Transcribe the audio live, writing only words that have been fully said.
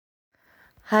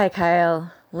Hi,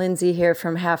 Kyle. Lindsay here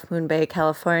from Half Moon Bay,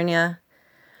 California.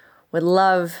 Would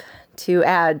love to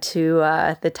add to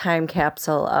the time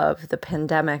capsule of the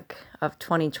pandemic of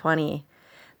 2020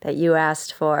 that you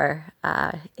asked for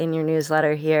in your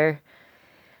newsletter here.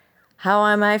 How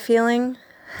am I feeling?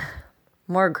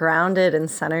 More grounded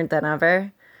and centered than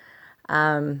ever.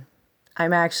 I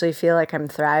actually feel like I'm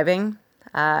thriving.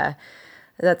 That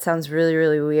sounds really,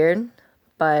 really weird,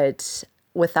 but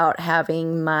without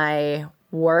having my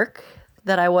work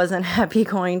that I wasn't happy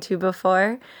going to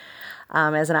before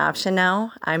as an option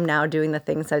now, I'm now doing the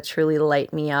things that truly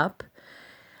light me up.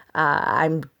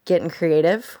 I'm getting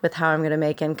creative with how I'm going to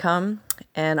make income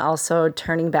and also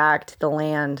turning back to the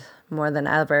land more than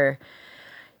ever.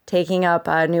 Taking up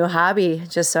a new hobby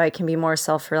just so I can be more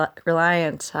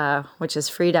self-reliant, which is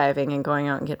freediving and going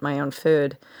out and get my own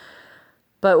food.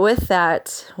 But with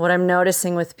that, what I'm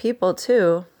noticing with people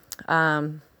too,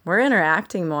 we're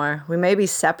interacting more. We may be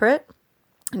separate,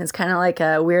 and it's kind of like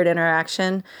a weird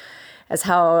interaction as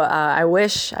how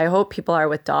I hope people are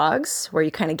with dogs, where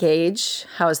you kind of gauge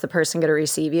how is the person going to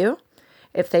receive you.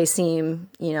 If they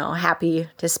seem, happy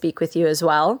to speak with you as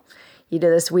well. You do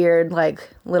this weird,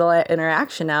 little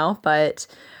interaction now, but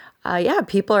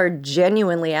people are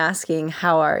genuinely asking,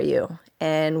 how are you?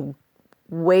 And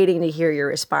waiting to hear your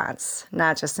response,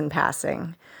 not just in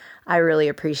passing. I really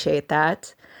appreciate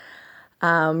that.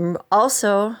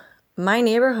 Also, my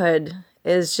neighborhood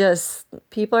is just,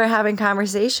 people are having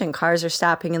conversation. Cars are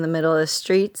stopping in the middle of the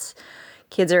streets.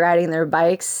 Kids are riding their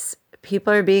bikes.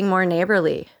 People are being more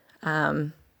neighborly.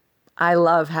 I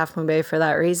love Half Moon Bay for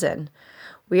that reason.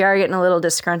 We are getting a little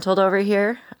disgruntled over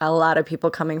here. A lot of people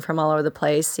coming from all over the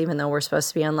place, even though we're supposed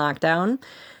to be on lockdown.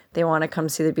 They want to come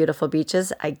see the beautiful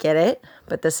beaches. I get it,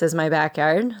 but this is my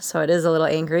backyard, so it is a little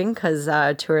angering because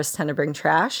tourists tend to bring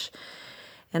trash.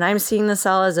 And I'm seeing this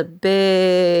all as a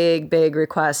big, big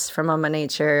request from Mama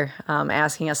Nature,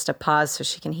 asking us to pause so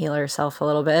she can heal herself a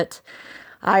little bit.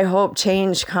 I hope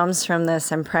change comes from this.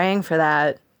 I'm praying for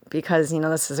that because,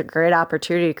 this is a great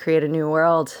opportunity to create a new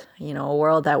world, a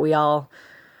world that we all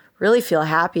really feel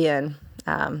happy in.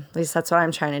 At least that's what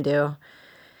I'm trying to do.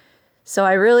 So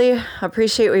I really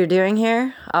appreciate what you're doing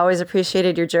here. Always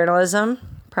appreciated your journalism.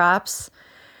 Props.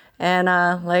 And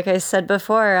like I said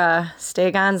before,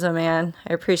 stay gonzo, man.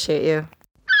 I appreciate you.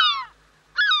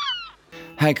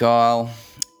 Hey, Kyle.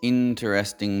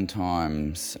 Interesting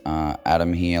times.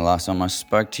 Adam here. Last time I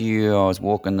spoke to you, I was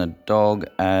walking the dog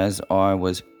as I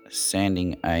was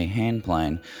sanding a hand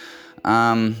plane.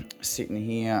 Sitting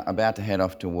here, about to head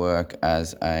off to work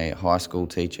as a high school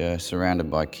teacher, surrounded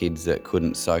by kids that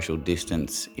couldn't social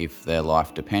distance if their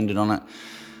life depended on it.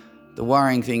 The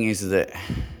worrying thing is that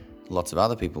lots of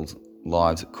other people's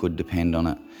lives could depend on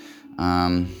it.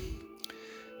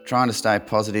 Trying to stay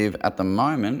positive at the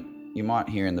moment. You might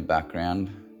hear in the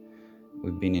background,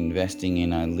 we've been investing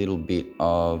in a little bit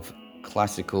of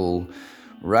classical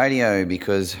radio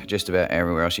because just about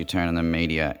everywhere else you turn in the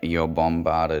media, you're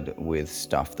bombarded with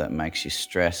stuff that makes you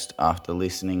stressed after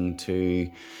listening to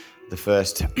the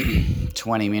first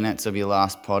 20 minutes of your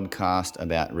last podcast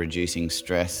about reducing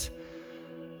stress.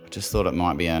 I just thought it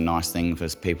might be a nice thing for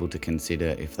people to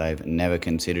consider if they've never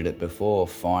considered it before.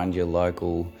 Find your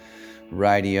local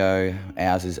radio.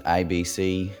 Ours is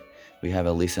ABC. We have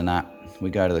a listen app. We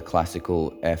go to the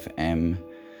classical FM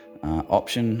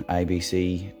option,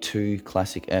 ABC 2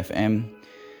 Classic FM.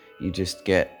 You just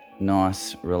get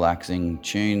nice, relaxing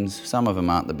tunes. Some of them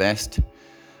aren't the best,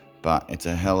 but it's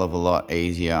a hell of a lot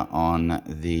easier on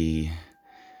the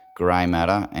grey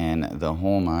matter and the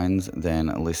hormones than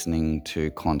listening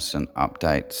to constant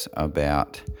updates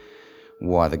about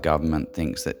why the government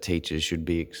thinks that teachers should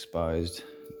be exposed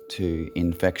to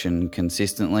infection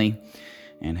consistently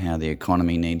and how the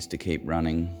economy needs to keep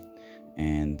running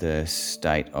and the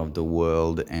state of the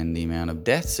world and the amount of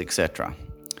deaths, etc.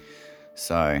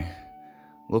 So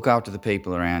look after the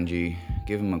people around you,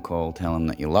 give them a call, tell them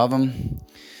that you love them.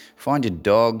 Find your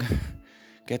dog,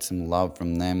 get some love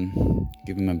from them,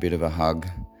 give them a bit of a hug,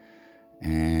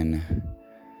 and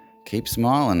keep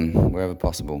smiling wherever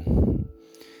possible.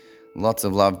 Lots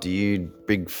of love to you,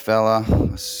 big fella.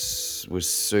 I was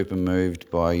super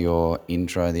moved by your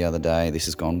intro the other day. This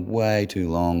has gone way too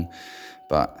long,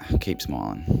 but keep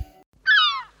smiling.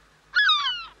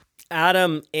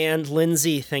 Adam and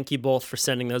Lindsay, thank you both for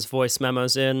sending those voice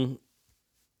memos in.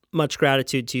 Much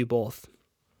gratitude to you both.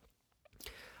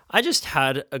 I just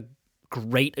had a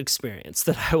great experience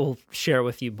that I will share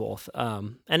with you both,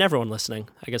 and everyone listening.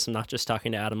 I guess I'm not just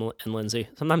talking to Adam and Lindsay.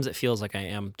 Sometimes it feels like I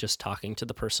am just talking to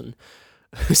the person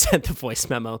who sent the voice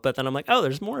memo, but then I'm like, oh,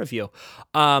 there's more of you.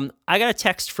 I got a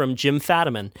text from Jim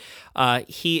Fadiman.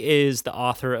 He is the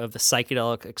author of the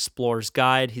Psychedelic Explorer's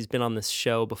Guide. He's been on this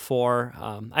show before.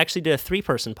 I actually did a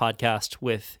 3-person podcast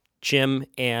with Jim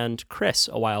and Chris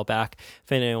a while back,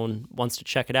 if anyone wants to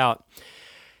check it out.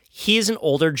 He is an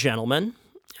older gentleman.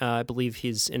 I believe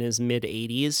he's in his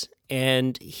mid-80s,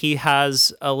 and he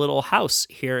has a little house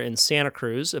here in Santa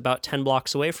Cruz, about 10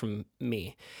 blocks away from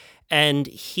me. And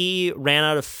he ran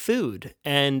out of food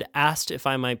and asked if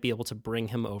I might be able to bring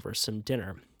him over some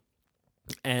dinner.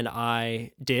 And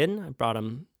I did. I brought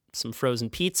him some frozen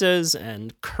pizzas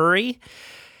and curry.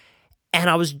 And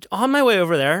I was on my way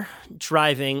over there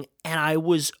driving, and I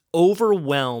was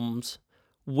overwhelmed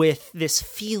with this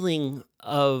feeling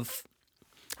of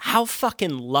how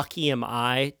fucking lucky am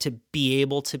I to be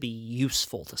able to be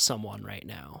useful to someone right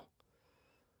now.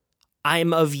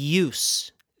 I'm of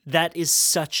use. That is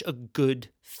such a good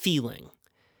feeling.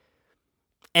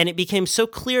 And it became so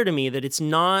clear to me that it's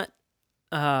not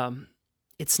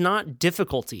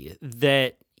difficulty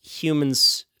that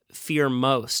humans fear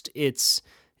most. It's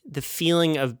the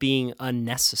feeling of being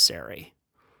unnecessary.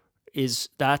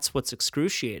 That's what's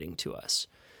excruciating to us.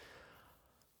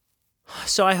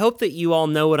 So I hope that you all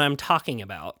know what I'm talking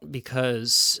about,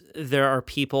 because there are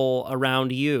people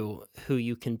around you who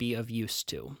you can be of use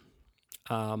to.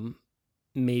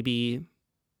 Maybe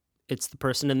it's the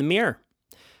person in the mirror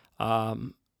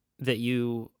that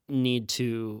you need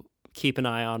to keep an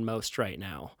eye on most right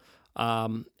now,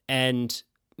 and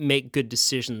make good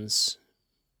decisions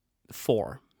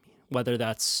for, whether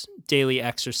that's daily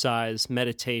exercise,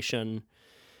 meditation,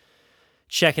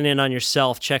 checking in on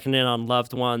yourself, checking in on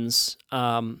loved ones.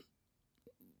 And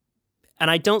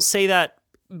I don't say that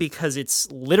because it's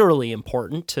literally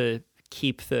important to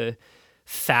keep the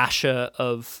fascia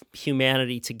of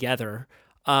humanity together.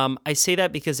 I say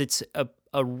that because it's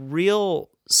a real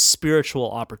spiritual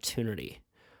opportunity.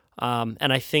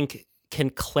 And I think can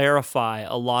clarify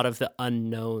a lot of the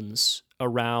unknowns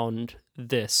around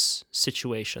this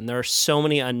situation. There are so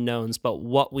many unknowns, but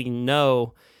what we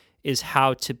know is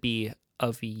how to be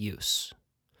of use.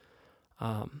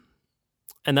 And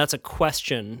that's a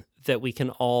question that we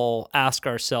can all ask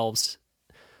ourselves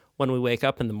when we wake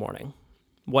up in the morning.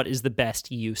 What is the best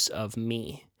use of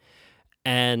me?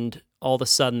 And all of a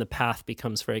sudden the path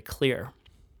becomes very clear.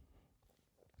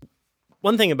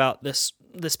 One thing about this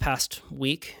past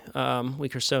week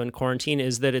or so in quarantine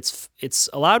is that it's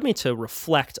allowed me to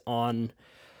reflect on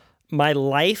my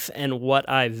life and what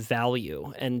I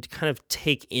value, and kind of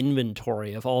take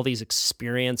inventory of all these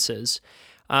experiences.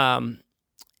 And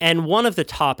one of the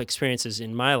top experiences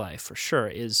in my life, for sure,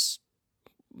 is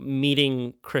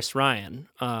meeting Chris Ryan.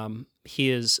 He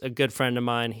is a good friend of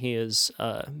mine. He is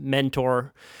a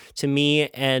mentor to me,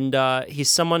 and he's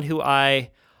someone who I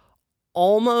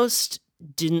almost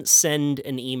didn't send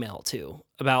an email to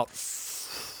about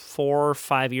 4 or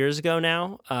 5 years ago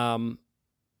now.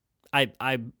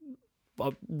 I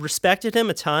respected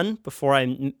him a ton before I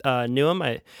knew him.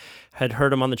 I had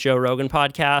heard him on the Joe Rogan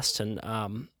podcast, and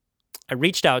I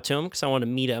reached out to him because I wanted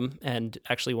to meet him and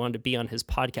actually wanted to be on his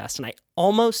podcast. And I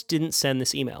almost didn't send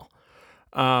this email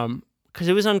because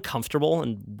it was uncomfortable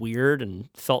and weird and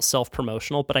felt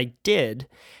self-promotional, but I did.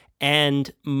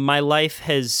 And my life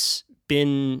has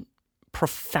been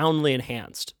profoundly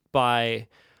enhanced by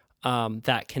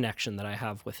that connection that I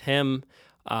have with him.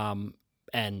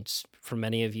 And for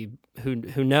many of you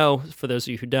who know, for those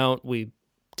of you who don't, we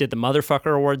did the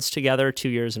Motherfucker Awards together 2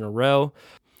 years in a row.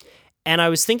 And I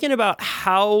was thinking about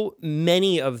how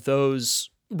many of those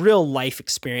real life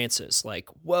experiences, like,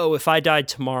 whoa, if I died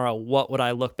tomorrow, what would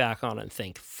I look back on and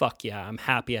think, fuck yeah, I'm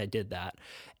happy I did that.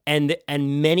 And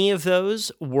many of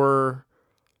those were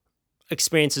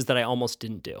experiences that I almost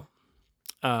didn't do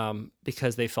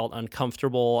because they felt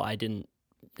uncomfortable. I didn't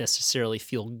necessarily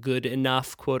feel good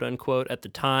enough, quote unquote, at the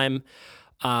time.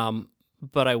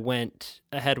 But I went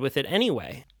ahead with it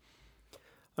anyway.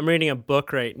 I'm reading a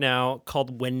book right now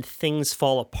called When Things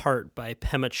Fall Apart by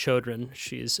Pema Chodron.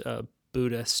 She's a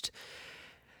Buddhist.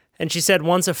 And she said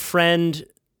once a friend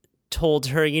told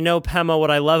her, you know, Pema,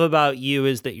 what I love about you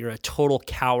is that you're a total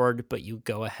coward, but you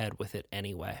go ahead with it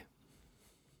anyway.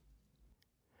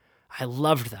 I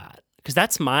loved that because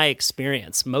that's my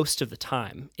experience most of the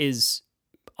time, is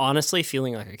honestly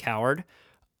feeling like a coward.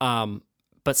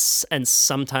 But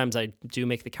sometimes I do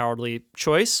make the cowardly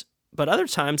choice, but other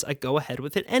times I go ahead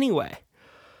with it anyway.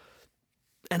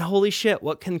 And holy shit,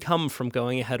 what can come from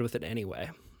going ahead with it anyway?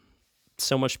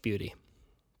 So much beauty.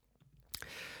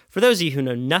 For those of you who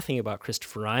know nothing about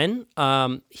Christopher Ryan,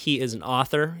 he is an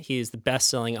author. He is the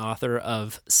best-selling author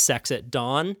of Sex at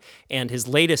Dawn, and his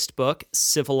latest book,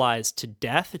 Civilized to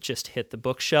Death, just hit the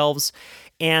bookshelves.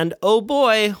 And oh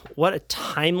boy, what a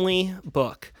timely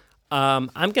book. I'm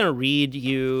going to read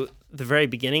you the very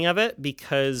beginning of it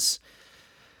because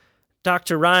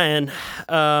Dr. Ryan,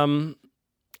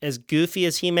 as goofy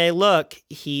as he may look,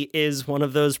 he is one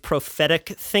of those prophetic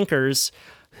thinkers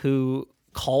who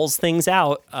calls things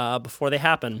out before they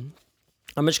happen.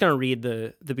 I'm just going to read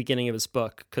the beginning of his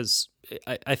book because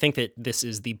I think that this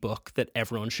is the book that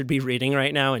everyone should be reading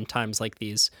right now in times like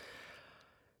these.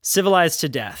 Civilized to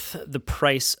Death, The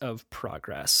Price of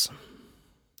Progress.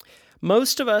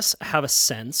 Most of us have a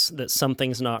sense that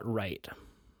something's not right.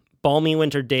 Balmy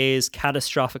winter days,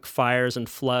 catastrophic fires and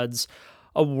floods,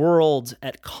 a world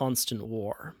at constant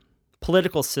war,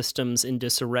 political systems in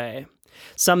disarray.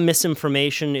 Some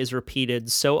misinformation is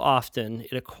repeated so often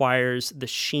it acquires the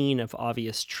sheen of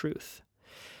obvious truth.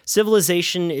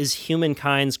 Civilization is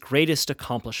humankind's greatest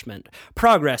accomplishment.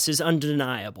 Progress is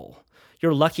undeniable.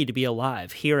 You're lucky to be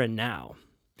alive here and now.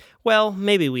 Well,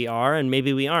 maybe we are and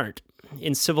maybe we aren't.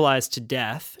 In Civilized to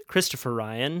Death, Christopher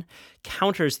Ryan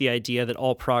counters the idea that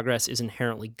all progress is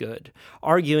inherently good,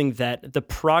 arguing that the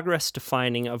progress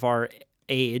defining of our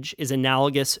age is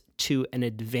analogous to an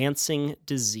advancing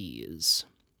disease.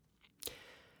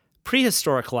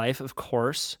 Prehistoric life, of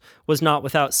course, was not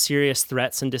without serious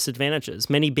threats and disadvantages.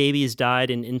 Many babies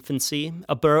died in infancy.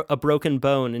 A broken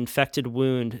bone, infected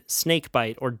wound, snake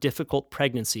bite, or difficult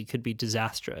pregnancy could be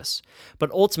disastrous. But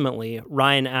ultimately,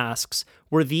 Ryan asks,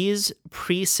 were these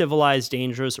pre-civilized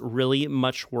dangers really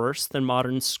much worse than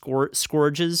modern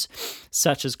scourges,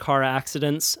 such as car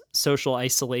accidents, social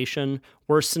isolation,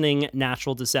 worsening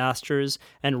natural disasters,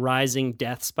 and rising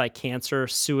deaths by cancer,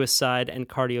 suicide, and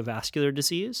cardiovascular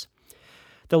disease?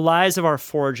 The lives of our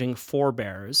foraging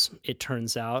forebears, it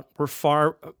turns out, were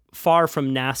far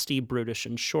from nasty, brutish,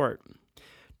 and short,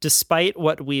 despite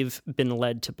what we've been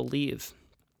led to believe.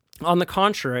 On the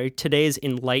contrary, today's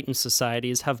enlightened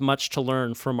societies have much to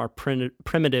learn from our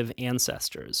primitive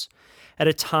ancestors. At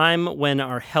a time when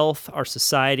our health, our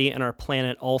society, and our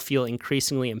planet all feel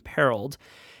increasingly imperiled,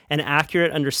 an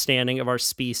accurate understanding of our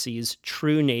species'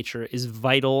 true nature is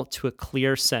vital to a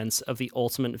clear sense of the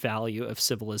ultimate value of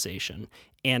civilization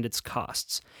and its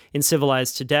costs. In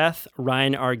Civilized to Death,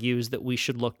 Ryan argues that we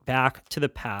should look back to the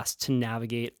past to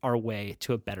navigate our way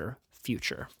to a better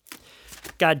future.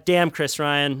 God damn, Chris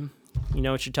Ryan, you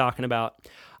know what you're talking about.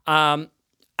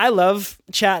 I love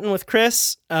chatting with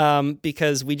Chris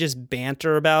because we just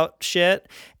banter about shit,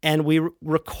 and we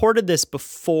recorded this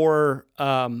before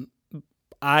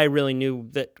I really knew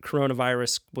that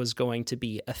coronavirus was going to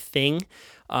be a thing.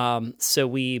 So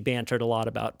we bantered a lot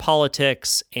about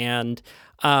politics. And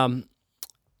one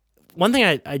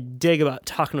thing I dig about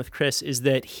talking with Chris is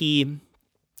that he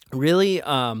really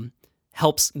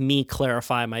helps me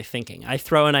clarify my thinking. I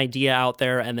throw an idea out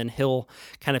there and then he'll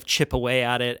kind of chip away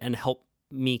at it and help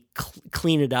me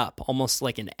clean it up, almost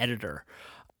like an editor.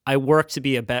 I work to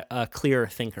be a clearer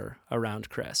thinker around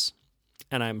Chris,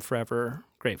 and I'm forever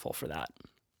grateful for that.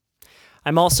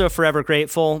 I'm also forever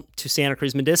grateful to Santa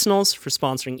Cruz Medicinals for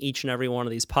sponsoring each and every one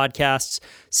of these podcasts.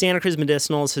 Santa Cruz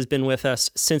Medicinals has been with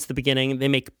us since the beginning. They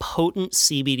make potent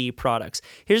CBD products.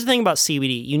 Here's the thing about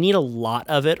CBD. You need a lot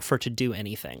of it for it to do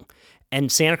anything.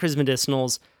 And Santa Cruz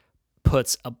Medicinals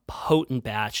puts a potent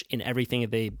batch in everything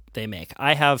they make.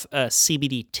 I have a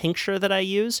CBD tincture that I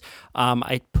use.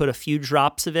 I put a few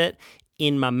drops of it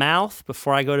in my mouth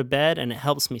before I go to bed, and it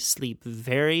helps me sleep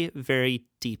very, very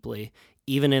deeply,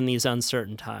 even in these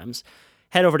uncertain times.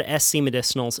 Head over to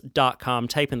scmedicinals.com,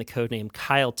 type in the code name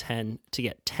Kyle10 to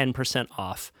get 10%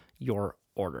 off your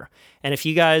order. And if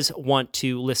you guys want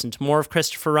to listen to more of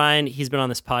Christopher Ryan, he's been on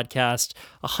this podcast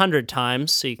 100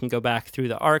 times, so you can go back through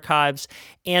the archives.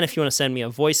 And if you want to send me a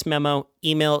voice memo,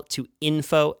 email it to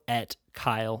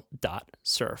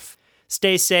info@kyle.surf.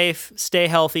 Stay safe, stay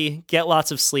healthy, get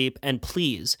lots of sleep, and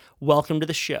please welcome to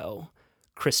the show,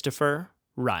 Christopher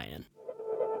Ryan.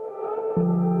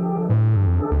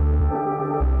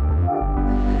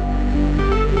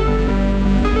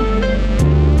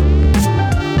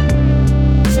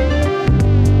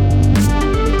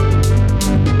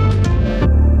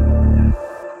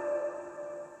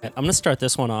 I'm going to start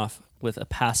this one off with a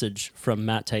passage from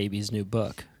Matt Taibbi's new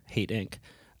book, Hate Inc.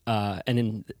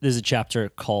 There's a chapter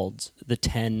called The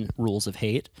 10 Rules of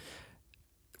Hate.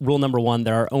 Rule number 1,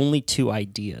 there are only 2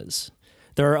 ideas.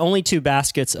 There are only two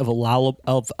baskets of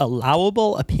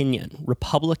allowable opinion,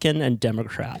 Republican and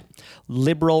Democrat,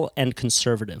 liberal and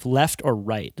conservative, left or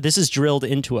right. This is drilled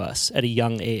into us at a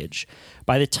young age.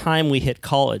 By the time we hit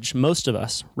college, most of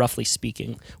us, roughly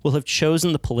speaking, will have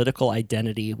chosen the political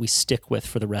identity we stick with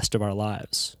for the rest of our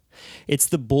lives. It's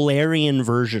the Bullerian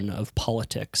version of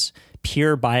politics.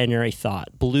 Pure binary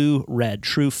thought, blue, red,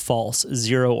 true, false,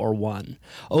 0 or 1.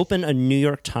 Open a New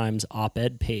York Times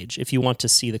op-ed page if you want to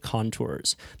see the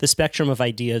contours. The spectrum of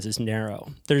ideas is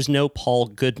narrow. There's no Paul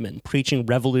Goodman preaching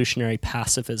revolutionary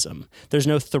pacifism. There's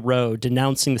no Thoreau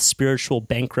denouncing the spiritual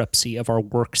bankruptcy of our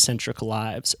work-centric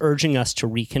lives, urging us to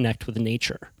reconnect with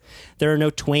nature. There are no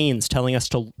Twains telling us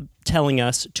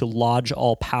to lodge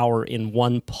all power in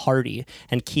one party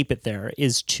and keep it there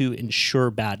is to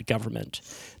ensure bad government.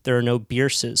 There are no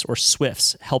Bierces or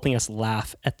Swifts helping us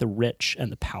laugh at the rich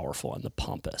and the powerful and the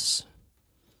pompous.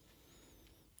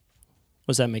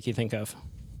 What does that make you think of?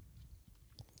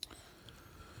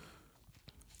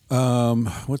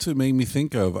 What's it make me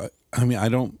think of? I mean, I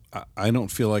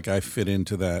don't feel like I fit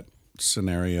into that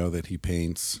scenario that he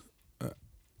paints.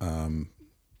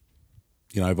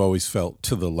 I've always felt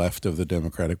to the left of the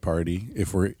Democratic Party.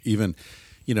 If we're even,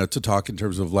 to talk in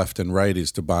terms of left and right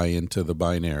is to buy into the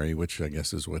binary, which I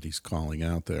guess is what he's calling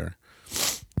out there.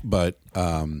 But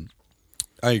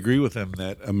I agree with him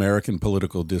that American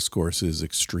political discourse is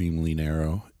extremely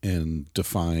narrow and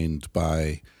defined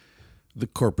by the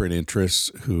corporate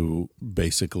interests who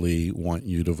basically want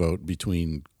you to vote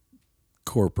between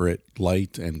corporate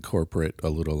light and corporate a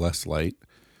little less light.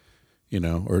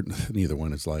 Or neither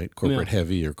one is light, corporate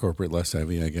heavy or corporate less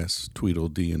heavy, I guess,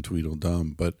 Tweedledee and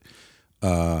Tweedledum. But,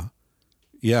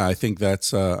 I think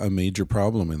that's a major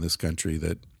problem in this country,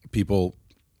 that people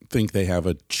think they have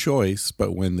a choice,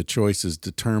 but when the choice is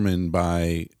determined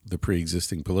by the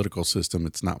pre-existing political system,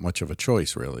 it's not much of a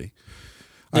choice, really.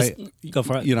 Go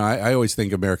for it. I always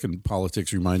think American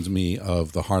politics reminds me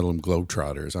of the Harlem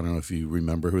Globetrotters. I don't know if you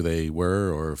remember who they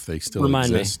were or if they still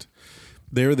exist.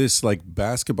 They're this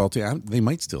basketball team. They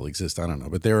might still exist. I don't know.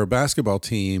 But they were a basketball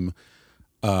team.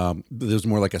 There was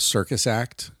more like a circus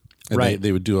act. And right.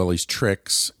 They would do all these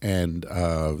tricks, and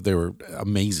they were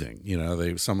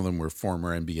amazing. Some of them were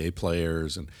former NBA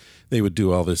players, and they would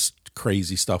do all this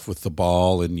crazy stuff with the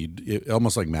ball, and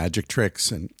almost like magic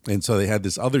tricks. And so they had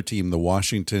this other team, the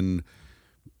Washington,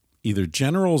 either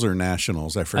Generals or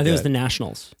Nationals. I forget. I think it was the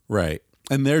Nationals. Right.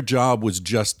 And their job was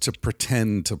just to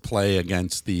pretend to play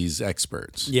against these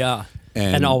experts. Yeah.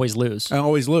 And always lose. And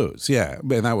always lose, yeah.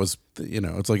 And that was,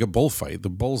 it's like a bullfight. The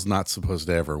bull's not supposed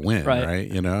to ever win, right?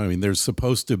 There's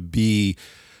supposed to be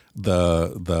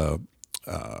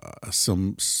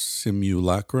some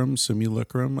simulacrum,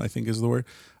 I think is the word,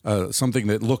 something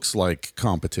that looks like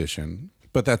competition.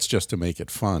 But that's just to make it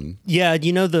fun. Yeah,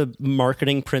 the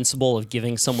marketing principle of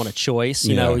giving someone a choice?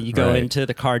 You go into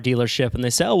the car dealership and they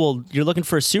say, oh, well, you're looking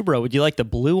for a Subaru. Would you like the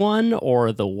blue one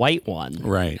or the white one?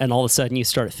 Right. And all of a sudden you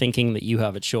start thinking that you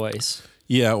have a choice.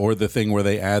 Yeah, or the thing where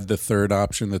they add the third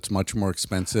option that's much more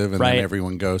expensive, and then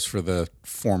everyone goes for the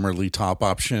formerly top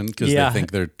option because they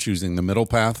think they're choosing the middle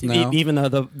path now. Even though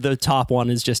the top one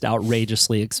is just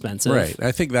outrageously expensive. Right.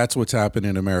 I think that's what's happened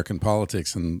in American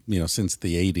politics, and since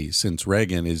the 80s, since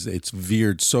Reagan, it's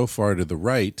veered so far to the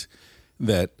right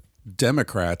that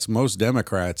most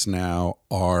Democrats now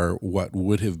are what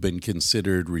would have been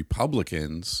considered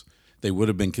Republicans. They would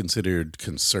have been considered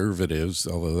conservatives,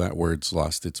 although that word's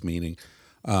lost its meaning.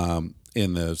 In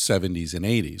the 70s and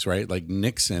 80s, right? Like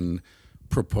Nixon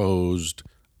proposed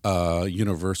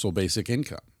universal basic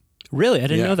income. Really? I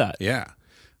didn't know that. Yeah.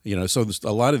 So there's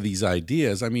a lot of these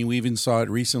ideas. I mean, we even saw it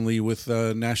recently with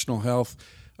national health,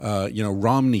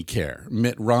 Romney Care.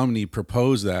 Mitt Romney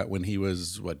proposed that when he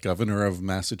was, governor of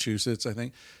Massachusetts, I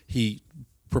think. He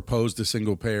proposed a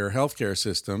single-payer healthcare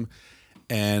system.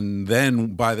 And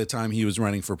then by the time he was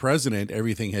running for president,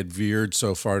 everything had veered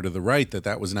so far to the right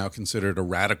that was now considered a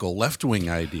radical left-wing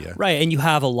idea. Right, and you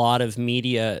have a lot of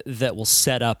media that will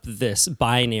set up this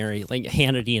binary, like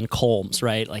Hannity and Colmes,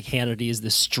 right? Like Hannity is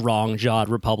this strong-jawed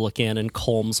Republican, and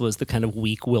Colmes was the kind of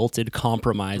weak-wilted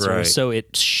compromiser. Right. So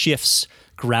it shifts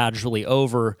gradually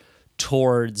over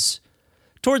towards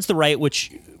the right,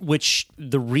 which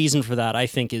the reason for that, I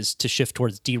think, is to shift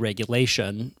towards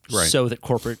deregulation so that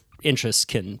corporate interests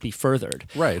can be furthered.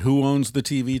 Right. Who owns the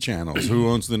TV channels? Who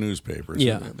owns the newspapers?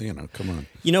 Yeah. Come on.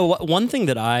 One thing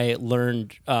that I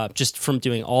learned just from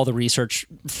doing all the research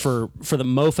for the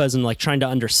MOFAs and trying to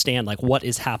understand what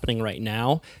is happening right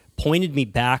now pointed me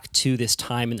back to this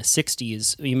time in the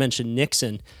 60s. You mentioned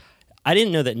Nixon. I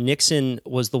didn't know that Nixon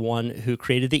was the one who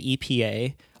created the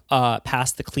EPA,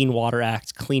 passed the Clean Water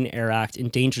Act, Clean Air Act,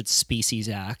 Endangered Species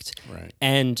Act. Right.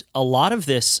 And a lot of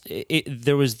this,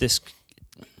 there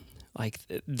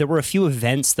were a few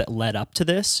events that led up to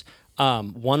this.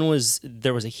 One was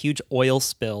there was a huge oil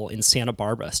spill in Santa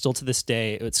Barbara. Still to this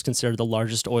day, it's considered the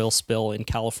largest oil spill in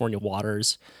California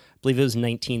waters. I believe it was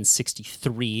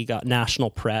 1963, got national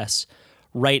press.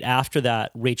 Right after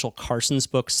that, Rachel Carson's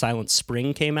book, Silent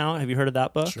Spring, came out. Have you heard of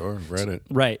that book? Sure, I've read it.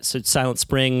 Right. So Silent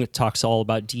Spring talks all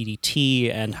about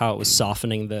DDT and how it was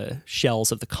softening the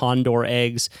shells of the condor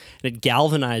eggs. And it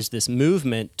galvanized this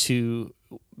movement to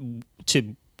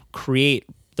create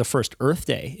the first Earth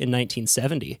Day in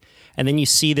 1970. And then you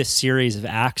see this series of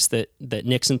acts that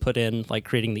Nixon put in, like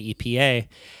creating the EPA.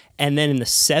 And then in the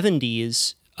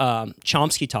 70s,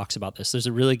 Chomsky talks about this. There's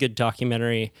a really good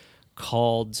documentary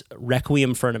called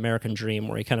Requiem for an American Dream,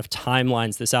 where he kind of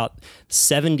timelines this out. The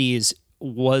 70s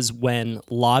was when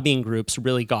lobbying groups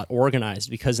really got organized,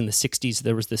 because in the 60s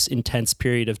there was this intense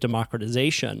period of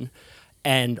democratization,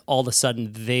 and all of a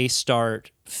sudden they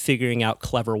start figuring out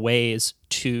clever ways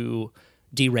to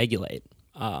deregulate.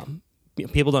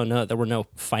 People don't know there were no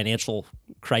financial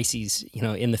crises,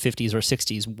 in the 50s or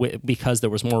 60s because there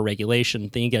was more regulation.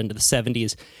 Then you get into the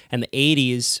 70s and the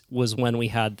 80s was when we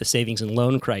had the savings and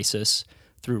loan crisis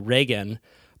through Reagan.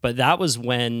 But that was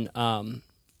when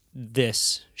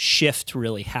this shift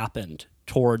really happened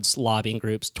towards lobbying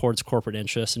groups, towards corporate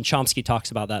interests. And Chomsky talks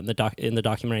about that in the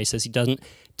documentary. He says he didn't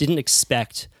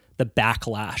expect the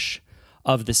backlash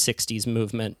of the 60s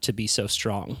movement to be so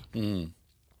strong.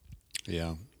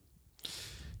 Yeah.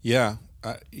 Yeah.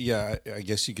 I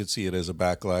guess you could see it as a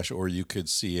backlash, or you could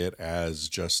see it as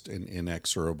just an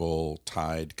inexorable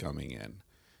tide coming in.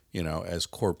 As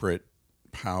corporate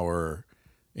power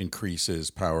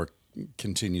increases, power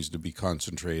continues to be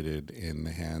concentrated in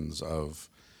the hands of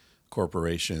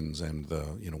corporations and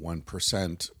the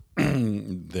 1%.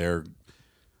 They're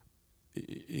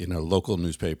local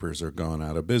newspapers are gone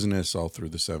out of business all through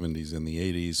the 70s and the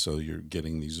 80s. So you're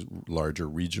getting these larger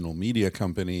regional media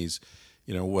companies.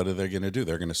 What are they going to do?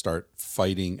 They're going to start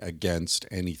fighting against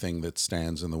anything that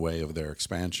stands in the way of their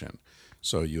expansion.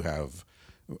 So you have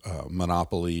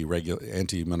anti-monopoly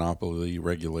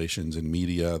regulations in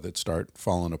media that start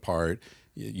falling apart.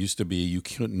 It used to be you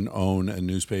couldn't own a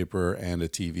newspaper and a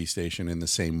TV station in the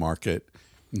same market.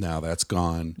 Now that's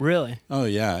gone. Really? Oh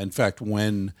yeah. In fact,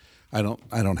 when I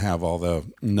don't have all the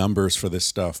numbers for this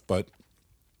stuff, but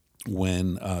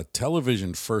when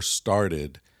television first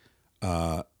started,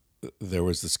 there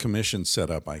was this commission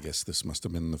set up. I guess this must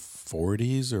have been in the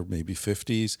 40s or maybe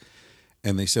 50s,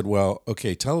 and they said, "Well,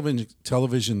 okay,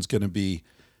 television's going to be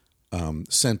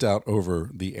sent out over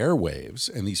the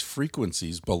airwaves, and these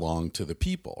frequencies belong to the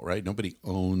people, right? Nobody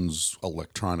owns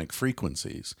electronic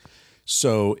frequencies,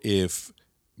 so if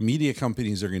media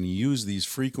companies are going to use these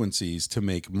frequencies to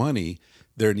make money,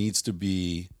 there needs to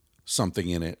be something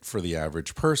in it for the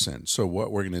average person. So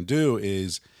what we're going to do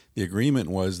is." The agreement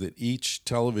was that each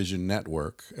television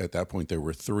network, at that point there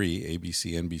were 3,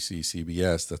 ABC, NBC,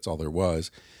 CBS, that's all there was,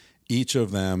 each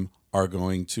of them are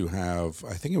going to have,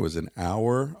 I think it was an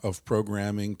hour of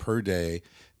programming per day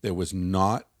that was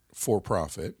not for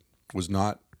profit,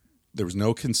 there was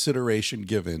no consideration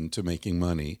given to making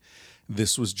money.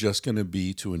 This was just going to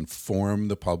be to inform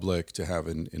the public, to have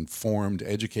an informed,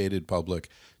 educated public,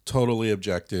 totally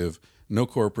objective, no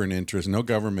corporate interest, no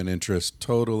government interest,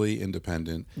 totally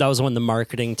independent. That was when the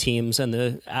marketing teams and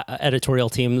the editorial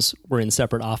teams were in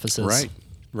separate offices.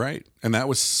 Right. And that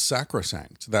was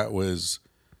sacrosanct. That was,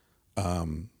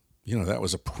 that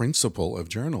was a principle of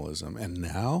journalism. And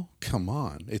now, come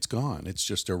on, it's gone. It's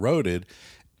just eroded.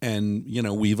 And,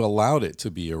 we've allowed it to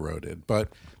be eroded. But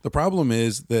the problem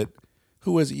is that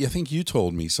I think you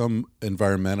told me, some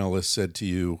environmentalist said to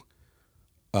you,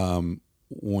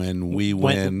 when we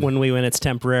win, it's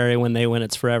temporary. When they win,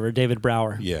 it's forever. David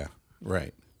Brower. Yeah,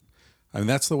 right. I mean,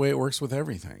 that's the way it works with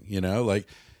everything. Like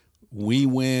we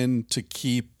win to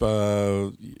keep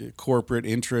corporate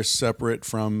interests separate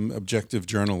from objective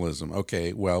journalism.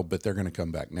 Okay, well, but they're going to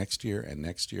come back next year and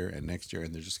next year and next year,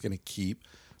 and they're just going to keep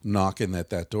knocking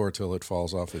at that door till it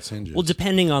falls off its hinges. Well,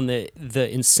 depending on the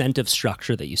incentive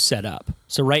structure that you set up.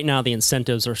 So right now the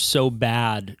incentives are so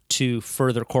bad to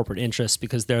further corporate interests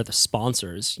because they're the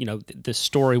sponsors. The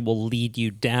story will lead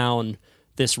you down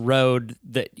this road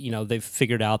that, they've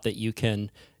figured out that you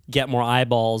can get more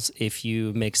eyeballs if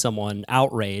you make someone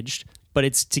outraged, but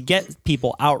it's to get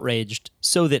people outraged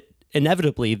so that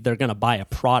inevitably they're going to buy a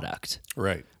product.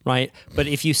 Right. But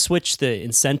if you switch the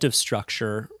incentive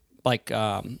structure, like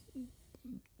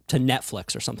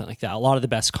Netflix or something like that. A lot of the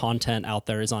best content out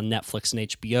there is on Netflix and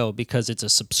HBO because it's a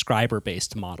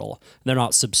subscriber-based model. They're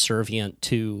not subservient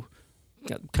to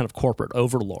kind of corporate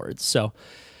overlords. So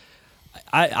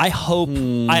I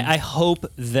hope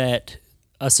that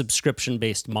a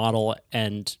subscription-based model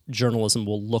and journalism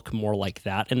will look more like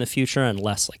that in the future and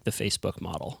less like the Facebook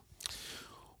model.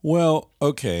 Well,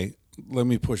 okay. Let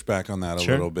me push back on that a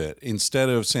Sure. little bit. Instead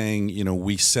of saying,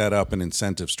 we set up an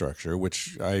incentive structure,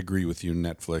 which I agree with you,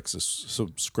 Netflix, a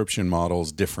subscription model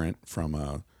is different from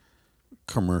a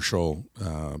commercial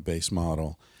based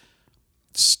model.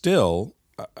 Still,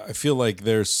 I feel like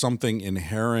there's something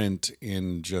inherent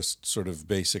in just sort of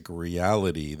basic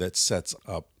reality that sets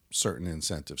up certain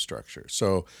incentive structure.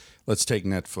 So let's take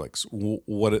Netflix.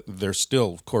 They're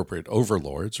still corporate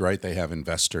overlords, right? They have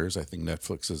investors. I think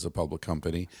Netflix is a public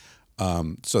company.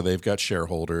 So they've got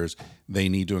shareholders. They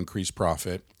need to increase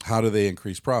profit. How do they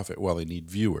increase profit? Well, they need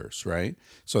viewers, right?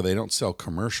 So they don't sell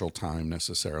commercial time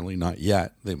necessarily, not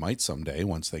yet. They might someday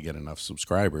once they get enough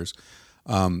subscribers.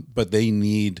 But they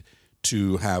need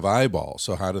to have eyeballs.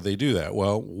 So how do they do that?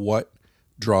 Well, what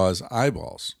draws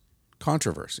eyeballs?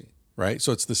 Controversy, right?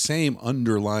 So it's the same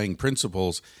underlying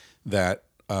principles that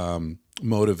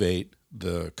motivate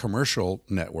the commercial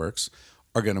networks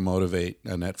are going to motivate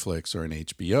a Netflix or an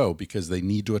HBO because they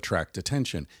need to attract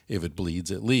attention. If it bleeds,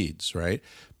 it leads, right?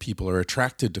 People are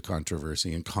attracted to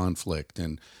controversy and conflict.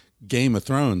 And Game of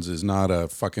Thrones is not a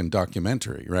fucking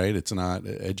documentary, right? It's not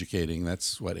educating.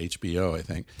 That's what, HBO, I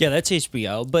think. Yeah, that's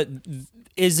HBO. But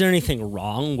is there anything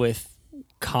wrong with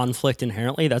conflict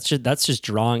inherently? That's just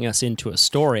drawing us into a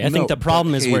story. I think the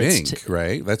problem is where it's Inc.,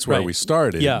 right? That's where Right. we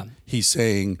started. Yeah. He's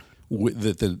saying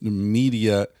that the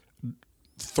media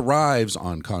thrives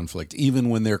on conflict, even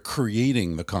when they're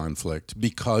creating the conflict,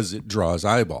 because it draws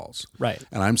eyeballs. Right.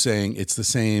 And I'm saying it's the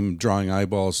same drawing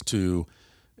eyeballs to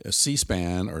a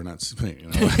C-SPAN, or not,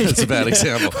 that's a bad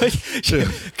example.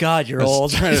 God, you're I was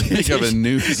old. trying to think of a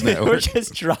news We're network.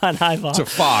 just drawing eyeballs. To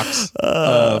Fox,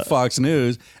 Fox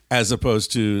News, as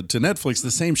opposed to Netflix. The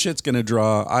same shit's going to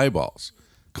draw eyeballs.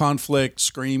 Conflict,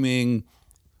 screaming.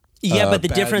 Yeah, but the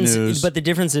bad difference news.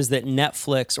 is that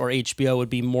Netflix or HBO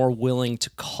would be more willing to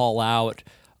call out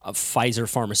a Pfizer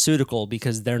Pharmaceutical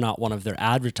because they're not one of their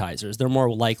advertisers. They're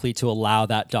more likely to allow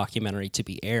that documentary to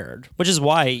be aired, which is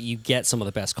why you get some of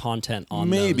the best content on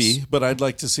Maybe, those. but I'd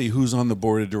like to see who's on the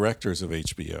board of directors of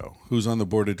HBO, who's on the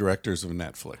board of directors of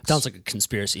Netflix. Sounds like a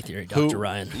conspiracy theory, Dr.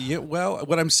 Ryan. Yeah, well,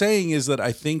 what I'm saying is that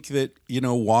I think that,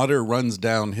 water runs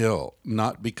downhill,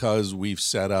 not because we've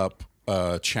set up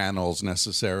channels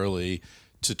necessarily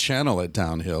to channel it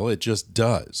downhill. It just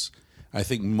does. I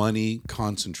think money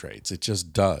concentrates. It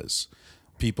just does.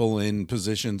 People in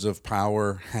positions of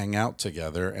power hang out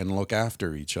together and look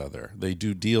after each other. They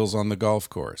do deals on the golf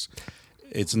course.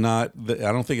 It's not,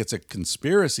 I don't think it's a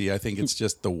conspiracy. I think it's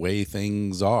just the way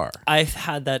things are. I've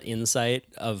had that insight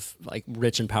of like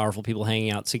rich and powerful people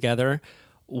hanging out together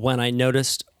when I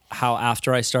noticed how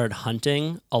after I started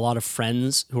hunting, a lot of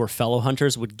friends who were fellow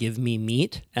hunters would give me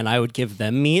meat and I would give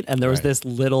them meat. And there was Right. this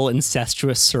little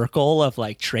incestuous circle of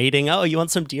like trading. Oh, you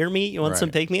want some deer meat? You want some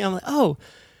Right. pig meat? I'm like, oh,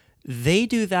 they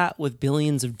do that with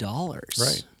billions of dollars.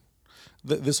 Right.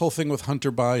 This whole thing with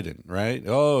Hunter Biden, right?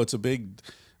 Oh, it's a big,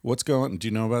 what's going, do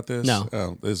you know about this? No.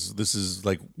 Oh, this is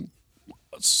like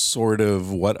sort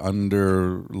of what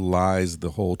underlies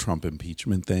the whole Trump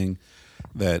impeachment thing,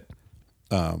 that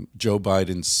Joe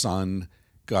Biden's son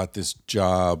got this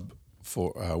job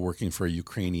for working for a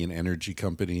Ukrainian energy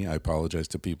company. I apologize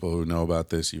to people who know about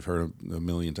this. You've heard a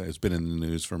million times. It's been in the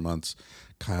news for months.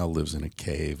 Kyle lives in a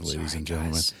cave, ladies and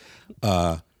gentlemen.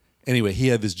 Anyway, he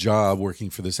had this job working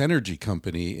for this energy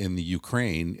company in the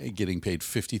Ukraine, getting paid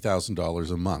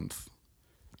 $50,000 a month.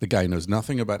 The guy knows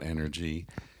nothing about energy,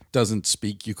 doesn't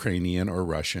speak Ukrainian or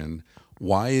Russian.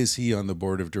 Why is he on the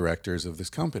board of directors of this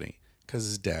company? Because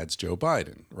his dad's Joe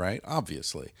Biden, right?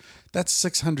 Obviously. That's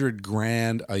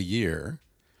 $600,000 a year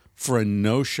for a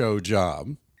no-show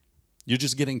job. You're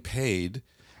just getting paid.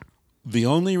 The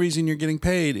only reason you're getting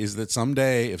paid is that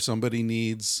someday if somebody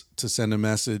needs to send a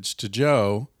message to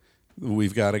Joe,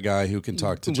 we've got a guy who can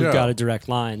talk to Joe. We've got a direct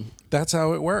line. That's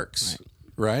how it works,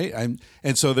 right?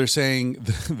 And so they're saying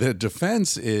the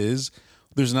defense is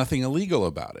there's nothing illegal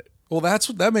about it. Well,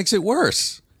 that makes it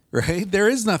worse, right? There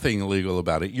is nothing illegal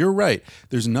about it. You're right.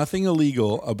 There's nothing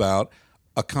illegal about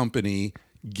a company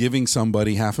giving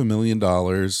somebody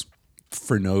 $500,000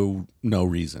 for no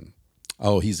reason.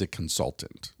 Oh, he's a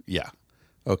consultant. Yeah.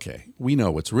 Okay. We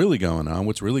know what's really going on.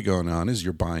 What's really going on is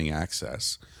you're buying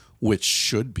access, which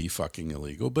should be fucking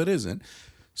illegal, but isn't.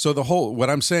 So what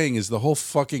I'm saying is the whole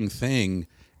fucking thing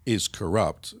is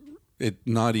corrupt. It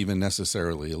not even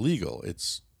necessarily illegal.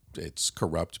 It's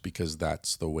corrupt because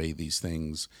that's the way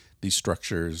these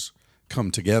structures come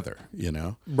together,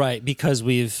 Right, because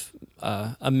we've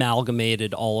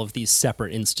amalgamated all of these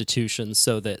separate institutions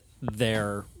so that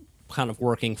they're kind of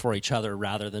working for each other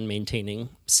rather than maintaining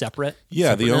separate.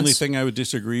 Yeah, the only thing I would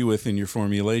disagree with in your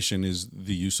formulation is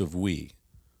the use of we.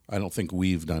 I don't think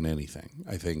we've done anything.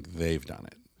 I think they've done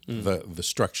it. The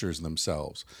structures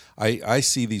themselves. I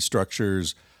see these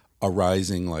structures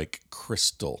arising like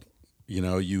crystal.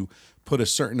 You put a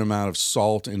certain amount of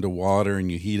salt into water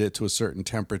and you heat it to a certain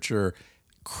temperature,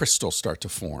 crystals start to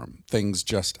form. Things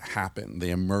just happen. They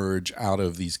emerge out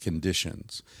of these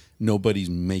conditions. Nobody's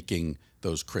making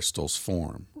those crystals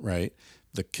form, right?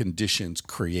 The conditions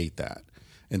create that.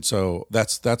 And so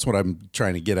that's what I'm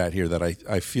trying to get at here, that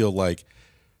I feel like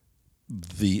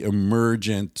the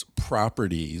emergent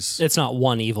properties. It's not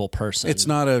one evil person. It's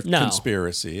not a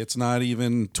conspiracy. It's not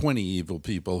even 20 evil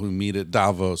people who meet at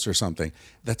Davos or something.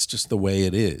 That's just the way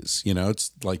it is.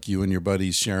 It's like you and your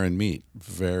buddies sharing meat.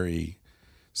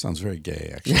 Sounds very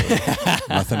gay, actually.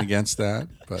 Nothing against that,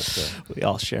 but we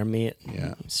all share meat.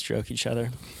 Yeah, stroke each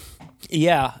other.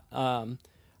 Yeah, and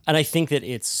I think that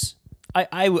it's.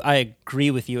 I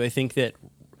agree with you. I think that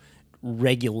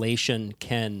regulation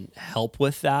can help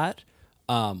with that.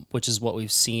 Which is what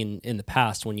we've seen in the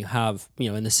past. When you have,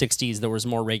 in the 60s, there was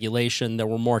more regulation, there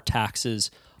were more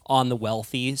taxes on the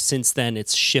wealthy. Since then,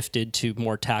 it's shifted to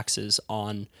more taxes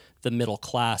on the middle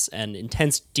class and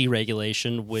intense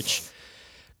deregulation, which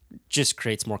just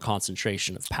creates more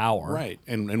concentration of power. Right.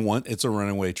 And it's a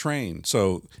runaway train.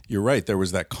 So you're right. There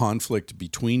was that conflict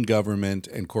between government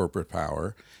and corporate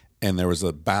power, and there was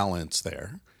a balance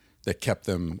there that kept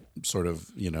them sort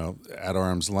of, at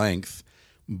arm's length.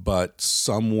 But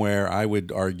somewhere, I would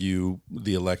argue,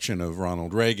 the election of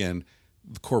Ronald Reagan,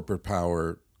 the corporate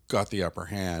power got the upper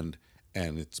hand,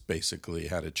 and it's basically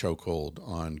had a chokehold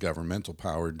on governmental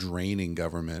power, draining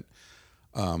government.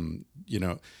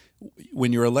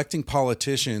 When you're electing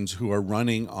politicians who are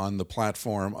running on the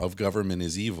platform of government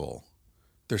is evil,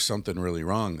 there's something really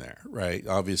wrong there, right?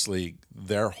 Obviously,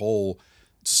 their whole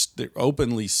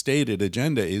openly stated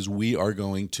agenda is we are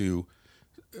going to,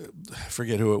 I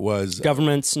forget who it was.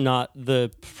 Government's not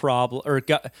the problem, or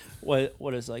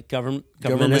what is like government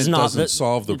is not doesn't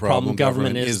solve the problem.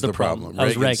 Government is the problem. That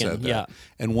was Reagan said that. Yeah.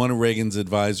 And one of Reagan's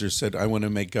advisors said, "I want to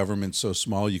make government so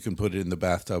small you can put it in the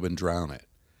bathtub and drown it."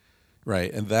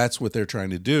 Right, and that's what they're trying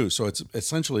to do. So it's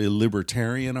essentially a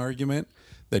libertarian argument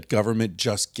that government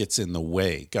just gets in the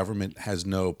way. Government has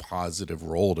no positive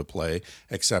role to play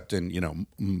except in,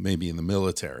 maybe in the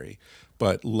military.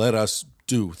 But let us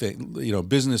do things.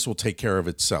 Business will take care of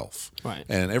itself. Right.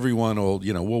 And everyone will,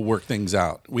 we'll work things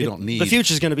out. We don't need... The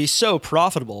future is going to be so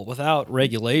profitable without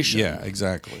regulation. Yeah,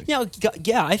 exactly.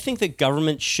 I think that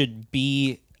government should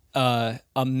be a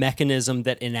mechanism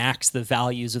that enacts the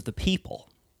values of the people.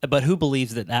 But who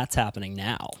believes that that's happening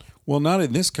now? Well, not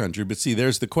in this country, but see,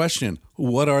 there's the question,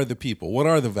 what are the people? What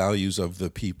are the values of the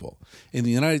people? In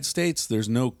the United States, there's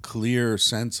no clear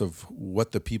sense of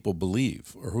what the people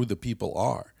believe or who the people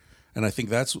are. And I think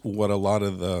that's what a lot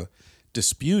of the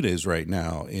dispute is right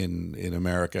now in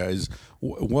America is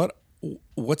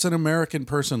what's an American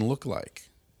person look like?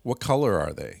 What color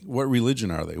are they? What religion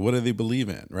are they? What do they believe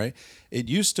in, right? It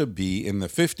used to be in the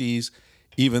 50s,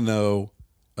 even though,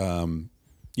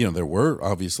 there were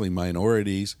obviously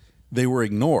minorities, they were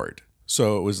ignored.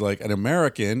 So it was like an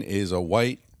American is a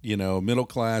white,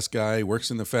 middle-class guy, works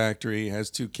in the factory,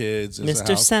 has 2 kids.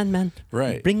 Mr. Sandman.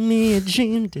 Right. Bring me a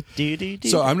dream.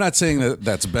 So I'm not saying that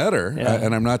that's better,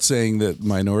 and I'm not saying that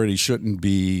minorities shouldn't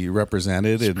be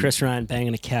represented. It's Chris Ryan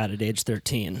banging a cat at age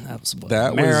 13. That was what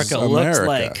that America was looks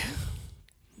like.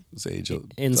 It's age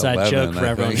Inside 11, joke for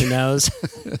everyone who knows.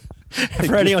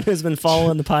 For anyone who's been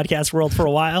following the podcast world for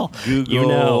a while,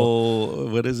 Google,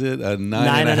 what is it?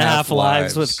 9.5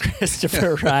 Lives with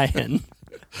Christopher Ryan.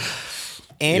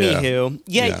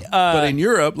 Anywho, but in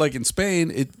Europe, like in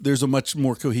Spain, there's a much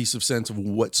more cohesive sense of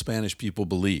what Spanish people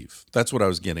believe. That's what I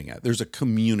was getting at. There's a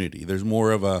community. There's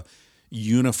more of a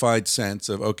unified sense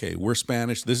of, okay, we're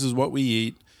Spanish. This is what we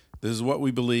eat. This is what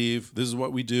we believe. This is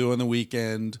what we do on the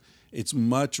weekend. It's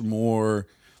much more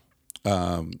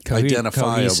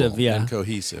identifiable and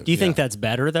cohesive. Do you think that's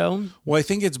better, though? Well, I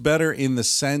think it's better in the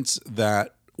sense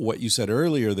that what you said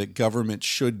earlier, that government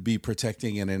should be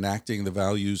protecting and enacting the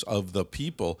values of the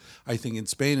people. I think in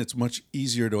Spain, it's much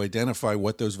easier to identify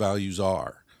what those values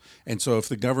are. And so if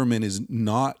the government is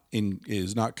not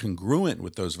congruent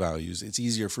with those values, it's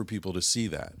easier for people to see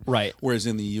that. Right. Whereas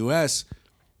in the U.S.,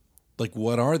 like,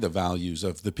 what are the values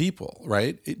of the people,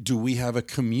 right? Do we have a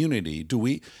community?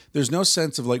 There's no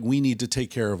sense of like, we need to take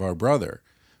care of our brother,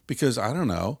 because I don't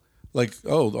know, like,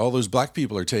 oh, all those black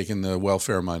people are taking the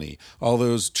welfare money. All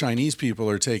those Chinese people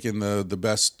are taking the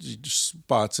best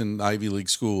spots in Ivy League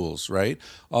schools, right?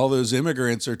 All those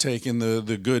immigrants are taking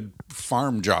the good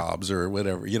farm jobs or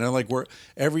whatever. You know, like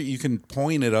you can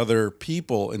point at other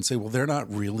people and say, well, they're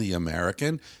not really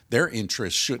American. Their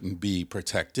interests shouldn't be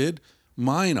protected.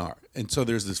 Mine are. And so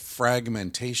there's this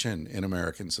fragmentation in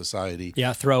American society.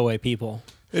 Yeah, throwaway people.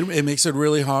 It makes it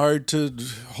really hard to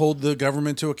hold the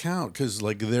government to account, because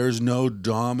like there's no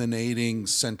dominating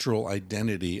central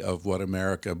identity of what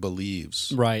America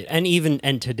believes. Right.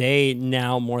 And today,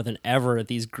 now more than ever,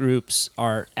 these groups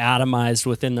are atomized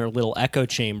within their little echo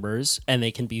chambers, and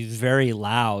they can be very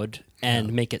loud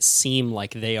and make it seem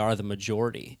like they are the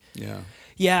majority. Yeah.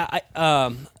 Yeah.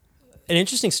 An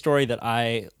interesting story that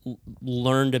I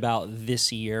learned about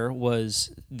this year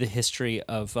was the history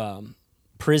of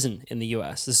prison in the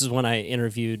U.S. This is when I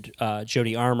interviewed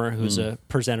Jody Armour, who's a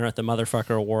presenter at the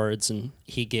Motherfucker Awards, and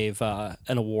he gave an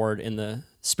award in the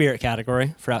spirit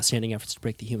category for outstanding efforts to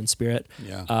break the human spirit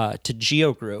to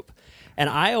Geo Group. And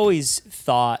I always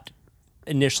thought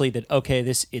initially that, okay,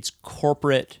 it's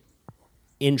corporate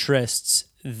interests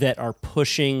that are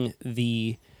pushing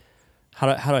the...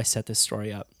 How do I set this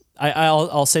story up?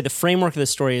 I'll say the framework of this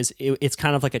story is it's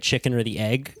kind of like a chicken or the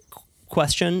egg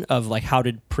question of like, how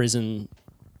did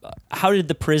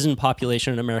the prison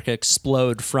population in America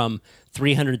explode from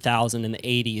 300,000 in the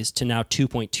 80s to now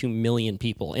 2.2 million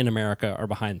people in America are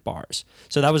behind bars?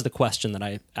 So that was the question that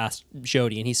I asked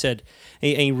Jody, and he said,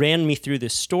 and he ran me through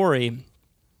this story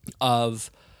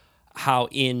of how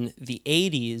in the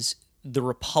 80s, the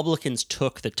Republicans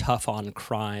took the tough on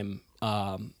crime,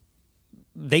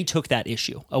 they took that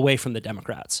issue away from the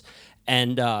Democrats.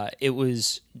 And it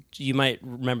was, you might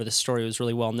remember the story, it was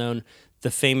really well known, the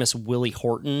famous Willie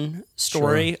Horton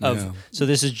story so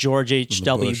this is George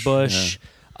H.W. Bush.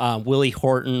 Willie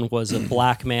Horton was a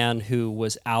black man who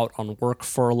was out on work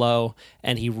furlough,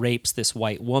 and he rapes this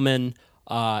white woman,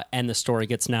 and the story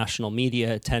gets national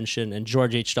media attention, and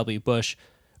George H.W. Bush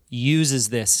uses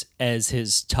this as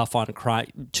his tough on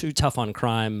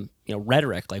crime,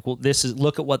 rhetoric. Like, well,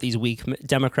 look at what these weak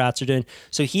Democrats are doing.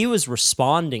 So he was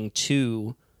responding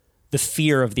to the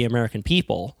fear of the American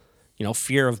people,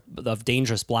 fear of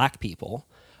dangerous black people.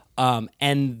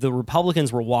 And the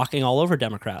Republicans were walking all over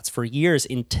Democrats for years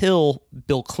until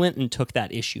Bill Clinton took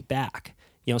that issue back.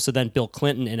 So then Bill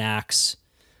Clinton enacts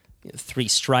 3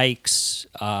 strikes,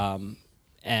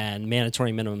 and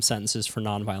mandatory minimum sentences for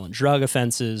nonviolent drug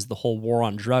offenses, the whole war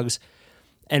on drugs.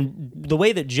 And the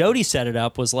way that Jody set it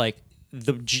up was like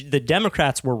the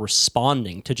Democrats were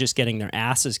responding to just getting their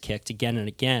asses kicked again and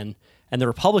again, and the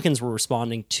Republicans were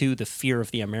responding to the fear of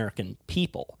the American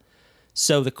people.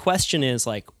 So the question is,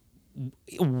 like,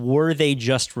 were they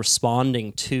just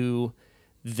responding to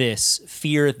this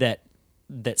fear that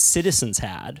citizens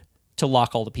had to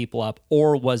lock all the people up,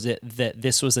 or was it that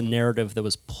this was a narrative that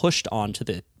was pushed onto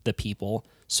the people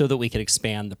so that we could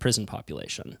expand the prison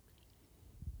population?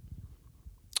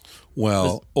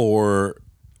 Well, or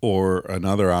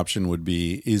another option would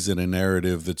be, is it a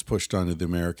narrative that's pushed onto the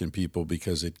American people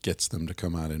because it gets them to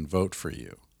come out and vote for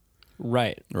you?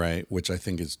 Right. Right, which I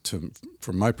think is,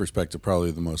 from my perspective,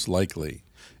 probably the most likely.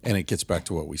 And it gets back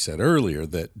to what we said earlier,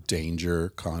 that danger,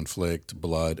 conflict,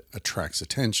 blood attracts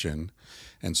attention.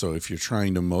 And so if you're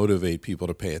trying to motivate people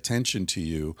to pay attention to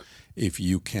you, if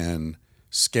you can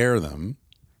scare them,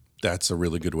 that's a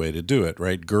really good way to do it,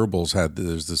 right?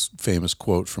 There's this famous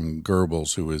quote from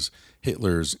Goebbels, who was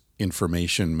Hitler's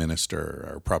information minister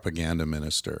or propaganda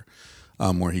minister,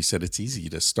 where he said, it's easy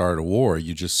to start a war.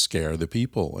 You just scare the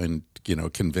people and,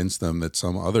 convince them that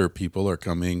some other people are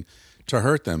coming to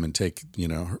hurt them and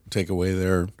take away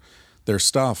their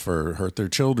stuff or hurt their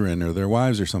children or their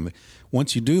wives or something.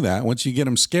 Once you do that, once you get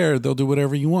them scared, they'll do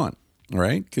whatever you want,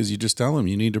 right? Because you just tell them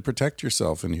you need to protect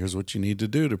yourself, and here's what you need to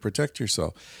do to protect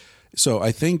yourself. So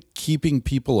I think keeping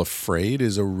people afraid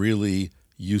is a really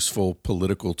useful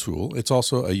political tool. It's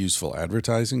also a useful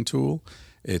advertising tool.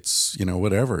 It's,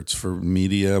 whatever. It's for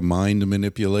media mind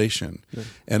manipulation. Yeah.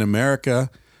 And America,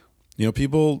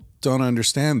 people don't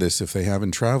understand this if they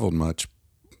haven't traveled much.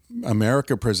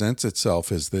 America presents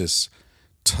itself as this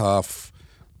tough,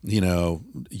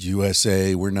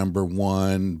 USA, we're number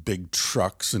one, big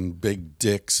trucks and big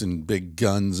dicks and big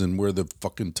guns, and we're the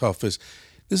fucking toughest.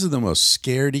 This is the most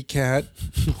scaredy cat,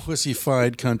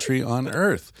 pussified country on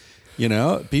earth.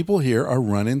 People here are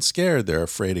running scared. They're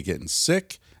afraid of getting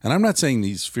sick. And I'm not saying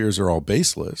these fears are all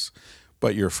baseless,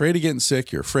 but you're afraid of getting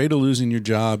sick. You're afraid of losing your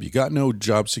job. You got no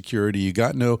job security. You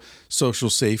got no social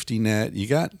safety net. You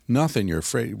got nothing. You're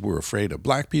afraid. We're afraid of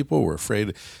black people. We're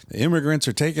afraid the immigrants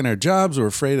are taking our jobs. We're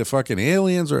afraid of fucking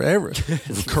aliens or ever.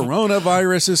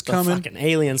 Coronavirus is coming. Fucking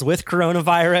aliens with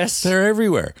coronavirus. They're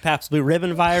everywhere. Pabst Blue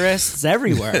Ribbon virus. It's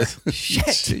everywhere.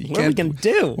 Shit. What are we going to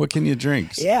do? What can you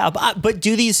drink? Yeah, but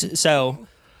do these... So...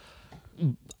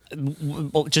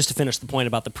 Well, just to finish the point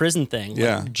about the prison thing,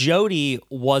 Jody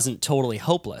wasn't totally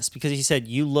hopeless because he said,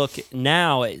 you look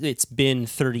now, it's been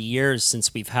 30 years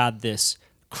since we've had this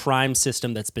crime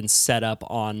system that's been set up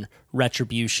on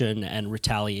retribution and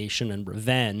retaliation and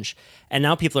revenge. And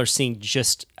now people are seeing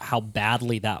just how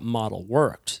badly that model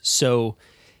worked. So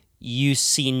you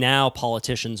see now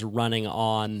politicians running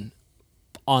on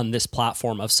this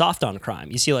platform of soft on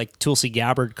crime. You see like Tulsi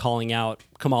Gabbard calling out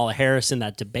Kamala Harris in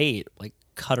that debate, like,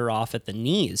 cut her off at the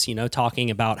knees,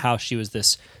 talking about how she was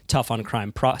this tough on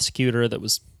crime prosecutor that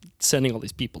was sending all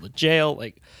these people to jail.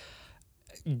 Like,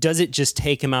 does it just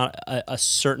take him out a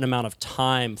certain amount of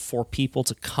time for people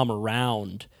to come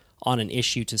around on an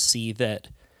issue to see that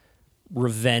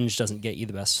revenge doesn't get you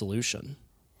the best solution?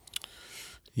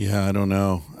 Yeah, I don't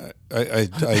know. I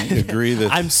agree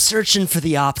that I'm searching for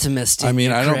the optimist. I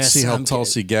mean, I don't see how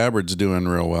Tulsi Gabbard's doing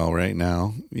real well right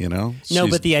now. No, She's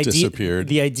but the idea disappeared.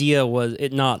 The idea was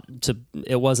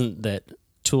it wasn't that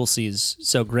Tulsi's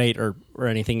so great or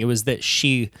anything. It was that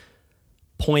she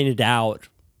pointed out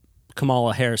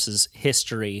Kamala Harris's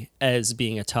history as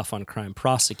being a tough on crime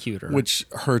prosecutor, which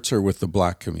hurts her with the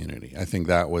black community. I think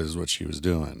that was what she was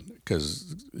doing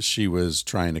because she was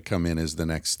trying to come in as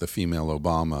the female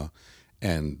Obama,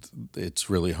 and it's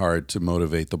really hard to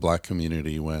motivate the black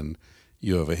community when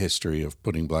you have a history of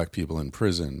putting black people in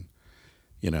prison.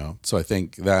 So I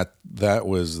think that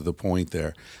was the point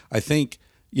there. I think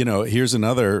here's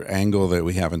another angle that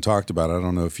we haven't talked about. I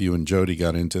don't know if you and Jody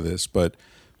got into this, but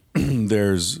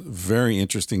there's very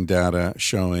interesting data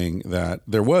showing that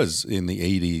there was in the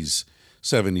 80s,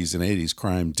 70s, and 80s,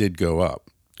 crime did go up.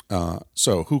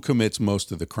 So who commits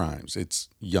most of the crimes? It's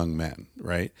young men,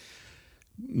 right?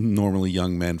 Normally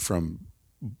young men from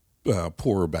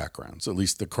poorer backgrounds, at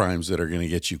least the crimes that are going to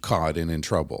get you caught and in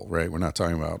trouble, right? We're not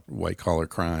talking about white-collar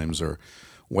crimes or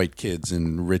white kids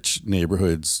in rich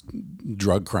neighborhoods,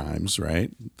 drug crimes,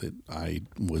 right? That I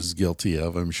was guilty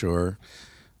of, I'm sure.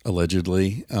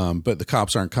 Allegedly, but the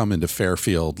cops aren't coming to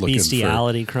Fairfield looking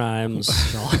bestiality crimes.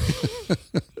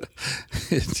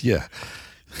 Yeah.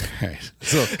 Right.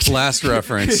 So last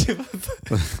reference.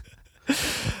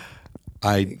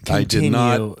 I did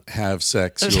not have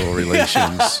sexual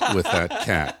relations with that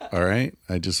cat. All right.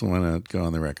 I just want to go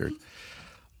on the record.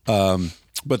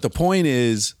 But the point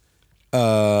is,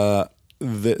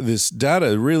 this data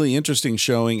is really interesting,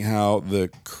 showing how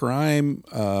the crime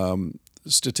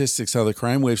statistics, how the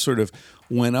crime wave sort of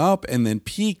went up and then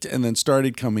peaked and then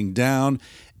started coming down.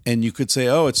 And you could say,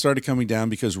 oh, it started coming down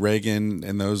because Reagan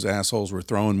and those assholes were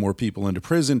throwing more people into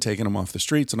prison, taking them off the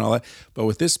streets and all that. But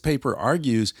what this paper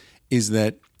argues is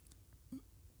that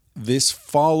this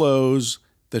follows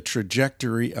the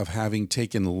trajectory of having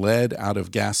taken lead out of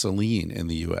gasoline in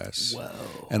the U.S. Whoa.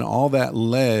 And all that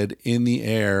lead in the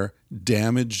air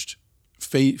damaged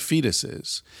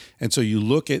fetuses. And so you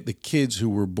look at the kids who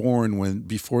were born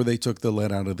before they took the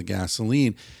lead out of the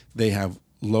gasoline, they have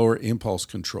lower impulse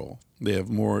control. They have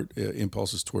more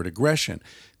impulses toward aggression.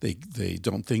 They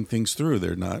don't think things through.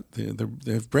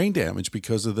 They have brain damage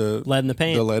because of the lead in the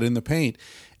paint. The lead in the paint.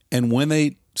 And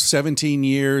when 17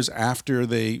 years after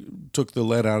they took the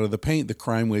lead out of the paint, the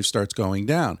crime wave starts going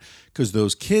down because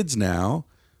those kids now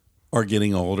are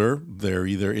getting older. They're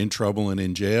either in trouble and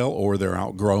in jail, or they're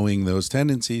outgrowing those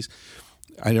tendencies.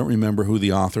 I don't remember who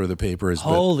the author of the paper is.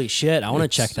 Holy shit. I want to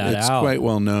check that out. It's quite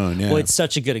well known. Yeah. Well, it's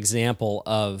such a good example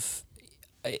of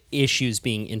issues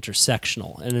being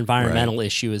intersectional. An environmental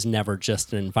issue is never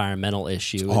just an environmental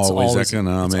issue. It's always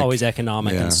economic. It's always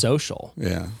economic and social.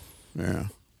 Yeah. Yeah.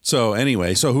 So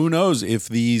anyway, who knows if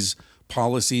these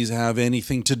policies have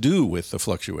anything to do with the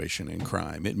fluctuation in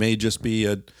crime? It may just be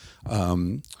what's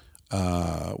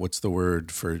the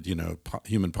word for,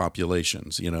 human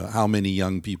populations, how many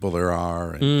young people there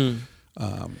are. And,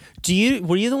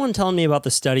 were you the one telling me about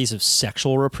the studies of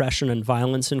sexual repression and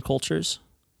violence in cultures?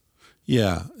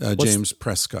 Yeah. James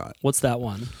Prescott. What's that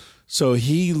one? So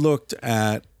he looked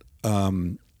at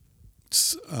a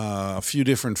few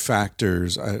different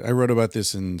factors. I wrote about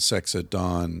this in Sex at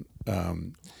Dawn.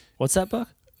 What's that book?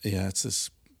 Yeah, it's this,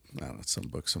 I don't know, it's some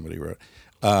book somebody wrote.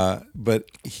 But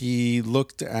he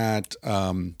looked at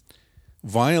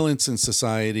violence in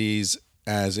societies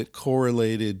as it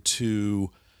correlated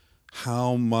to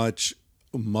how much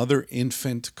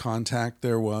mother-infant contact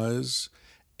there was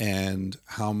and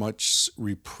how much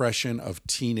repression of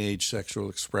teenage sexual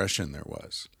expression there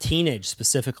was. Teenage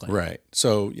specifically. Right.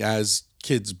 So as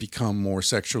kids become more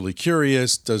sexually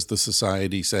curious, does the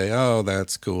society say, oh,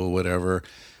 that's cool, whatever?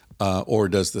 Or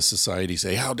does the society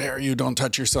say, how dare you, don't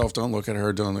touch yourself, don't look at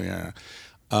her, don't, yeah.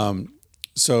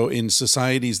 So in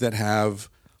societies that have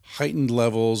heightened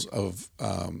levels of,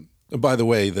 by the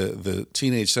way, the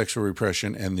teenage sexual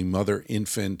repression and the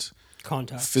mother-infant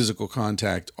Contact. physical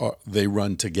contact, they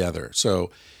run together. So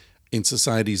in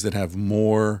societies that have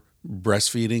more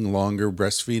breastfeeding, longer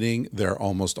breastfeeding, they're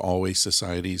almost always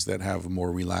societies that have a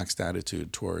more relaxed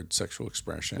attitude toward sexual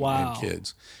expression in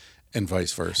kids, and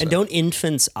vice versa. And don't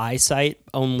infants' eyesight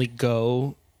only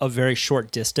go a very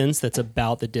short distance that's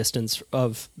about the distance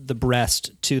of the breast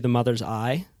to the mother's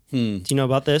eye? Do you know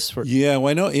about this? Yeah, well,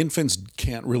 I know infants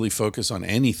can't really focus on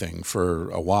anything for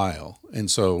a while.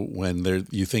 And so when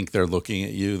you think they're looking at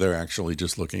you, they're actually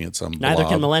just looking at some Neither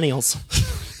blob. can millennials.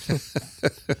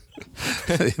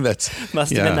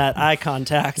 Must have been that eye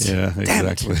contact. Yeah,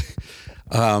 exactly.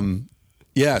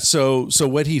 So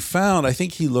what he found, I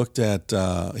think he looked at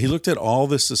all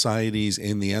the societies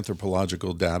in the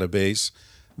anthropological database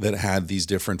that had these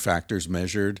different factors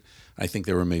measured. I think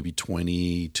there were maybe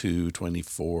 22,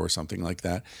 24, something like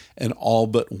that. And all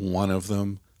but one of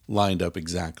them lined up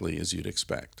exactly as you'd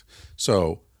expect.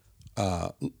 So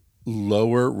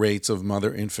lower rates of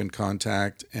mother-infant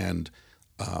contact and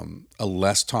a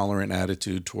less tolerant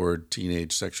attitude toward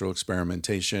teenage sexual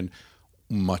experimentation,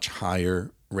 much higher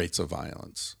rates of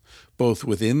violence, both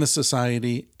within the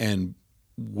society and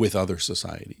with other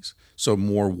societies. So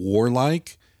more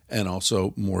warlike and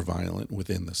also more violent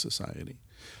within the society.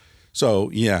 So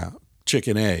yeah,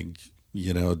 chicken egg,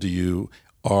 do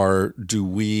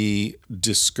we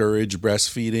discourage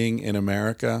breastfeeding in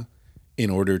America in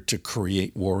order to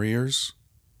create warriors?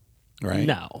 Right?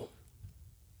 No.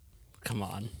 Come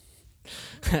on.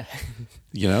 I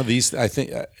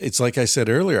think it's like I said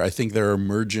earlier, I think they're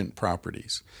emergent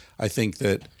properties. I think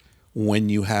that when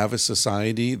you have a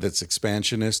society that's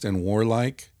expansionist and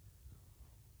warlike,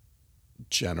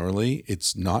 generally,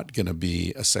 it's not going to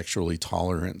be a sexually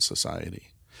tolerant society.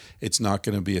 It's not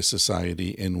going to be a society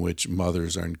in which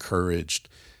mothers are encouraged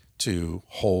to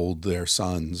hold their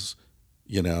sons,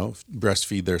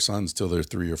 breastfeed their sons till they're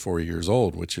 3 or 4 years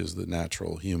old, which is the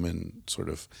natural human sort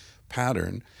of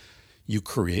pattern. You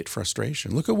create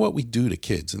frustration. Look at what we do to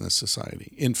kids in this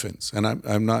society, infants. And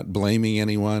I'm not blaming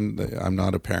anyone. I'm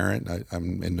not a parent.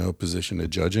 I'm in no position to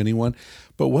judge anyone.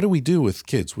 But what do we do with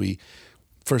kids?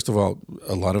 First of all,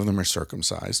 a lot of them are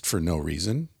circumcised for no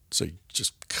reason. So you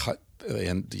just cut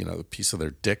the piece of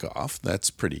their dick off. That's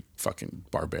pretty fucking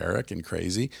barbaric and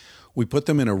crazy. We put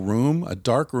them in a room, a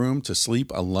dark room, to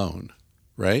sleep alone,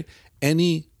 right?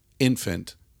 Any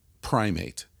infant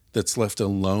primate that's left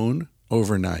alone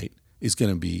overnight is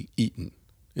going to be eaten.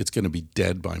 It's going to be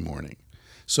dead by morning.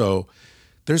 So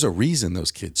there's a reason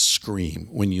those kids scream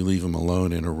when you leave them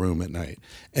alone in a room at night.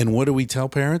 And what do we tell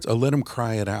parents? Oh, let them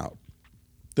cry it out.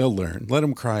 They'll learn. Let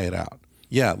them cry it out.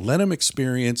 Yeah, let them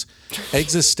experience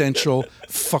existential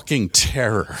fucking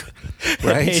terror,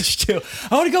 right? Age 2.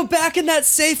 I want to go back in that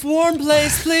safe, warm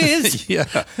place, please. Yeah.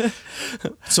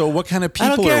 So what kind of people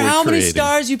are we creating? I don't care how many creating?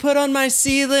 stars you put on my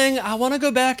ceiling. I want to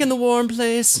go back in the warm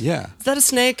place. Yeah. Is that a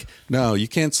snake? No, you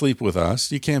can't sleep with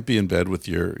us. You can't be in bed with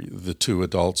the two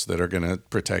adults that are going to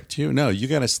protect you. No, you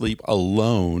got to sleep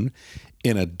alone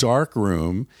in a dark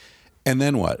room. And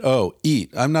then what? Oh,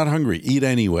 eat. I'm not hungry. Eat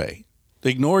anyway.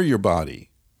 Ignore your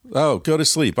body. Oh, go to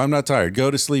sleep. I'm not tired.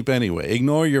 Go to sleep anyway.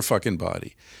 Ignore your fucking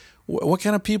body. What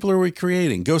kind of people are we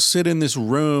creating? Go sit in this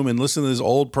room and listen to this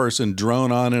old person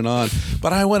drone on and on.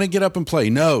 But I want to get up and play.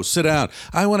 No, sit down.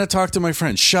 I want to talk to my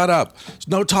friend. Shut up.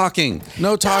 No talking.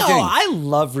 No talking. No, I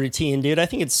love routine, dude. I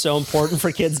think it's so important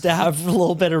for kids to have a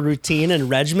little bit of routine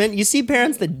and regimen. You see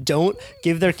parents that don't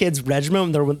give their kids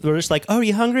regimen. They're just like, oh, are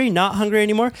you hungry? Not hungry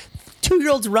anymore?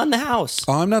 2-year-olds run the house.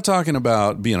 Oh, I'm not talking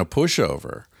about being a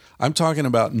pushover. I'm talking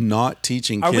about not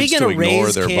teaching Are we kids to going to ignore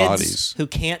raise their kids bodies. who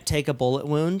can't take a bullet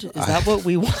wound? Is that what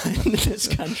we want in this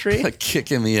country? A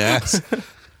kick in the ass.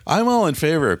 I'm all in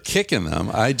favor of kicking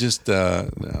them. I just, no,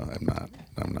 I'm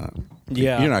not.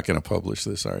 Yeah. You're not going to publish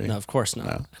this, are you? No, of course not.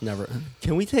 No. Never.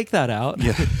 Can we take that out?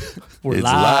 Yeah. We're It's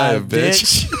live,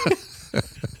 bitch.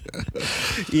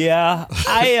 Yeah.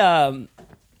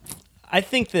 I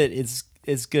think that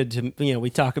it's good to, we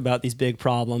talk about these big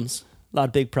problems, a lot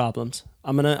of big problems.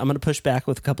 I'm gonna push back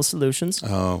with a couple solutions.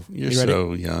 Oh, you're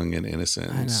so young and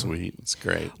innocent and sweet. It's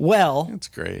great. Well, It's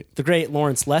great. the great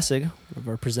Lawrence Lessig, one of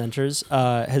our presenters,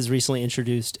 has recently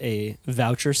introduced a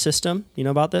voucher system. You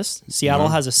know about this? Seattle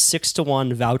has a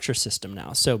 6-to-1 voucher system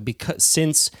now. So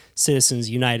since Citizens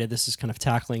United, this is kind of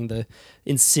tackling the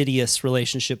insidious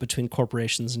relationship between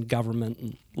corporations and government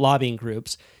and lobbying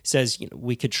groups. He says,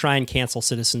 we could try and cancel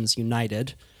Citizens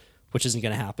United, which isn't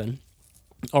going to happen,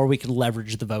 or we could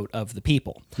leverage the vote of the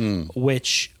people,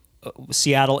 which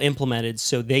Seattle implemented.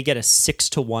 So they get a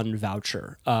 6-to-1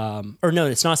 voucher. Or no,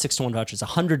 it's not a 6-to-1 voucher. It's a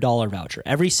 $100 voucher.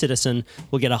 Every citizen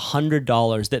will get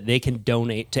 $100 that they can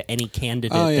donate to any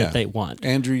candidate that they want.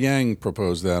 Andrew Yang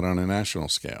proposed that on a national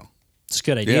scale. It's a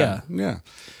good idea. Yeah.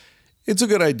 It's a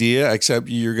good idea, except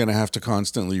you're going to have to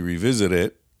constantly revisit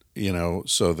it,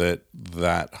 so that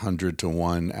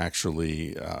 100-to-1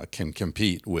 actually can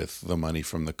compete with the money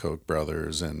from the Koch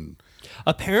brothers. And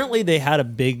apparently they had a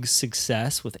big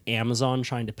success with Amazon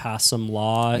trying to pass some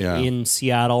law in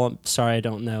Seattle. I'm sorry, I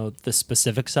don't know the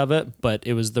specifics of it, but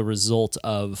it was the result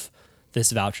of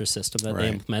this voucher system that they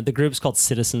implemented. The group's called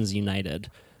Citizens United.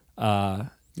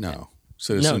 No.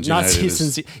 Citizens not United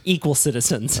Citizens, Equal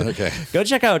Citizens. Okay. Go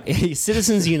check out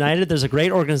Citizens United. There's a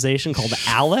great organization called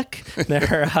ALEC.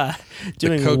 They're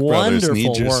doing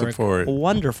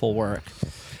wonderful work.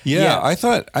 Yeah, I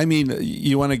thought,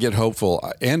 you want to get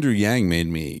hopeful. Andrew Yang made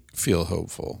me feel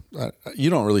hopeful.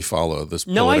 You don't really follow this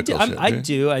political shit, I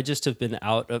do. I just have been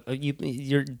out of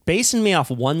you're basing me off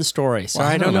one story. So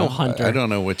I don't know Hunter. I don't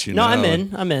know what you know.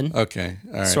 No, I'm in. Okay.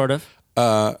 All right. Sort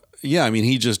of. Yeah,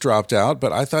 he just dropped out,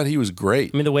 but I thought he was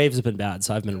great. The waves have been bad,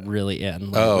 so I've been really in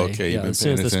lately. Oh, okay. As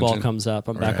soon as this ball comes up,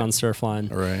 I'm back on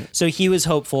Surfline. Right. So he was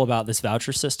hopeful about this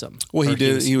voucher system. Well, he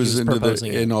did. He was into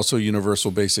and also universal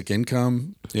basic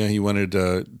income. Yeah, he wanted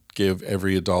to give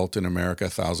every adult in America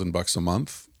 $1,000 a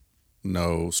month,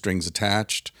 no strings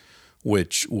attached,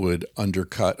 which would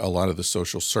undercut a lot of the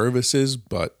social services,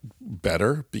 but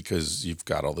better because you've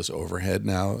got all this overhead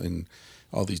now in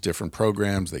all these different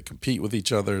programs. They compete with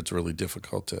each other. It's really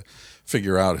difficult to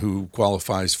figure out who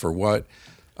qualifies for what.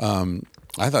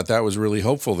 I thought that was really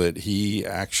hopeful that he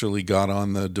actually got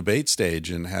on the debate stage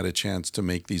and had a chance to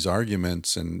make these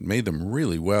arguments and made them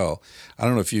really well. I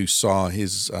don't know if you saw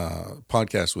his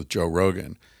podcast with Joe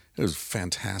Rogan. It was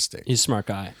fantastic. He's a smart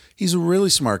guy. He's a really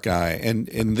smart guy.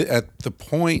 And at the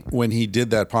point when he did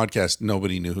that podcast,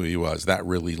 nobody knew who he was. That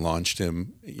really launched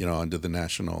him, onto the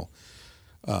national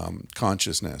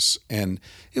consciousness. And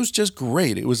it was just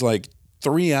great. It was like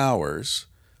 3 hours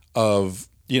of,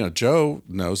 Joe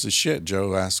knows his shit.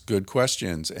 Joe asked good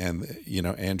questions, and,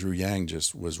 Andrew Yang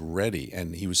just was ready.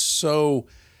 And he was so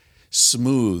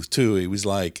smooth too. He was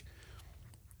like,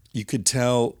 you could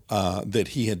tell that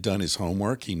he had done his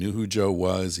homework. He knew who Joe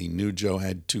was. He knew Joe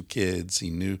had 2 kids.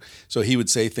 He knew, so he would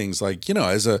say things like,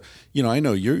 I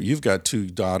know you've got 2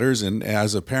 daughters, and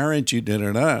as a parent, you did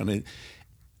it. And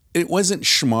it wasn't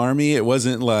schmarmy. It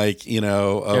wasn't like, it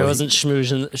wasn't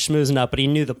schmoozing up, but he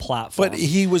knew the platform. But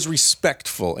he was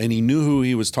respectful, and he knew who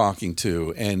he was talking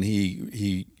to, and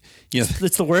he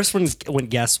it's the worst when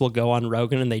guests will go on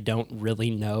Rogan and they don't really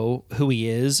know who he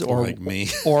is, or like me,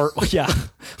 or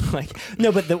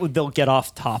no, but they'll get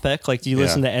off topic. Like, do you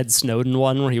listen to Ed Snowden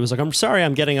one where he was like, "I'm sorry,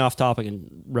 I'm getting off topic,"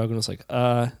 and Rogan was like,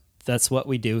 "That's what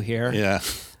we do here." Yeah.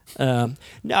 No,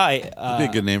 it'd be a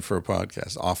good name for a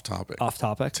podcast. Off topic.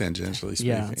 Tangentially speaking.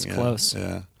 Yeah, it's close.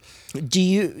 Yeah.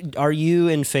 Are you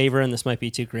in favor, and this might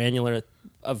be too granular,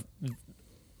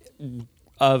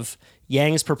 of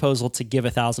Yang's proposal to give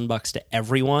 $1,000 to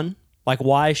everyone? Like,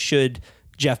 why should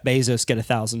Jeff Bezos get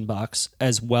 $1,000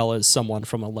 as well as someone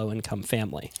from a low income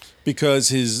family? Because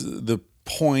the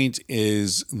point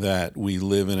is that we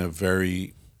live in a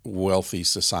very wealthy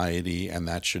society, and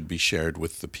that should be shared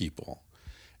with the people.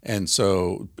 And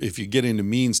so if you get into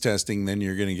means testing, then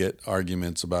you're going to get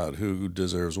arguments about who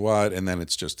deserves what, and then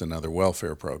it's just another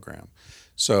welfare program.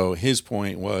 So his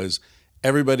point was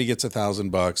everybody gets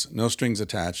 $1,000, no strings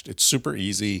attached. It's super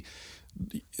easy.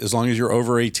 As long as you're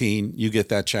over 18, you get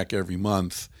that check every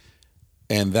month.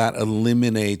 And that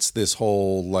eliminates this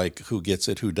whole like who gets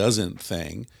it, who doesn't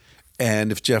thing.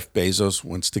 And if Jeff Bezos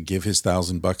wants to give his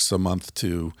 $1,000 a month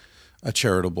to a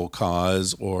charitable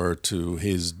cause or to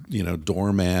his,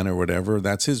 doorman or whatever,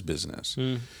 that's his business.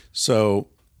 So,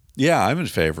 yeah, I'm in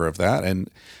favor of that.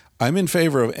 And I'm in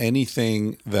favor of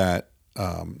anything that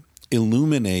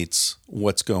illuminates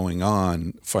what's going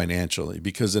on financially,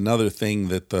 because another thing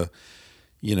that the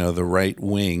right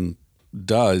wing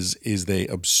does is they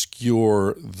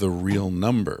obscure the real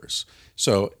numbers.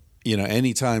 So,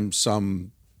 anytime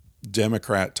some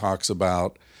Democrat talks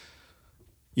about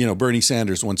Bernie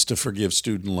Sanders wants to forgive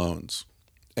student loans.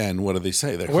 And what do they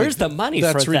say? Where's the money for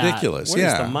that? That's ridiculous.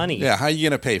 Where's the money? Yeah, how are you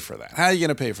going to pay for that? How are you going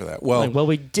to pay for that? Well,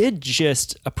 we did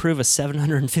just approve a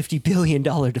 $750 billion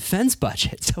defense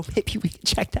budget, so maybe we can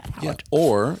check that out. Yeah.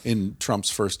 Or in Trump's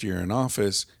first year in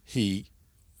office, he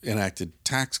enacted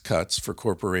tax cuts for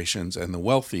corporations and the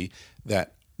wealthy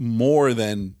that more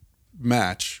than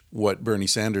match what Bernie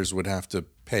Sanders would have to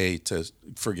pay to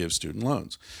forgive student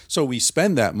loans. So we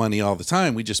spend that money all the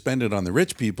time. We just spend it on the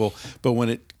rich people, but when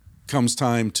it comes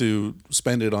time to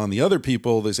spend it on the other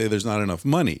people, they say there's not enough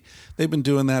money. They've been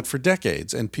doing that for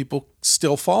decades, and people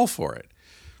still fall for it.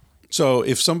 So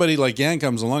if somebody like Yang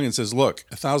comes along and says, look,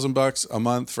 $1,000 a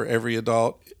month for every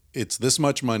adult, it's this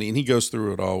much money, and he goes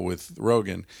through it all with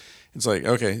Rogan, it's like,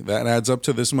 okay, that adds up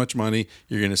to this much money.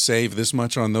 You're going to save this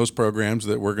much on those programs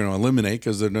that we're going to eliminate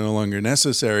because they're no longer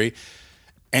necessary.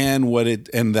 And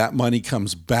that money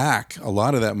comes back. A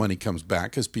lot of that money comes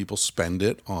back because people spend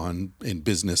it in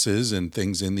businesses and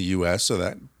things in the U.S. So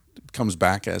that comes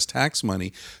back as tax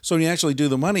money. So when you actually do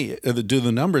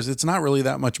the numbers, it's not really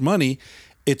that much money.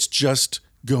 It's just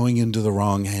going into the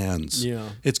wrong hands. Yeah.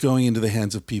 It's going into the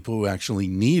hands of people who actually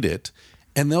need it,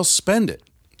 and they'll spend it.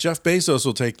 Jeff Bezos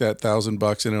will take that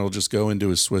 $1,000 and it'll just go into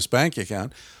his Swiss bank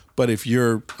account. But if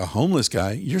you're a homeless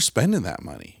guy, you're spending that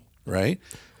money, right?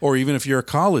 Or even if you're a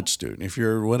college student, if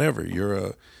you're whatever, you're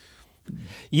a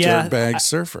dirtbag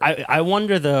surfer. I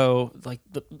wonder though, like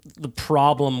the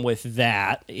problem with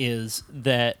that is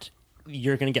that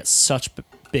you're going to get such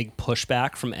big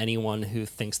pushback from anyone who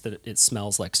thinks that it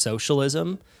smells like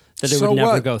socialism that it would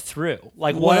never go through.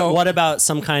 Like what about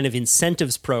some kind of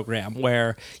incentives program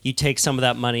where you take some of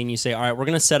that money and you say, all right, we're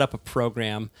going to set up a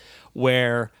program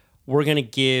where we're going to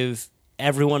give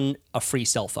everyone a free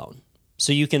cell phone.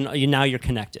 So now you're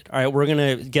connected. All right, we're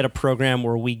going to get a program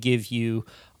where we give you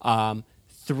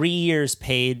 3 years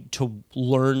paid to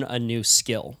learn a new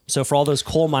skill. So for all those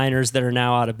coal miners that are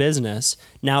now out of business,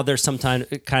 now there's some kind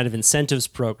of incentives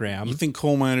program. You think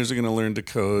coal miners are going to learn to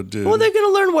code? Well, they're going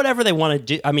to learn whatever they want to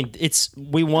do. I mean,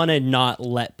 we want to not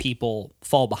let people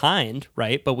fall behind,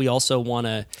 right? But we also want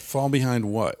to... Fall behind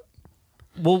what?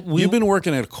 Well, you've been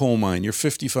working at a coal mine. You're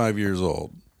 55 years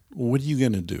old. What are you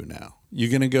going to do now? You're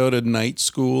going to go to night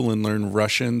school and learn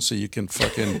Russian so you can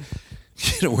fucking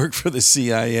work for the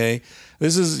CIA?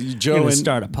 This is Joe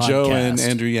and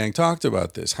Andrew Yang talked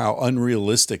about this, how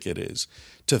unrealistic it is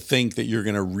to think that you're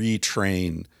going to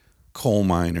retrain coal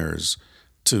miners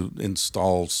to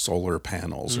install solar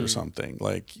panels or something.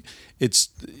 Like it's,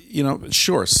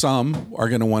 sure, some are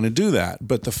going to want to do that.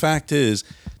 But the fact is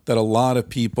that a lot of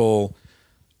people,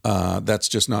 that's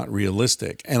just not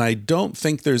realistic. And I don't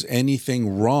think there's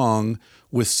anything wrong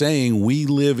with saying we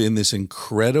live in this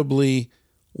incredibly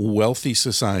wealthy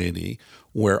society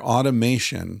where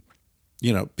automation,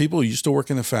 people who used to work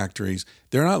in the factories,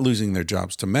 they're not losing their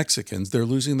jobs to Mexicans, they're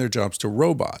losing their jobs to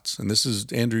robots. And this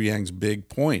is Andrew Yang's big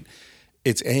point.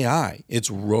 It's AI,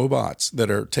 it's robots that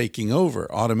are taking over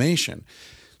automation.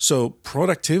 So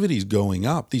productivity is going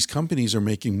up. These companies are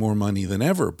making more money than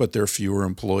ever, but there are fewer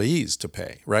employees to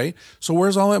pay, right? So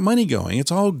where's all that money going?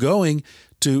 It's all going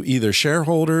to either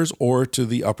shareholders or to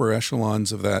the upper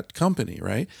echelons of that company,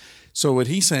 right? So what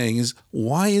he's saying is,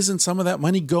 why isn't some of that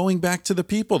money going back to the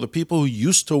people who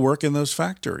used to work in those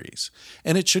factories?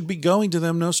 And it should be going to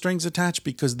them, no strings attached,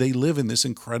 because they live in this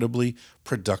incredibly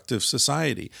productive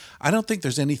society. I don't think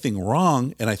there's anything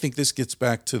wrong, and I think this gets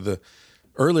back to the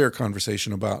earlier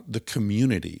conversation about the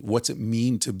community. What's it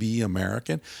mean to be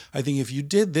American? I think if you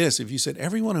did this, if you said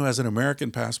everyone who has an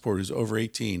American passport who's over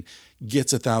 18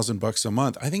 gets $1,000 a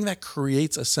month, I think that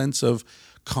creates a sense of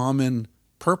common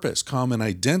purpose, common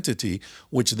identity,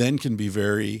 which then can be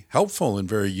very helpful and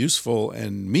very useful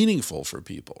and meaningful for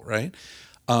people, right?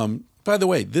 By the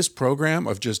way, this program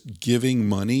of just giving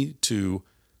money to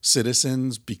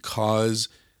citizens because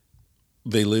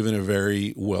they live in a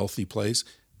very wealthy place,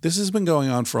 this has been going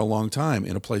on for a long time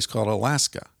in a place called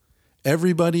Alaska.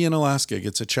 Everybody in Alaska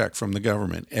gets a check from the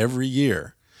government every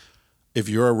year if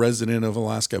you're a resident of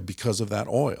Alaska because of that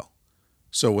oil.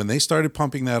 So when they started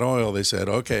pumping that oil, they said,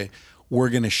 okay, we're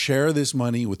going to share this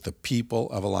money with the people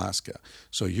of Alaska.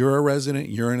 So you're a resident,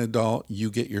 you're an adult,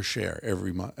 you get your share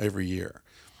every year.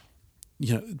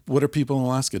 What are people in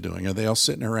Alaska doing? Are they all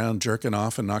sitting around jerking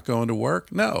off and not going to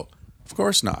work? No. Of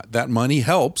course not. That money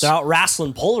helps. They're out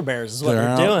wrestling polar bears is what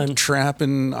they're doing.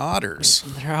 Trapping otters.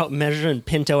 They're out measuring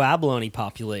pinto abalone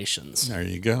populations. There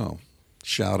you go.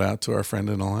 Shout out to our friend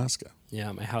in Alaska.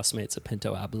 Yeah, my housemate's a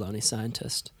pinto abalone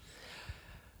scientist.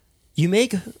 You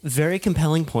make very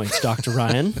compelling points, Dr.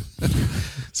 Ryan.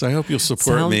 So I hope you'll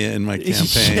support me in my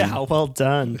campaign. Yeah, well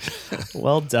done.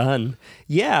 Well done.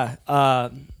 Yeah.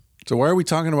 So why are we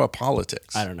talking about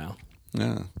politics? I don't know.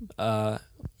 Yeah.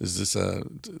 Is this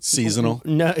seasonal?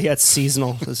 No, yeah, it's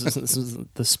seasonal. This is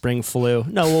the spring flu.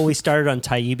 No, well, we started on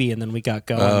Taibbi and then we got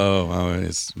going. Oh,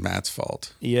 it's Matt's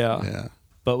fault. Yeah. Yeah.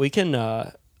 But we can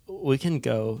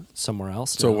go somewhere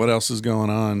else now. So what else is going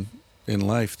on in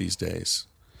life these days?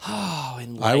 Oh,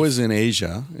 in life. I was in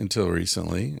Asia until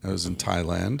recently. I was in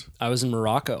Thailand. I was in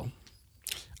Morocco.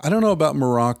 I don't know about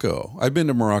Morocco. I've been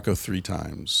to Morocco 3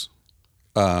 times.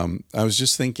 I was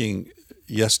just thinking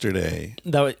yesterday.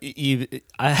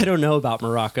 I don't know about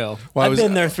Morocco. Well, I've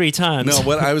been there 3 times. No,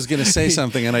 what I was going to say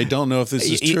something, and I don't know if this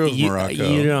is true of Morocco.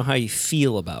 You don't know how you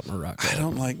feel about Morocco. I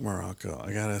don't like Morocco.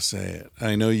 I gotta say it.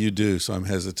 I know you do, so I'm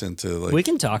hesitant to like. We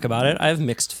can talk about it. I have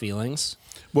mixed feelings.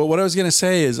 Well, what I was going to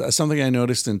say is something I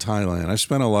noticed in Thailand. I've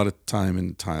spent a lot of time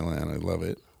in Thailand. I love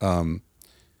it.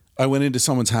 I went into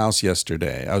someone's house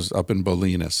yesterday. I was up in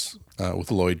Bolinas with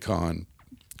Lloyd Kahn.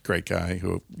 Great guy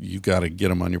who you got to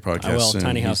get him on your podcast. I will. Soon.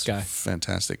 Tiny House He's guy.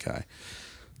 Fantastic guy.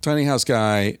 Tiny House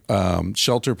guy,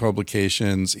 Shelter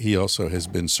Publications. He also has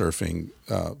been surfing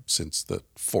since the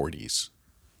 40s,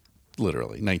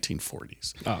 literally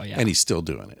 1940s. Oh, yeah. And he's still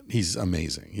doing it. He's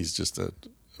amazing. He's just an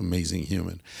amazing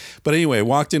human. But anyway, I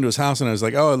walked into his house and I was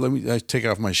like, oh, let me take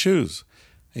off my shoes.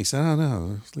 And he said, oh,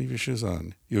 no, leave your shoes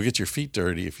on. You'll get your feet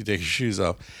dirty if you take your shoes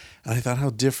off. And I thought how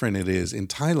different it is. In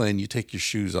Thailand, you take your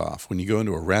shoes off. When you go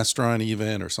into a restaurant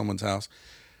even or someone's house,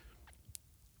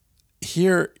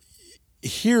 here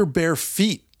bare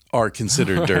feet are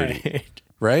considered dirty,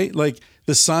 right? Like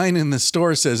the sign in the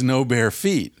store says no bare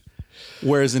feet.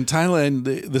 Whereas in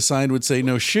Thailand, the sign would say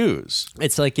no shoes.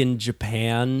 It's like in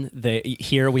Japan,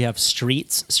 here we have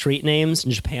street names.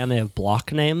 In Japan, they have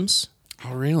block names.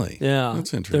 Oh, really? Yeah.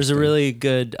 That's interesting. There's a really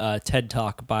good TED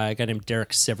Talk by a guy named Derek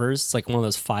Sivers. It's like one of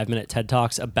those 5-minute TED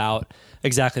Talks about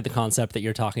exactly the concept that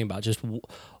you're talking about, just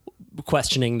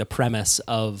questioning the premise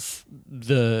of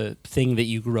the thing that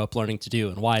you grew up learning to do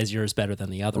and why is yours better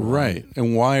than the other one. Right.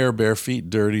 And why are bare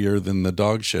feet dirtier than the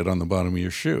dog shit on the bottom of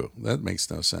your shoe? That makes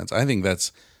no sense. I think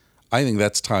that's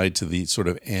tied to the sort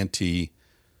of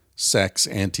anti-sex,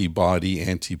 anti-body,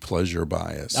 anti-pleasure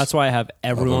bias. That's why I have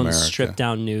everyone America. stripped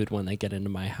down nude when they get into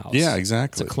my house. Yeah,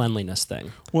 exactly. It's a cleanliness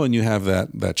thing. Well, and you have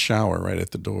that shower right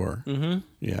at the door. Mm-hmm.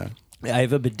 Yeah. I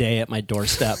have a bidet at my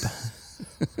doorstep.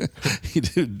 You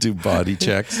do body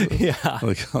checks. Yeah.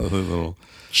 Like all the little.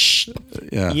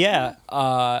 Yeah.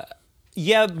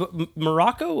 Yeah. But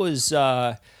Morocco was.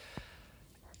 They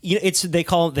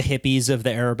call it the hippies of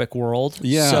the Arabic world.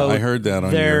 Yeah, so I heard that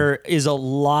on there is a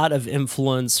lot of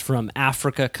influence from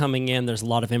Africa coming in. There's a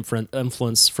lot of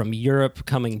influence from Europe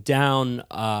coming down.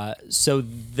 So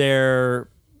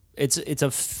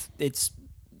it's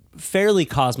fairly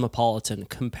cosmopolitan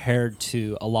compared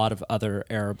to a lot of other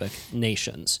Arabic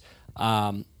nations.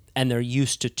 And they're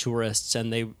used to tourists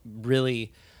and they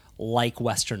really like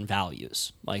Western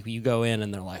values. Like you go in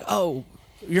and they're like, oh,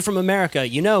 you're from America.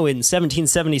 You know, in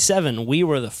 1777, we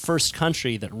were the first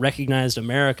country that recognized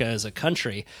America as a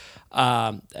country.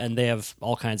 And they have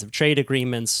all kinds of trade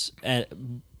agreements.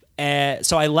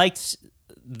 So I liked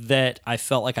that. I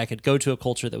felt like I could go to a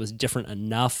culture that was different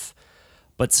enough,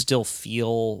 but still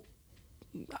feel,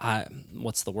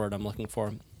 what's the word I'm looking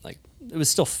for? Like it was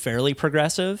still fairly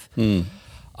progressive. The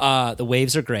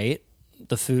waves are great.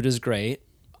 The food is great.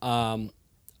 I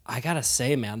gotta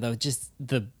say, man, though, just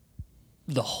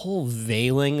the whole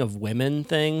veiling of women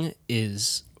thing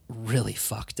is really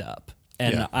fucked up.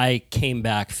 And Yeah. I came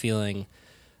back feeling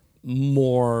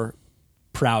more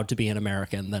proud to be an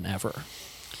American than ever.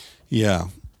 Yeah.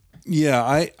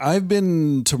 Yeah. I've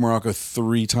been to Morocco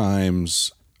 3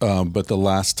 times, but the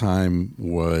last time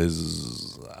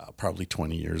was probably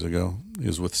 20 years ago. It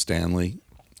was with Stanley.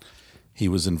 He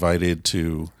was invited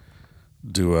to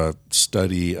do a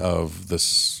study of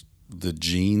the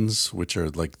genes, which are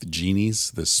like the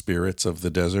genies, the spirits of the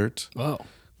desert. Whoa.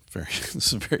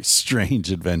 It's a very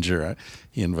strange adventure.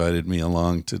 He invited me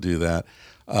along to do that.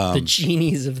 The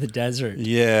genies of the desert.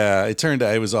 Yeah, it turned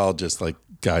out it was all just like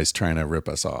guys trying to rip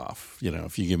us off. You know,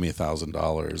 if you give me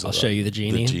 $1,000, I'll show you the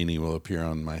genie. The genie will appear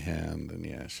on my hand, and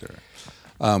yeah, sure.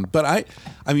 But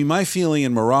I mean, my feeling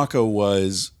in Morocco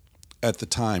was at the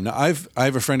time. Now, I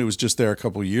have a friend who was just there a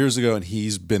couple of years ago, and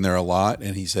he's been there a lot,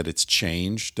 and he said it's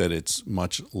changed, that it's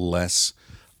much less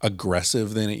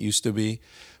aggressive than it used to be.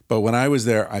 But when I was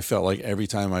there, I felt like every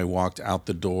time I walked out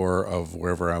the door of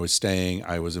wherever I was staying,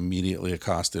 I was immediately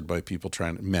accosted by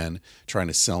men trying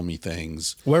to sell me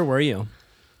things. Where were you?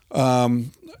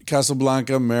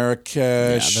 Casablanca,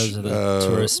 Marrakesh, Yeah, those are the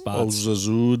tourist spots. Al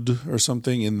Zazoud or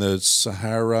something in the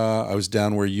Sahara. I was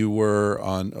down where you were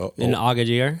in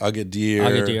Agadir.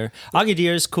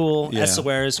 Agadir is cool. Yeah.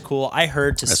 Essaouira is cool. I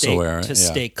heard to Essaouira,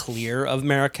 stay clear of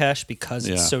Marrakesh because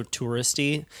it's so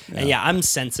touristy. And I'm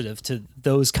sensitive to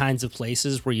those kinds of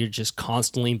places where you're just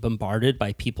constantly bombarded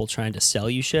by people trying to sell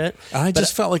you shit. I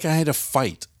just felt like I had to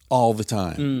fight all the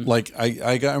time. Like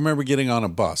I remember getting on a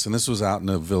bus, and this was out in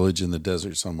a village in the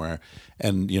desert somewhere,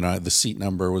 and the seat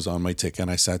number was on my ticket,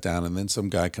 and I sat down, and then some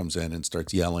guy comes in and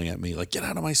starts yelling at me like, "Get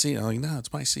out of my seat!" I'm like, "No,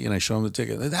 it's my seat," and I show him the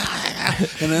ticket, and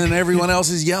then everyone else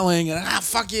is yelling, and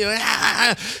fuck you,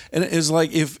 and it's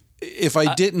like if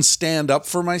I didn't stand up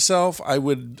for myself,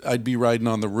 I'd be riding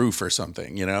on the roof or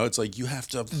something. It's like you have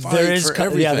to fight for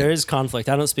everything. Yeah, there is conflict.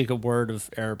 I don't speak a word of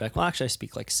Arabic. Well, actually, I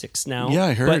speak like 6 now. Yeah,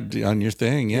 I heard on your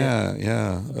thing.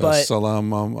 Yeah. But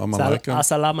Salam alaikum.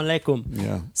 Assalamu alaikum.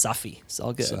 Yeah. Safi. It's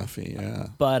all good. Safi, yeah.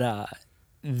 But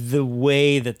the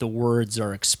way that the words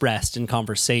are expressed in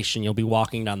conversation, you'll be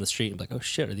walking down the street and be like, "Oh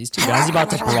shit, are these two guys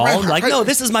about to brawl?" I'm like, "No,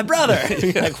 this is my brother."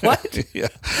 Like, what? Yeah.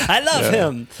 I love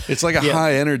him. It's like a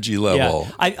high energy level.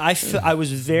 Yeah. I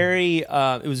was very.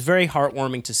 It was very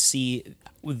heartwarming to see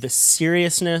the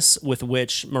seriousness with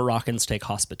which Moroccans take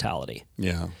hospitality.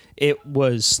 Yeah. It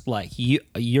was like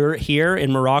you're here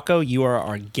in Morocco. You are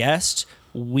our guest.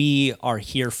 We are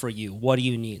here for you. What do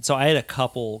you need? So I had a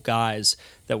couple guys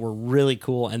that were really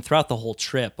cool, and throughout the whole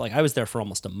trip, like I was there for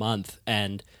almost a month,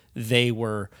 and they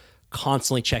were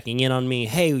constantly checking in on me.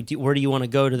 Hey, where do you want to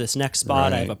go to this next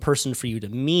spot? Right. I have a person for you to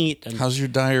meet. And how's your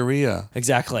diarrhea?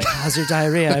 exactly. How's your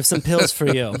diarrhea? I have some pills for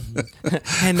you.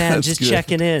 Hey man, That's just good.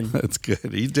 checking in. That's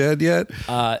good. He dead yet?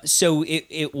 So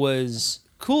it was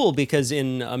cool because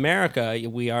in America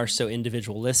we are so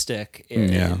individualistic.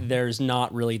 Yeah. There's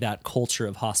not really that culture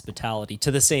of hospitality to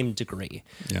the same degree.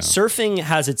 Yeah. Surfing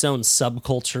has its own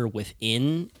subculture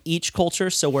within each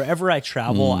culture. So wherever I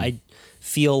travel, I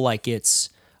feel like it's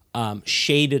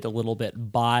shaded a little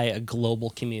bit by a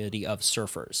global community of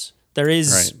surfers. There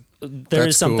is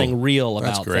something cool. real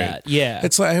That's about great. that. Yeah.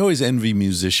 It's like I always envy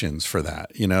musicians for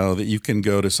that, that you can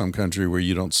go to some country where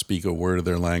you don't speak a word of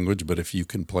their language, but if you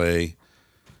can play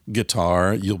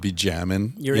guitar, you'll be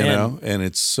jamming, You're you in. know? And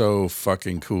it's so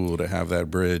fucking cool to have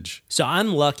that bridge. So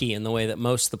I'm lucky in the way that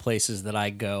most of the places that I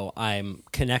go, I'm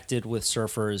connected with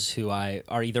surfers who I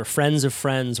are either friends of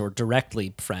friends or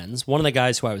directly friends. One of the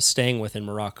guys who I was staying with in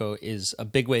Morocco is a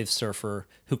big wave surfer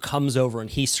who comes over and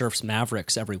he surfs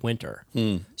Mavericks every winter.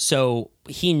 So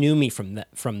he knew me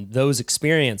from those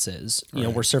experiences. You know,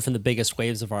 we're surfing the biggest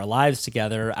waves of our lives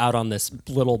together out on this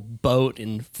little boat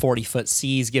in 40-foot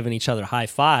seas, giving each other high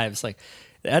fives. Like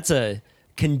that's a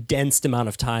condensed amount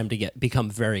of time to become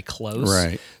very close.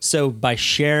 Right. So by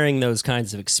sharing those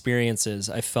kinds of experiences,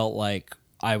 I felt like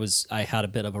I had a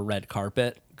bit of a red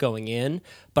carpet going in.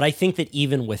 But I think that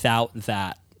even without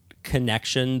that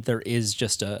connection, there is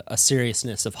just a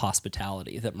seriousness of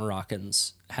hospitality that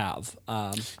Moroccans have.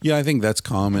 Yeah, I think that's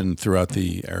common throughout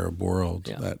the Arab world,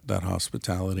 that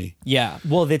hospitality. Yeah.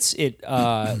 Well,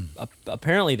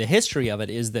 apparently the history of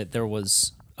it is that there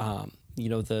was, all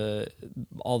the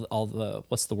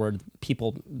what's the word?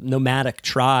 People, nomadic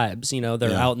tribes.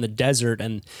 They're out in the desert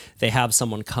and they have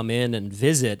someone come in and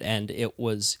visit, and it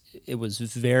was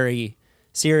very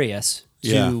serious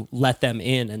to let them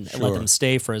in and let them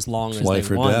stay for as long as life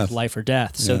they or want, death. life or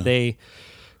death. So they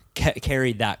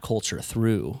carried that culture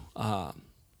through. I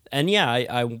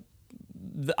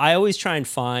always try and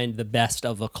find the best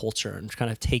of a culture and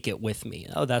kind of take it with me.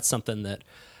 Oh, that's something that,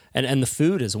 and the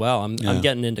food as well. I'm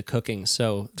getting into cooking,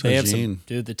 so they have some.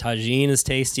 Dude, the tagine is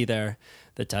tasty there.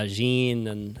 The tagine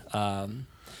and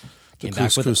The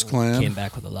couscous clam. Came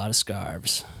back with a lot of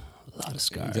scarves.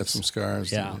 You got some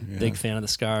scarves. Yeah, big fan of the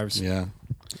scarves. Yeah.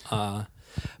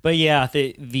 But yeah,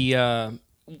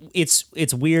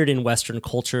 it's weird in Western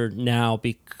culture now,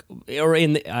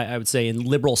 I would say in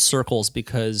liberal circles,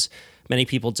 because many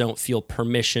people don't feel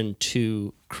permission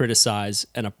to criticize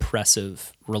an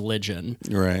oppressive religion.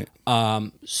 Right.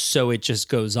 So it just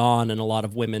goes on, and a lot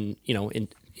of women, in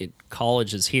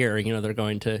colleges here, they're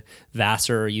going to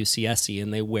Vassar or UCSC,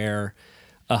 and they wear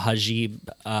a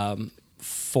hijab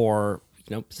for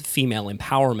female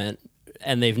empowerment,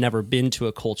 and they've never been to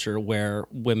a culture where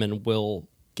women will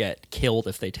get killed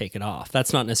if they take it off.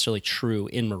 That's not necessarily true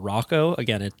in Morocco.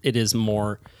 Again, it is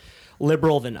more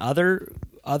liberal than other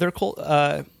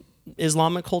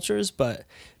Islamic cultures, but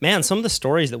man, some of the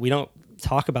stories that we don't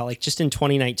talk about, like, just in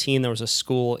 2019, there was a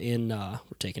school in, we're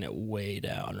taking it way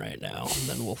down right now, and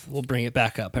then we'll bring it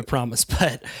back up, I promise.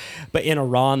 But in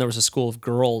Iran, there was a school of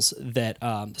girls that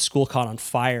the school caught on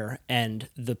fire, and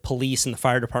the police and the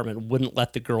fire department wouldn't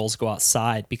let the girls go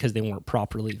outside because they weren't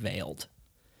properly veiled.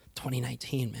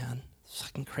 2019, man. It's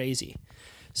fucking crazy.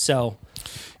 So,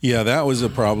 yeah, that was a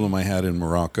problem I had in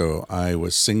Morocco. I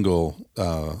was single,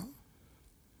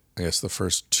 I guess the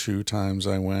first 2 times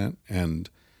I went, and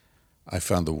I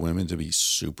found the women to be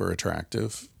super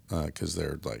attractive because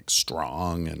they're like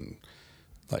strong and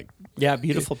like, yeah,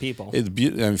 beautiful people. I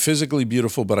mean, physically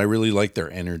beautiful, but I really like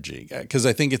their energy because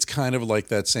I think it's kind of like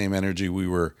that same energy we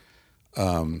were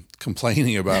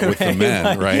complaining about with the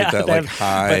men, right? Yeah, that like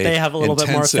high, but they have a little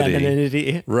intensity. bit more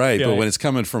femininity, right? Yeah. But when it's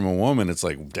coming from a woman, it's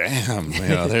like, damn,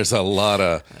 there's a lot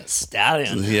of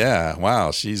stallion. Yeah,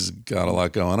 wow, she's got a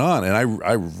lot going on, and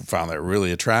I found that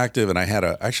really attractive. And I had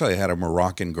a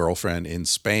Moroccan girlfriend in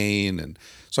Spain, and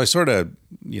so I sort of,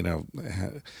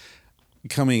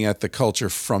 coming at the culture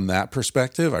from that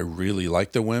perspective, I really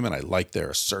like the women. I like their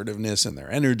assertiveness and their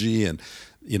energy, and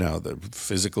they're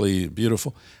physically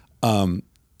beautiful.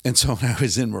 And so when I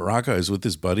was in Morocco, I was with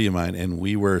this buddy of mine, and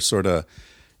we were sort of,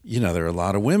 there were a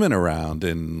lot of women around,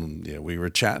 and we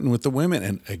were chatting with the women,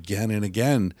 and again,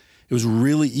 it was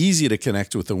really easy to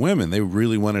connect with the women. They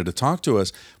really wanted to talk to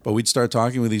us, but we'd start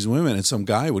talking with these women, and some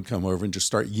guy would come over and just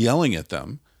start yelling at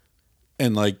them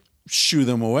and like shoo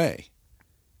them away.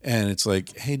 And it's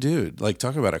like, hey, dude, like,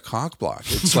 talk about a cock block.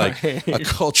 It's like a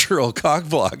cultural cock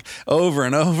block over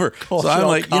and over. So I'm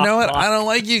like, you know what? I don't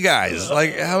like you guys.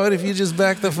 Like, how about if you just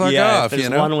back the fuck off?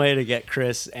 There's one way to get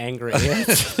Chris angry.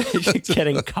 It's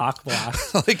getting cock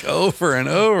blocked. Like over and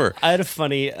over. I had a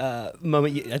funny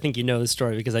moment. I think you know the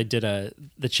story because I did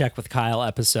the Check with Kyle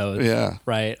episode. Yeah.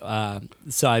 Right.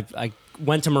 So I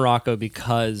went to Morocco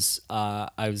because I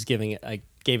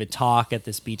gave a talk at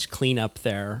this beach cleanup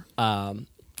there.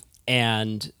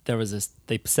 And there was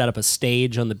they set up a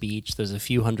stage on the beach. There's a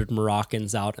few hundred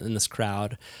Moroccans out in this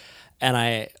crowd. And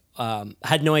I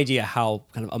had no idea how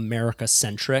kind of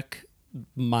America-centric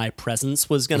my presence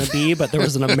was going to be, but there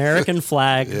was an American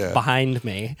flag behind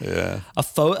me. Yeah.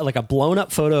 Like a blown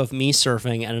up photo of me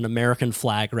surfing and an American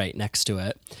flag right next to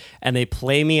it. And they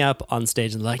play me up on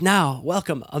stage and they're like, now,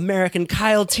 welcome, American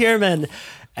Kyle Tierman.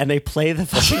 And they play the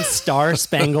fucking Star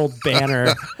Spangled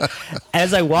Banner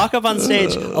as I walk up on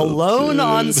stage, alone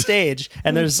on stage,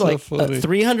 and there's so like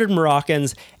 300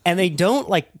 Moroccans, and they don't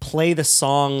like play the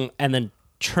song and then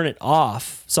turn it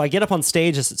off. So I get up on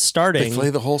stage as it's starting. They play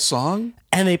the whole song?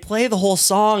 And they play the whole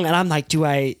song, and I'm like, do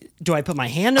I put my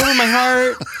hand over my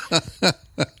heart?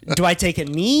 Do I take a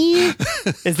knee?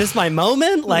 Is this my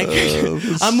moment? Like,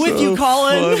 I'm with you,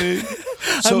 Colin.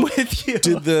 I'm with you.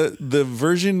 Did the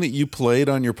version that you played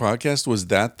on your podcast, was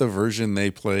that the version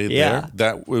they played there?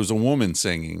 That it was a woman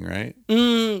singing, right?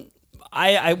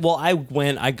 I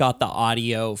got the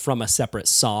audio from a separate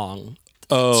song.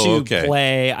 To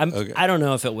play. I don't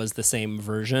know if it was the same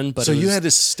version, but so you had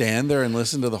to stand there and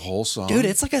listen to the whole song, dude.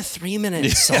 It's like a 3-minute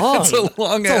song. It's a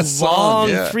long song.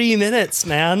 Yeah. 3 minutes,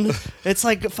 man. It's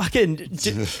like fucking.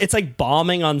 It's like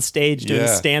bombing on stage doing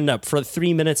stand up for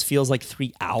 3 minutes. Feels like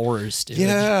 3 hours, dude.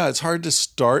 Yeah, it's hard to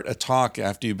start a talk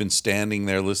after you've been standing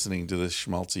there listening to this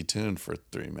schmaltzy tune for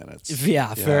 3 minutes.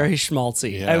 Yeah, very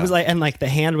schmaltzy. Yeah. I was like, and like the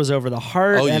hand was over the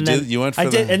heart. Oh, and you then did? You went for I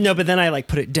did, and no, but then I like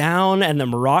put it down, and the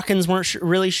Moroccans weren't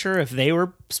really sure if they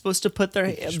were supposed to put their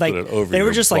like put it over they were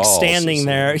your just like balls standing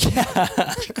there.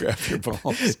 Yeah, Grab your balls.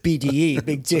 BDE,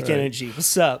 big dick energy.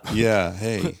 What's up? Yeah,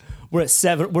 hey. We're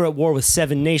at war with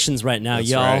 7 nations right now, That's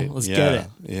y'all. right. Let's Yeah, get it.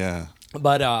 Yeah.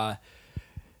 But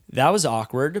that was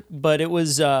awkward, but it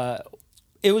was a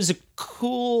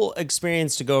cool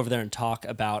experience to go over there and talk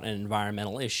about an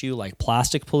environmental issue like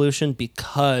plastic pollution,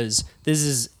 because this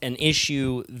is an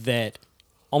issue that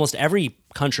almost every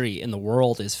country in the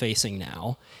world is facing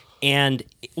now. And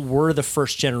we're the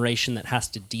first generation that has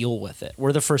to deal with it.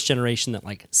 We're the first generation that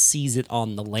like sees it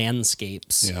on the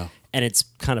landscapes. Yeah. And it's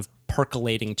kind of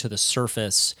percolating to the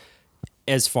surface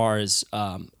as far as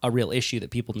a real issue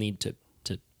that people need to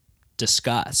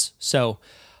discuss. So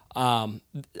along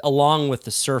with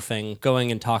the surfing, going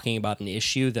and talking about an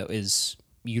issue that is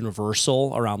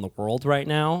universal around the world right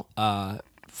now,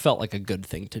 felt like a good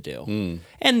thing to do.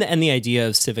 And the idea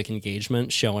of civic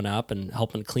engagement, showing up and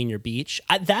helping clean your beach,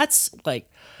 that's like,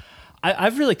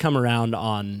 I've really come around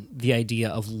on the idea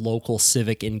of local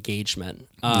civic engagement.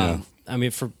 I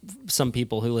mean, for some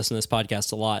people who listen to this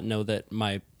podcast a lot know that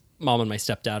my mom and my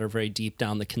stepdad are very deep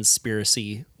down the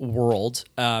conspiracy world,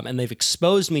 and they've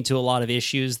exposed me to a lot of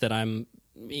issues that I'm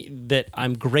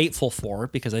grateful for,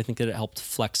 because I think that it helped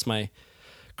flex my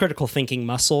critical thinking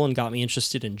muscle and got me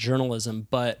interested in journalism.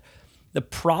 But the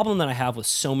problem that I have with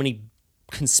so many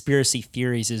conspiracy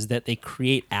theories is that they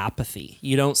create apathy.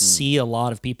 You don't see a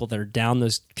lot of people that are down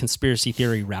those conspiracy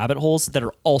theory rabbit holes that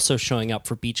are also showing up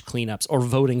for beach cleanups or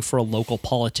voting for a local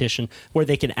politician where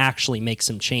they can actually make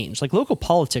some change. Like, local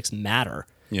politics matter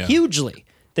hugely.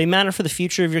 They matter for the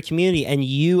future of your community, and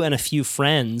you and a few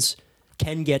friends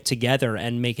can get together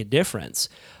and make a difference.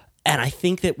 And I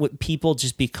think that what people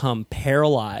just become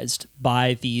paralyzed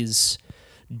by these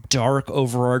dark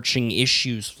overarching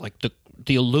issues like the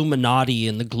Illuminati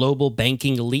and the global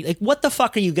banking elite. Like, what the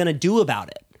fuck are you going to do about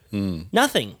it?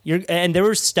 Nothing. And there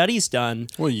were studies done.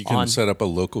 Well, you can set up a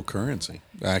local currency,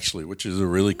 actually, which is a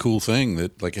really cool thing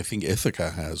that, like, I think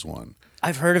Ithaca has one.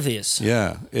 I've heard of these.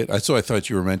 Yeah. So I thought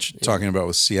you were talking about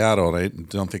with Seattle. And I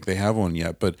don't think they have one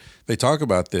yet, but they talk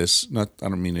about this. I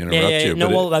don't mean to interrupt you,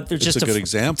 but it's a good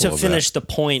example of that. To finish the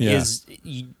point is...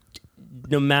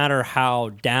 no matter how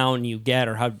down you get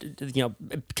or how,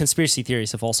 conspiracy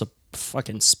theories have also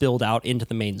fucking spilled out into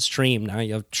the mainstream. Now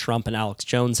you have Trump and Alex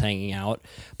Jones hanging out.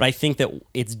 But I think that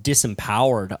it's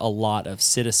disempowered a lot of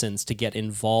citizens to get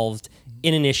involved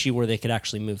in an issue where they could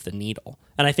actually move the needle.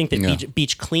 And I think that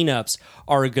beach cleanups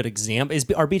are a good example.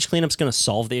 Are beach cleanups going to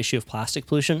solve the issue of plastic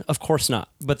pollution? Of course not.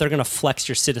 But they're going to flex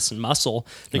your citizen muscle.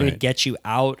 They're going to get you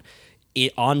out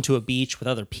onto a beach with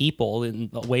other people and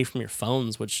away from your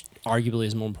phones, which arguably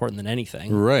is more important than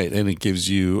anything. Right. And it gives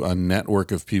you a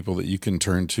network of people that you can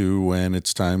turn to when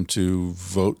it's time to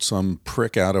vote some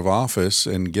prick out of office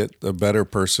and get a better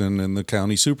person in the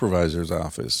county supervisor's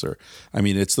office.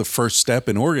 It's the first step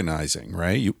in organizing,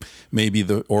 right? Maybe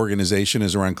the organization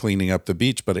is around cleaning up the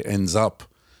beach, but it ends up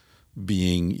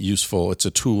being useful. It's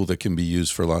a tool that can be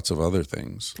used for lots of other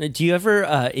things. Do you ever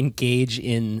engage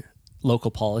in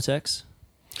local politics?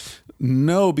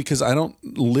 No, because I don't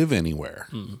live anywhere.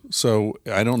 So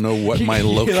I don't know what my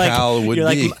locale would be.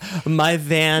 Like, my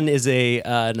van is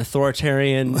an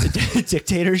authoritarian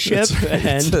dictatorship,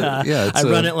 and I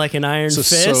run it like an iron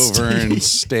fist. It's a sovereign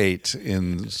state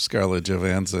in Scarlett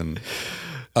Johansson.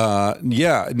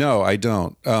 No, I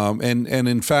don't. And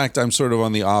in fact, I'm sort of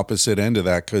on the opposite end of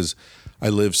that because I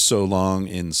lived so long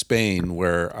in Spain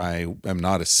where I am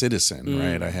not a citizen,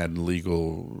 right? I had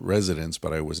legal residence,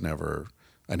 but I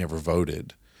never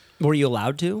voted. Were you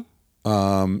allowed to?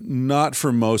 Not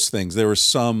for most things. There were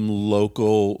some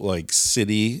local, like,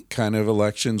 city kind of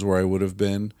elections where I would have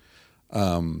been,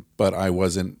 but I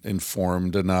wasn't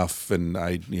informed enough, and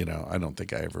I don't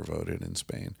think I ever voted in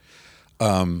Spain.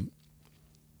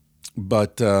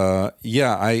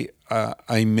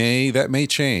 That may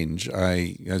change.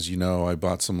 As you know, I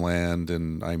bought some land,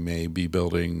 and I may be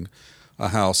building a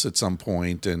house at some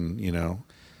point, and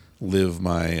live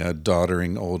my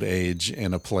doddering old age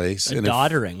in a place.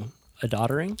 Doddering.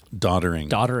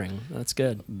 That's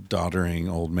good. Doddering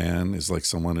old man is like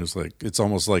someone who's like, it's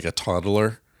almost like a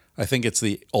toddler. I think it's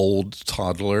the old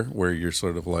toddler where you're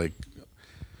sort of like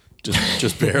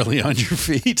just barely on your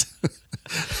feet.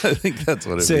 I think that's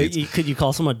what it means. So could you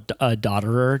call someone a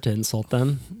dodderer to insult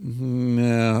them?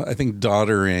 No, I think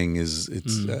doddering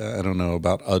I don't know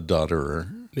about a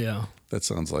dodderer. Yeah. That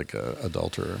sounds like a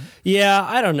adulterer. Yeah,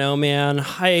 I don't know, man.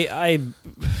 I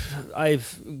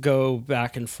go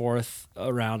back and forth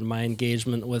around my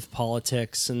engagement with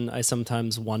politics, and I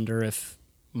sometimes wonder if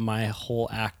my whole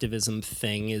activism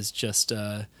thing is just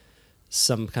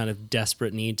some kind of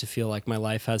desperate need to feel like my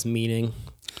life has meaning.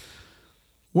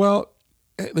 Well,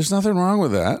 there's nothing wrong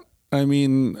with that. I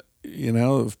mean,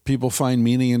 if people find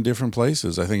meaning in different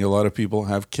places. I think a lot of people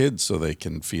have kids so they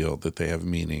can feel that they have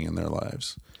meaning in their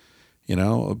lives.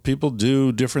 People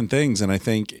do different things, and I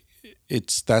think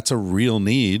that's a real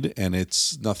need, and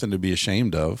it's nothing to be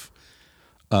ashamed of.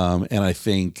 And I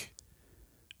think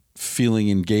feeling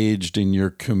engaged in your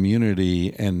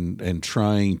community and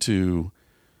trying to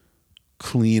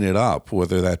clean it up,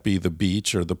 whether that be the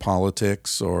beach or the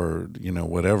politics or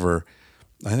whatever,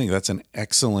 I think that's an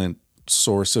excellent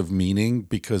source of meaning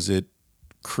because it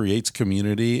creates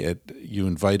community. You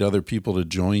invite other people to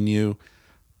join you.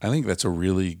 I think that's a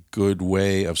really good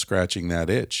way of scratching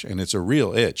that itch. And it's a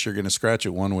real itch. You're going to scratch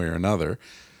it one way or another.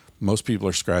 Most people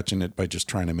are scratching it by just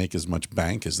trying to make as much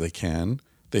bank as they can.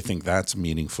 They think that's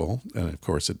meaningful. And of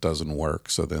course, it doesn't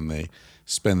work. So then they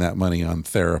spend that money on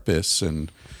therapists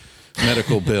and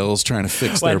medical bills trying to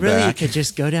fix their back. You could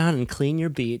just go down and clean your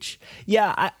beach.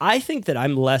 Yeah, I think that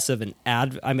I'm less of an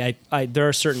there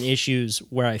are certain issues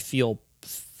where I feel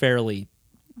fairly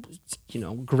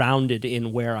grounded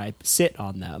in where I sit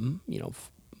on them,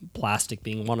 plastic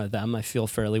being one of them. I feel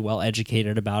fairly well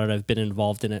educated about it. I've been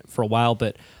involved in it for a while,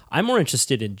 but I'm more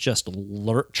interested in just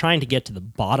trying to get to the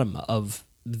bottom of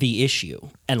the issue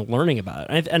and learning about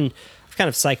it. And I've kind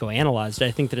of psychoanalyzed it.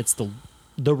 I think that it's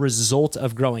the result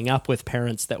of growing up with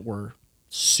parents that were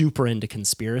super into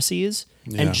conspiracies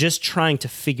and just trying to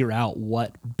figure out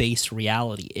what base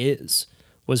reality is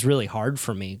was really hard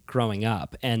for me growing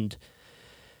up. And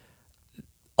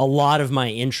a lot of my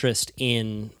interest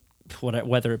in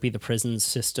whether it be the prison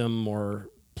system or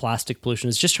plastic pollution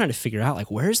is just trying to figure out, like,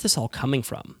 where is this all coming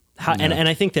from? And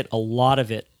I think that a lot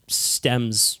of it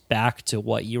stems back to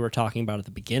what you were talking about at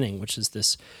the beginning, which is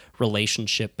this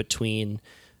relationship between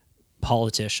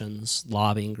politicians,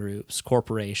 lobbying groups,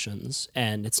 corporations,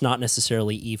 and it's not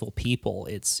necessarily evil people,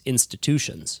 it's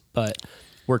institutions. But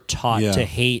we're taught to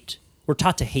hate. We're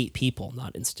taught to hate people,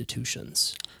 not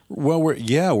institutions. Well, we're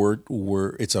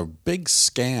it's a big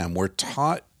scam. We're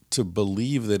taught to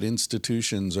believe that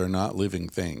institutions are not living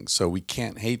things, so we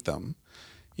can't hate them.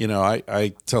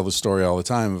 I tell the story all the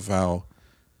time of how,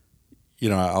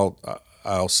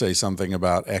 I'll say something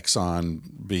about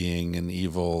Exxon being an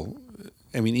evil.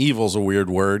 I mean, evil's a weird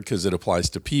word because it applies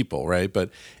to people, right? But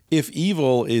if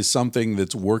evil is something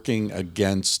that's working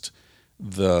against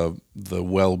the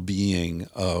well-being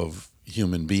of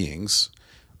human beings,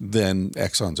 then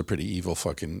Exxon's a pretty evil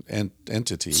fucking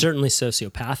entity. Certainly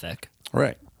sociopathic.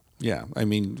 Right. Yeah. I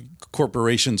mean,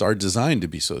 corporations are designed to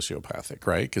be sociopathic,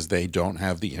 right? Because they don't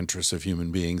have the interests of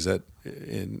human beings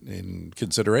in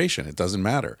consideration. It doesn't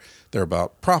matter. They're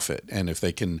about profit. And if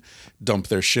they can dump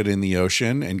their shit in the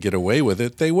ocean and get away with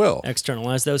it, they will.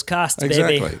 Externalize those costs,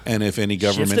 exactly. baby. And if any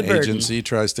government agency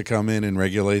tries to come in and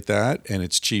regulate that, and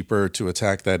it's cheaper to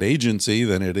attack that agency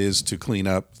than it is to clean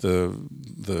up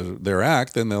their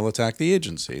act, then they'll attack the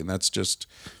agency. And that's just...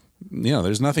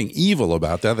 there's nothing evil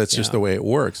about that. That's just the way it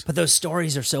works. But those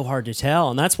stories are so hard to tell.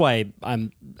 And that's why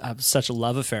I have such a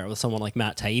love affair with someone like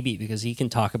Matt Taibbi, because he can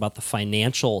talk about the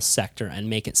financial sector and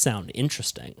make it sound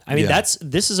interesting. I mean,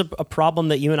 this is a problem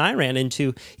that you and I ran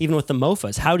into even with the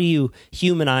MOFAs. How do you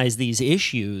humanize these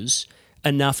issues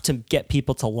enough to get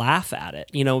people to laugh at it?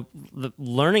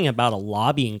 Learning about a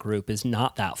lobbying group is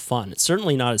not that fun. It's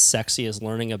certainly not as sexy as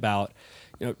learning about,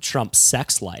 Trump's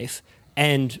sex life.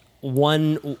 And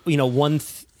one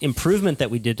improvement that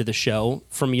we did to the show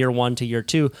from year 1 to year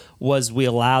 2 was we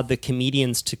allowed the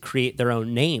comedians to create their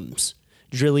own names.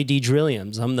 Drilly D.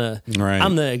 Drilliams. I'm the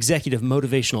executive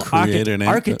motivational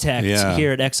architect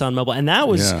here at ExxonMobil. And that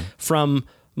was from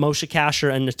Moshe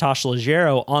Kasher and Natasha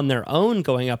Leggero on their own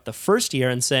going up the first year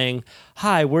and saying,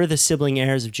 "Hi, we're the sibling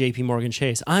heirs of J.P. Morgan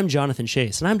Chase. I'm Jonathan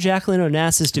Chase, and I'm Jacqueline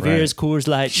Onassis de Vere's Coors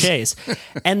Light Chase."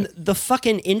 And the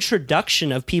fucking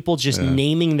introduction of people just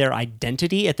naming their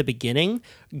identity at the beginning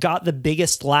got the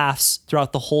biggest laughs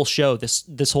throughout the whole show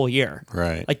this whole year.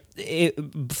 Right. Like,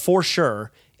 for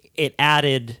sure, it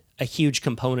added a huge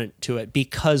component to it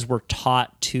because we're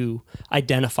taught to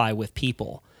identify with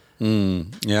people.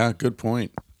 Yeah, good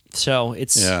point. So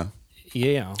it's Yeah.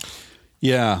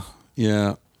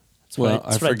 That's Well,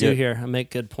 what I do here. I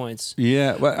make good points.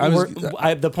 Yeah, well,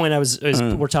 the point I was is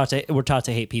we're taught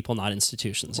to hate people, not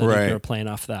institutions. I think you were playing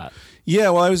off that. Yeah,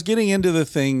 well, I was getting into the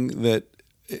thing that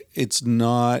it's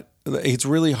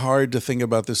really hard to think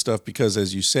about this stuff because,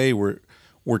 as you say, we're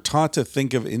taught to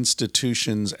think of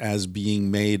institutions as being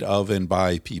made of and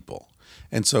by people.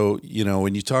 And so,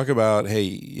 when you talk about,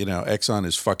 hey, Exxon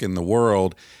is fucking the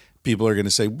world, people are going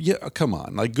to say, yeah, come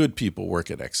on, like good people work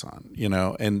at Exxon,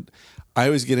 and I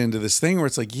always get into this thing where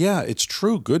it's like, yeah, it's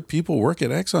true. Good people work at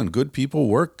Exxon. Good people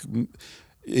work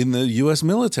in the U.S.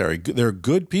 military. There are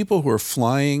good people who are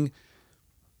flying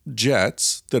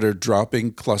jets that are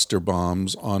dropping cluster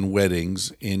bombs on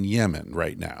weddings in Yemen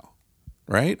right now,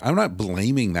 right? I'm not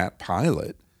blaming that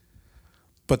pilot.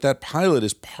 But that pilot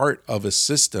is part of a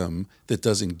system that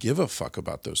doesn't give a fuck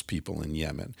about those people in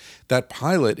Yemen. That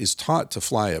pilot is taught to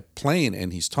fly a plane,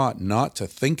 and he's taught not to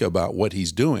think about what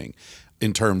he's doing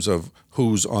in terms of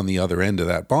who's on the other end of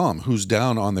that bomb, who's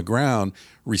down on the ground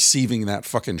receiving that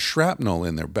fucking shrapnel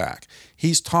in their back.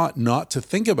 He's taught not to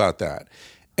think about that.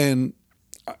 And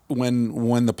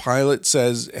when the pilot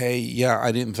says, hey, yeah,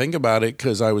 I didn't think about it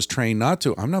because I was trained not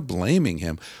to, I'm not blaming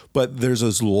him, but there's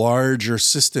this larger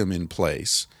system in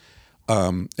place.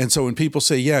 And so when people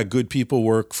say, yeah, good people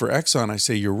work for Exxon, I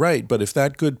say, you're right. But if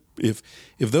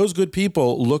those good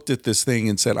people looked at this thing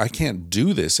and said, I can't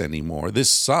do this anymore, this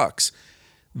sucks,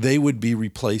 they would be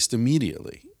replaced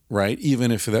immediately, right?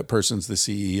 Even if that person's the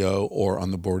CEO or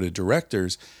on the board of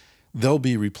directors, they'll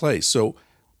be replaced. So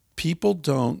people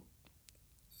don't,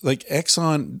 like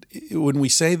Exxon, when we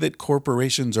say that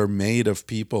corporations are made of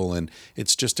people and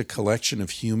it's just a collection of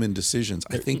human decisions,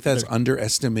 I think that's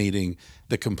underestimating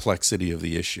the complexity of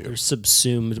the issue. They're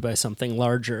subsumed by something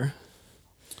larger.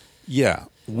 Yeah,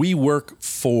 we work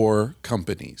for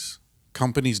companies.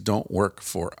 Companies don't work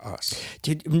for us.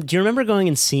 Dude, do you remember going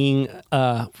and seeing, we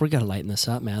got to lighten this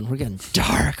up, man. We're getting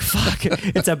dark. Fuck.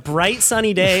 It's a bright,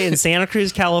 sunny day in Santa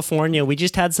Cruz, California. We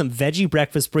just had some veggie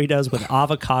breakfast burritos with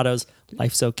avocados.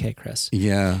 Life's okay, Chris.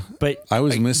 Yeah, But I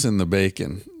was missing the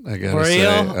bacon. I gotta Were say, you?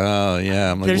 oh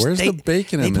yeah. I'm like, where's the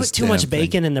bacon in this? They put too much damn thing?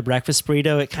 bacon in the breakfast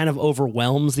burrito. It kind of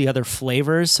overwhelms the other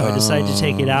flavors, so I decided to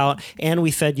take it out. And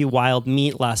we fed you wild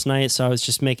meat last night, so I was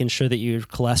just making sure that your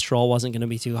cholesterol wasn't going to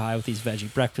be too high with these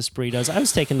veggie breakfast burritos. I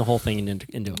was taking the whole thing into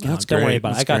account. That's Don't great. worry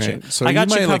about it. I got you. So I got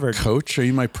you you my covered. coach? Are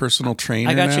you my personal trainer?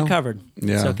 I got now? you covered.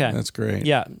 Yeah, it's okay. that's great.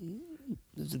 Yeah.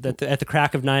 At the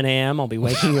crack of 9 a.m., I'll be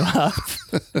waking you up.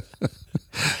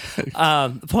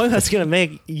 The point I was going to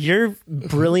make, your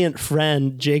brilliant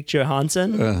friend, Jake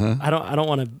Johansson, I don't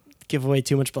want to give away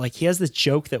too much, but like he has this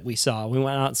joke that we saw. We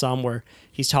went out and saw him where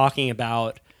he's talking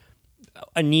about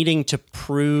needing to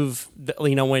prove that,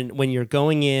 you know, when you're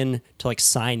going in to like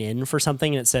sign in for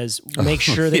something and it says, make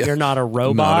sure that yeah. you're not a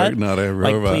robot. Not a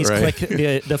like, robot, please right.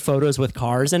 click the photos with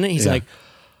cars in it. He's Yeah. like,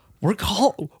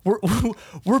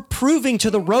 we're proving to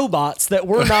the robots that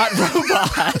we're not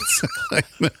robots.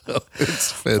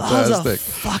 It's That was a fantastic.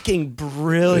 fucking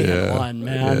brilliant Yeah, one,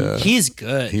 man. yeah. He's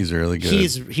good. He's really good.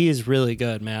 He is really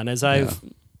good, man. As I've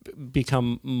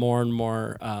become more and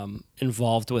more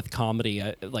involved with comedy,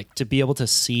 like to be able to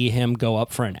see him go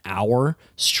up for an hour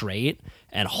straight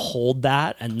and hold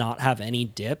that and not have any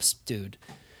dips, dude.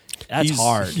 That's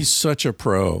hard. He's such a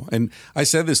pro. And I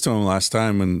said this to him last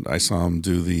time when I saw him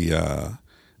do the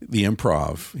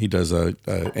Improv. He does a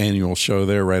annual show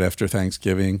there right after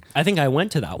Thanksgiving. I think I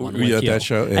went to that one. Were you with at that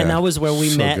show? Yeah. And that was where we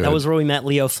So met. good. That was where we met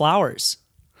Leo Flowers.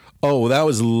 Oh, that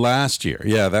was last year.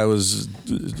 Yeah, that was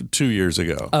 2 years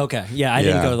ago. Okay. Yeah, I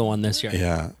didn't Yeah. go to the one this year.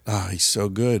 Yeah. Oh, he's so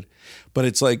good. But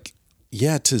it's like,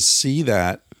 yeah, to see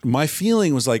that, my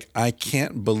feeling was like, I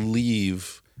can't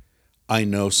believe I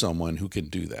know someone who can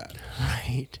do that.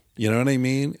 Right. You know what I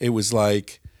mean? It was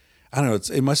like, I don't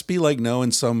know. It must be like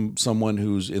knowing someone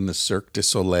who's in the Cirque du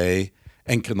Soleil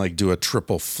and can like do a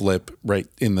triple flip right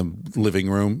in the living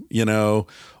room, you know?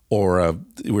 Or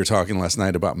we were talking last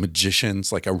night about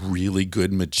magicians, like a really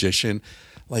good magician.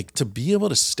 Like to be able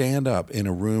to stand up in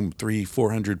a room,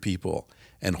 300-400 people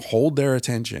and hold their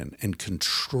attention and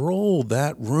control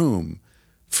that room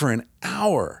for an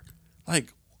hour.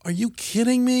 Like, are you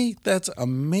kidding me? That's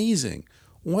amazing.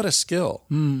 What a skill.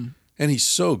 And he's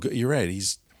so good. You're right.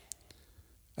 He's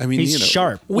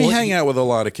sharp. We Well, hang out with a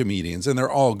lot of comedians and they're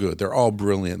all good. They're all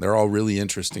brilliant. They're all really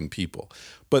interesting people.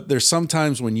 But there's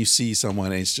sometimes when you see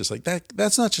someone and it's just like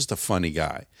that's not just a funny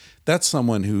guy. That's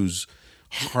someone who's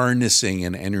harnessing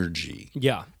an energy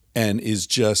Yeah. and is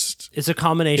just It's a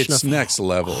combination it's of next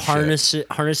level shit.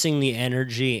 harnessing the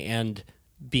energy and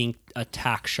being a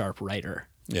tack sharp writer.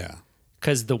 Yeah.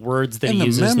 Because the words that And he the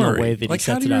uses and the memory. way that like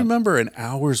he how sets do it you up. remember an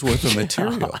hour's worth of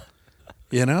material?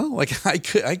 You know? Like I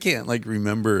can't like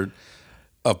remember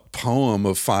a poem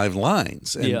of 5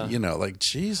 lines. And Yeah. you know, like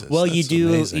Jesus. Well, you that's do.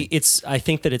 amazing. I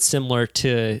think that it's similar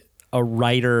to a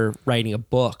writer writing a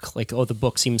book. Like, oh, the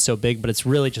book seems so big, but it's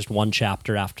really just one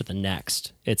chapter after the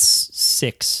next. It's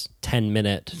 6-10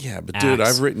 minute. Yeah, but dude,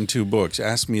 I've written 2 books.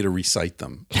 Ask me to recite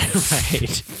them. right.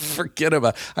 Forget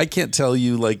about I can't tell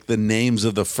you like the names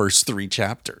of the first 3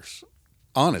 chapters.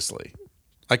 Honestly.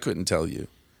 I couldn't tell you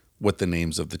what the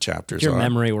names of the chapters Your are.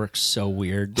 memory works so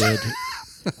weird, dude.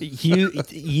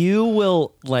 you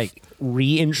will like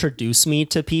reintroduce me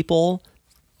to people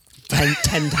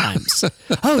 10 times.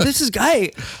 Oh, this is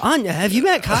Guy. Anya, have you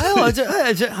met Kyle?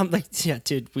 I'm like, yeah,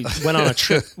 dude. We went on a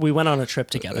trip. We went on a trip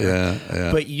together.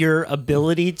 Yeah. But your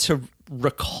ability to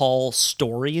recall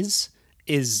stories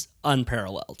is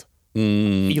unparalleled.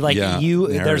 There's a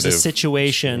narrative.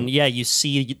 situation. Yeah, you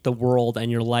see the world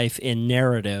and your life in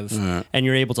narrative, and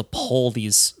you're able to pull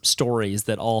these stories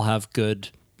that all have good.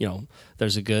 You know,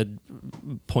 there's a good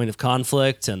point of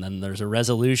conflict, and then there's a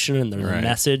resolution, and there's a Right.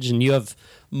 message, and you have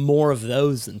more of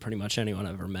those than pretty much anyone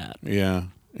I've ever met. Yeah.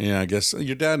 I guess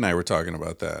your dad and I were talking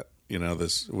about that. You know,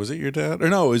 this was it your dad? Or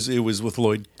no, it was with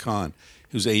Lloyd Kahn,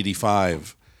 who's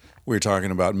 85. We were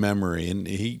talking about memory, and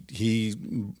he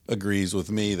agrees with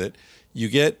me that you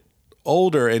get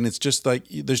older and it's just like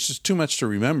there's just too much to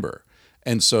remember.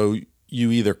 And so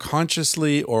you either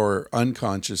consciously or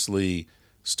unconsciously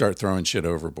start throwing shit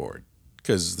overboard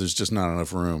because there's just not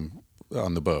enough room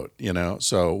on the boat, you know?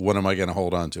 So what am I going to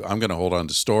hold on to? I'm going to hold on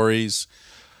to stories.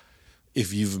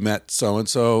 If you've met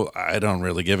so-and-so, I don't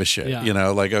really give a shit. Yeah. You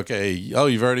know, like, okay, oh,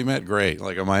 you've already met? Great.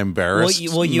 Like, am I embarrassed?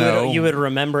 You would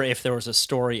remember if there was a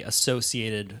story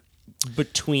associated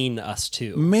between us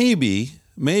two. Maybe,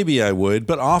 maybe I would,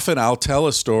 but often I'll tell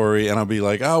a story and I'll be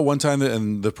like, oh, one time,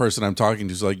 and the person I'm talking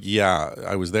to is like, yeah,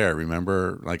 I was there.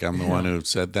 Remember? Like, I'm the one who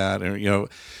said that. And,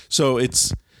 so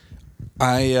it's,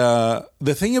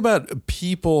 the thing about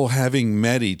people having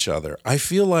met each other, I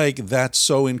feel like that's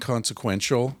so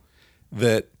inconsequential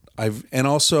that and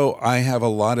also I have a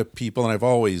lot of people, and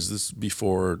this is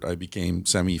before I became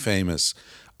semi-famous,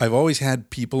 I've always had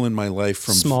people in my life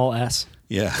from small s.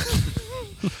 Yeah.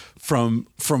 from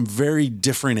very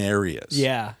different areas.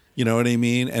 Yeah. You know what I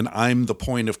mean? And I'm the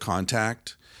point of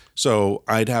contact. So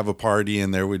I'd have a party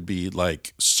and there would be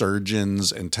like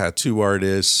surgeons and tattoo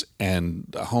artists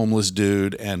and a homeless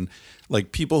dude and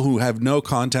like people who have no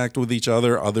contact with each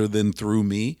other than through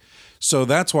me. So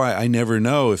that's why I never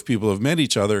know if people have met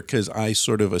each other, because I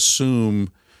sort of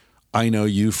assume I know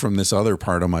you from this other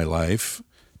part of my life.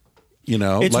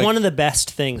 It's one of the best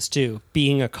things too,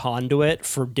 being a conduit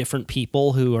for different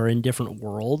people who are in different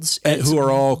worlds and who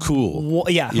are all cool.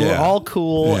 Who are all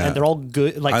cool and they're all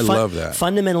good. Like I love that.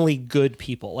 Fundamentally good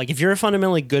people. Like if you're a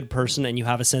fundamentally good person and you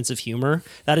have a sense of humor,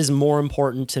 that is more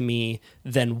important to me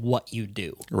than what you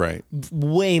do. Right.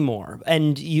 Way more.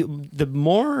 And the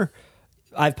more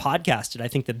I've podcasted, I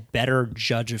think the better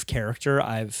judge of character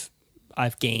I've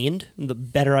gained, the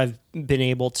better I've been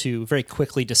able to very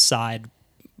quickly decide,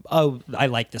 oh, I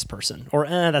like this person, or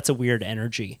that's a weird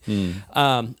energy.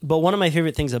 But one of my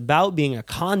favorite things about being a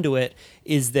conduit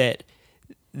is that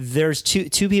there's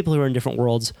two people who are in different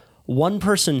worlds. One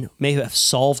person may have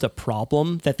solved a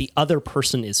problem that the other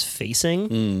person is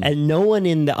facing, and no one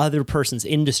in the other person's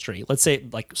industry, let's say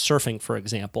like surfing, for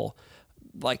example,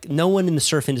 like no one in the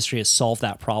surf industry has solved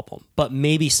that problem, but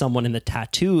maybe someone in the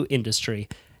tattoo industry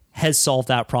has solved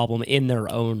that problem in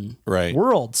their own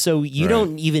world. So you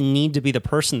don't even need to be the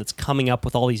person that's coming up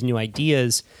with all these new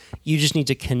ideas. You just need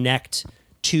to connect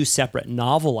two separate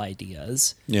novel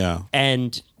ideas. Yeah.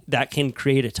 And that can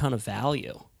create a ton of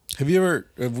value. Have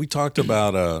we talked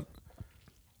about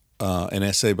an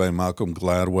essay by Malcolm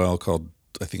Gladwell called,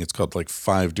 I think it's called like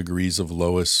 5 Degrees of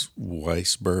Lois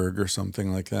Weisberg or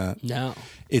something like that? No.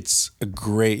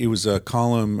 It was a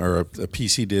column or a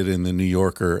piece he did in the New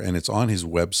Yorker, and it's on his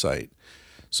website.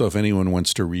 So if anyone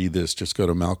wants to read this, just go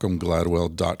to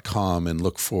malcolmgladwell.com and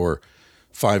look for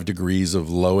 5 Degrees of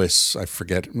Lois. I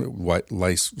forget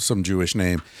some Jewish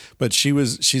name, but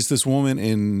she's this woman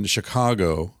in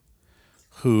Chicago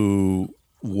who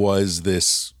was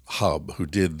this hub, who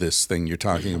did this thing you're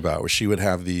talking about, where she would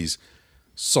have these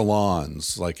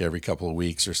salons like every couple of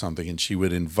weeks or something, and she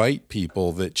would invite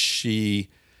people that she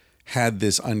had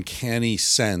this uncanny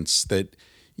sense that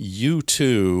you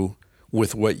two,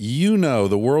 with what you know,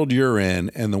 the world you're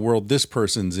in and the world this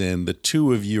person's in, the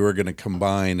two of you are going to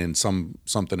combine and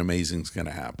something amazing is going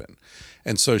to happen.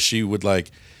 And so she would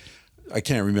I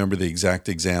can't remember the exact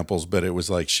examples, but it was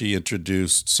like she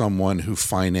introduced someone who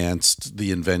financed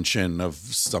the invention of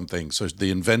something. So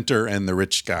the inventor and the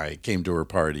rich guy came to her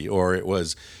party, or it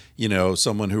was,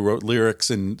 someone who wrote lyrics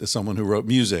and someone who wrote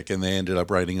music, and they ended up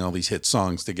writing all these hit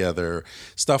songs together,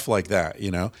 stuff like that,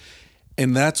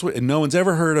 And that's and no one's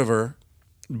ever heard of her,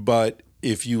 but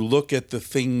if you look at the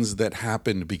things that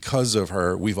happened because of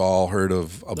her, we've all heard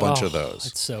of a bunch of those.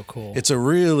 It's so cool. And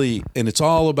it's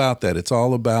all about that. It's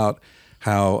all about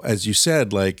how, as you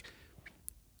said,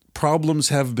 problems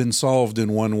have been solved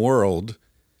in one world,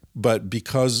 but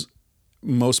because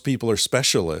most people are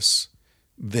specialists,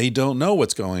 they don't know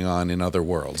what's going on in other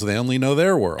worlds. They only know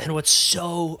their world. And what's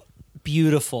so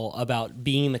beautiful about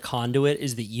being the conduit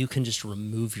is that you can just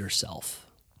remove yourself.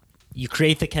 You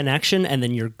create the connection and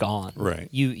then you're gone. Right.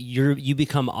 You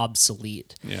become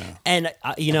obsolete. Yeah. And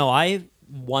I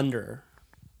wonder,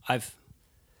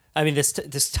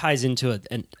 this ties into a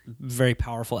very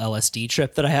powerful LSD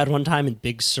trip that I had one time in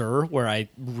Big Sur, where I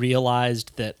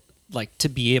realized that to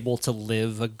be able to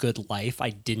live a good life, I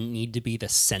didn't need to be the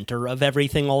center of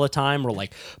everything all the time, or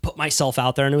put myself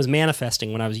out there. And it was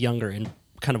manifesting when I was younger in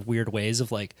kind of weird ways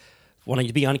of wanting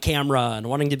to be on camera and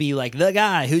wanting to be the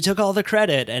guy who took all the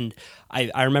credit. And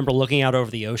I remember looking out over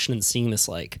the ocean and seeing this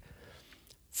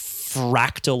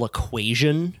fractal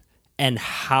equation and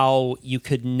how you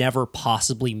could never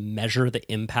possibly measure the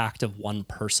impact of one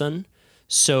person.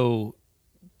 So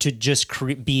to just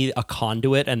be a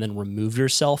conduit and then remove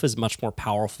yourself is much more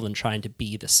powerful than trying to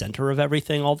be the center of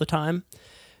everything all the time.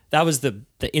 That was the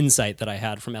insight that I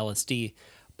had from LSD,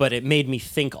 but it made me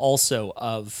think also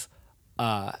of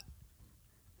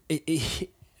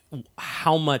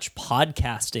how much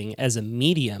podcasting as a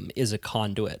medium is a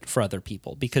conduit for other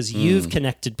people, because you've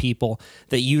connected people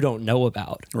that you don't know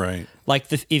about. Right.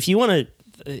 If you want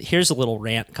to, here's a little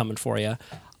rant coming for you.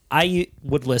 I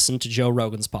would listen to Joe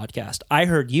Rogan's podcast. I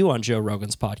heard you on Joe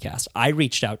Rogan's podcast. I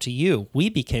reached out to you. We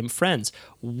became friends.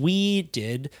 We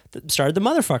started the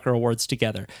Motherfucker Awards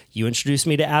together. You introduced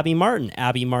me to Abby Martin.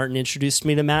 Abby Martin introduced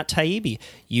me to Matt Taibbi.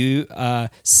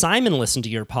 Simon listened to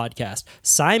your podcast.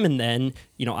 Simon then,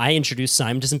 I introduced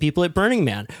Simon to some people at Burning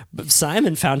Man. But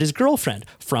Simon found his girlfriend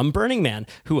from Burning Man,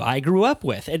 who I grew up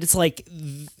with. And it's like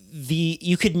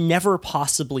you could never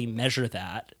possibly measure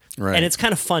that. Right. And it's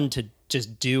kind of fun to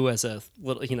just do as a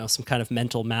little, some kind of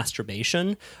mental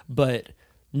masturbation. But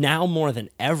now more than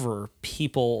ever,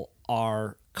 people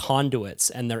are conduits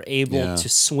and they're able to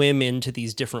swim into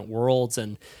these different worlds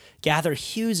and gather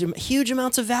huge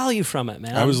amounts of value from it,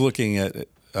 man. I was looking at,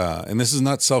 and this is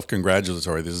not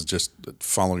self-congratulatory, this is just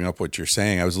following up what you're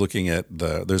saying. I was looking at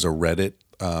there's a Reddit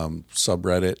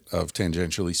subreddit of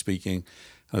Tangentially Speaking.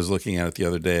 I was looking at it the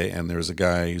other day, and there was a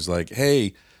guy who's like,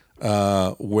 hey,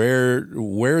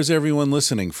 where is everyone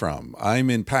listening from? I'm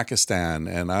in Pakistan,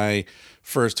 and I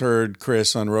first heard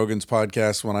Chris on Rogan's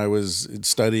podcast when I was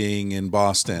studying in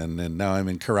Boston, and now I'm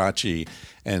in Karachi.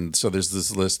 And so there's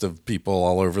this list of people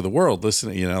all over the world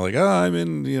listening, I'm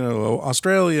in,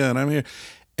 Australia, and I'm here.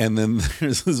 And then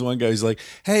there's this one guy who's like,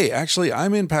 hey, actually,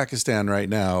 I'm in Pakistan right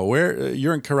now. Where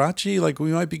you're in Karachi? Like,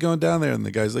 we might be going down there. And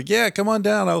the guy's like, yeah, come on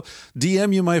down. I'll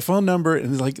DM you my phone number.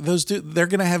 And like, those two, they're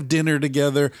going to have dinner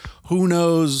together. Who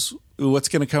knows what's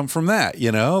going to come from that?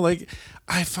 Like,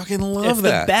 I fucking love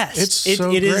that. It's the best. It's so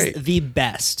great. It great. is the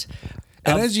best.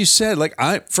 And as you said, like,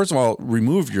 first of all,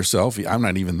 remove yourself. I'm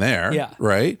not even there. Yeah.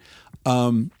 Right.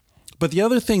 But the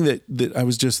other thing that I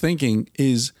was just thinking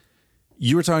is,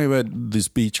 you were talking about this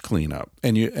beach cleanup,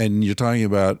 and you're talking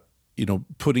about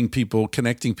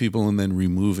connecting people, and then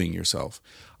removing yourself.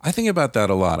 I think about that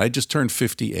a lot. I just turned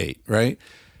 58, right?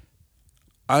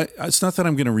 It's not that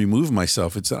I'm going to remove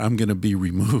myself; it's that I'm going to be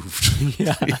removed.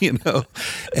 Yeah. And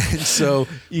so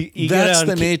you that's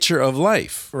the nature of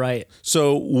life, right?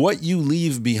 So what you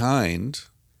leave behind,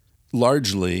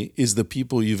 largely, is the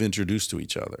people you've introduced to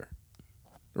each other,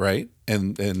 right?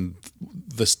 And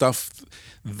the stuff.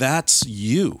 That's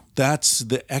you. That's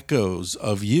the echoes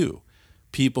of you.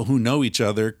 People who know each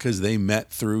other because they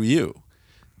met through you.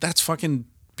 That's fucking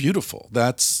beautiful.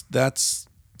 That's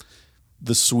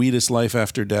the sweetest life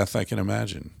after death I can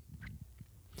imagine.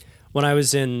 When I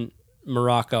was in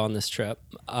Morocco on this trip,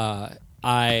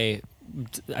 I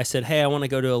said, hey, I want to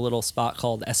go to a little spot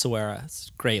called Essaouira. It's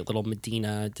a great little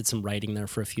Medina. I did some writing there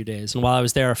for a few days. And while I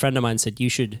was there, a friend of mine said, you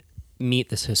should meet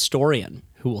this historian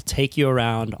who will take you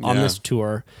around on this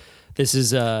tour. This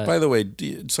is By the way,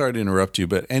 sorry to interrupt you,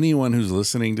 but anyone who's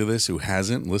listening to this who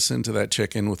hasn't listened to that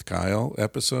Check In with Kyle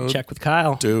episode, Check with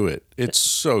Kyle. Do it. It's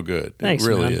so good. Thanks, it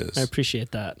really man. is. I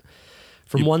appreciate that.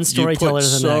 From one storyteller to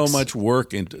the so next. much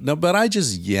work into. No, but I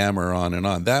just yammer on and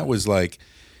on. That was like,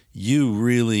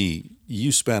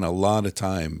 you spent a lot of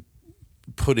time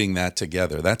putting that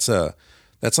together. That's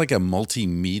like a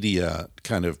multimedia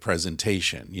kind of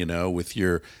presentation, with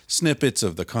your snippets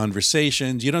of the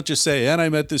conversations. You don't just say, and I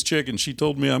met this chick and she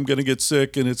told me I'm going to get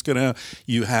sick and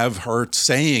you have her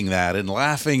saying that and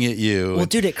laughing at you. Well,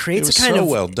 dude, it creates a kind of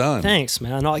well done. Thanks,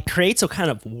 man. No, it creates a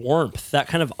kind of warmth, that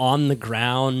kind of on the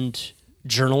ground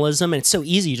journalism. And it's so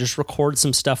easy. You just record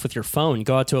some stuff with your phone,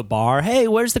 go out to a bar. Hey,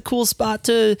 where's the cool spot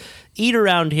to eat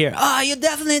around here? You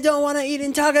definitely don't want to eat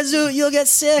in Tagazu. You'll get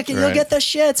sick and you'll get the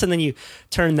shits. And then you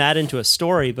turn that into a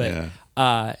story. But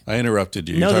I interrupted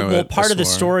you. No, part of the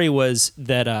story was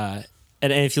that,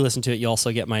 and if you listen to it, you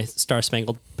also get my Star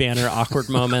Spangled Banner awkward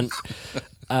moment.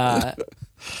 But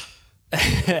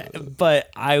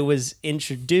I was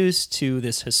introduced to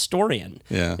this historian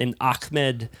named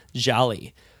Ahmed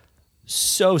Jali.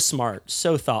 So smart,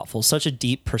 so thoughtful, such a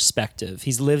deep perspective.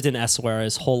 He's lived in Essaouira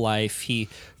his whole life. He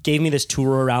gave me this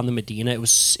tour around the Medina. It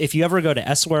was, if you ever go to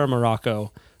Essaouira,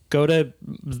 Morocco, go to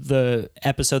the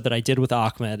episode that I did with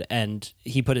Ahmed, and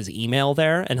he put his email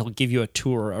there, and he'll give you a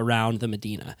tour around the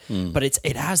Medina. But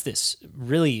it has this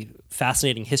really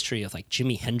fascinating history of like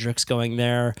Jimi Hendrix going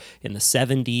there in the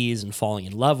 70s and falling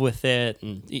in love with it.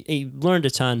 And he learned a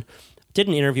ton. Did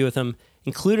an interview with him,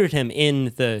 included him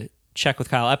in the Check with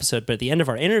Kyle episode, but at the end of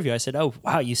our interview I said, oh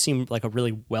wow, you seem like a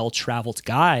really well-traveled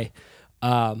guy.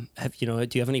 Do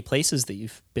you have any places that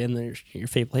you've been that your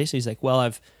favorite places? He's like, well,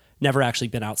 I've never actually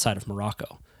been outside of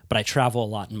Morocco, but I travel a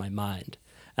lot in my mind,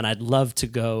 and I'd love to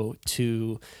go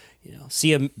to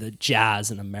see the jazz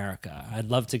in America.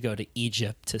 I'd love to go to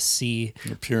Egypt to see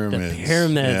the pyramids.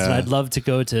 And I'd love to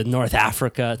go to North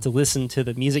Africa to listen to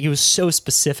the music. He was so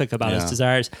specific about his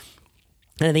desires.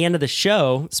 And at the end of the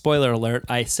show, spoiler alert,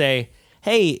 I say,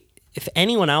 hey, if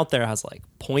anyone out there has like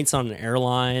points on an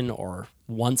airline or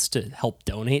wants to help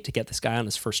donate to get this guy on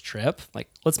his first trip, like,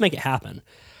 let's make it happen.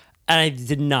 And I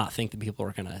did not think that people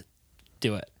were going to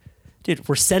do it. Dude,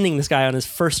 we're sending this guy on his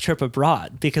first trip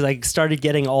abroad because I started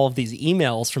getting all of these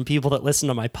emails from people that listen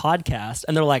to my podcast,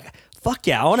 and they're like, fuck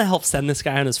yeah, I want to help send this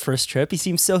guy on his first trip. He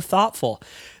seems so thoughtful.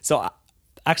 So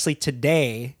actually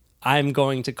today I'm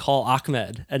going to call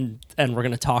Ahmed and we're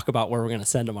going to talk about where we're going to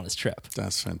send him on his trip.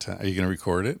 That's fantastic. Are you going to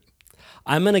record it?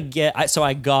 I'm going to get, so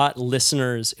I got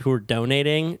listeners who are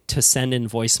donating to send in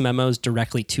voice memos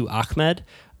directly to Ahmed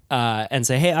and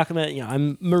say, hey, Ahmed,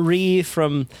 I'm Marie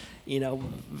from,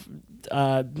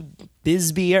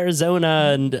 Bisbee,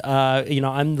 Arizona, and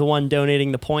I'm the one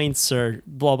donating the points or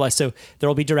blah blah. So there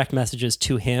will be direct messages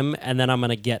to him, and then I'm going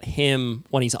to get him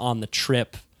when he's on the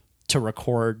trip to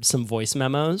record some voice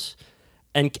memos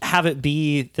and have it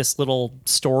be this little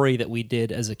story that we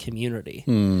did as a community.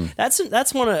 That's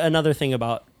another thing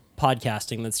about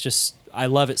podcasting that's just, I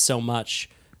love it so much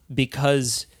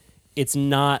because it's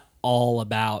not all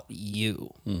about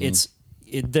you.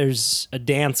 There's a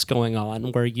dance going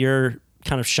on where you're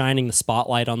kind of shining the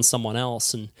spotlight on someone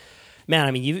else. And man,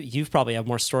 I mean, you've probably have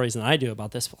more stories than I do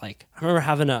about this, but like, I remember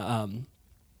having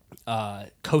a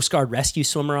Coast Guard rescue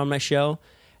swimmer on my show,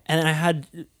 and I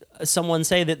had someone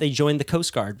say that they joined the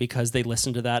Coast Guard because they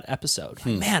listened to that episode.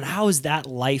 Like, man, how is that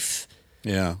life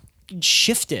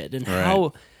shifted, and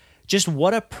how, just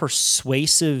what a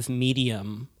persuasive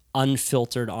medium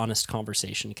unfiltered, honest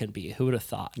conversation can be. Who would have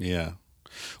thought? Yeah.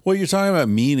 Well, you're talking about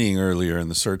meaning earlier in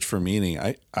the search for meaning.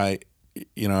 I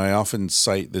often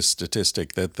cite this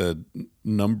statistic that the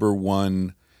number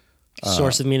one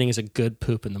source of meaning is a good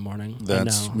poop in the morning.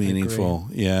 That's meaningful.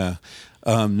 Yeah.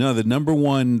 No, the number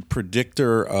one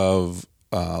predictor of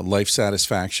life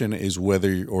satisfaction is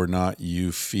whether or not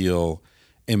you feel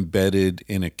embedded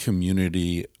in a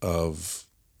community of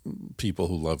people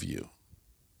who love you,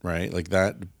 right? Like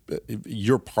that,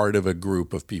 you're part of a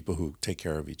group of people who take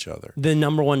care of each other. The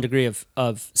number one degree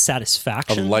of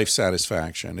satisfaction? Of life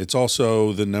satisfaction. It's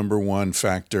also the number one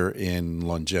factor in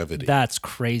longevity. That's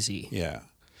crazy. Yeah.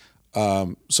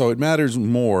 So it matters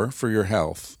more for your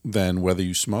health than whether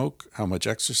you smoke, how much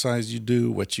exercise you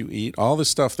do, what you eat. All the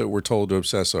stuff that we're told to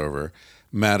obsess over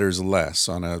matters less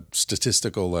on a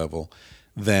statistical level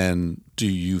than do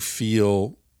you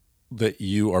feel that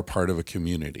you are part of a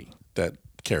community that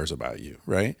cares about you,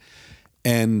 right?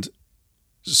 And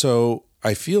so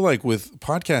I feel like with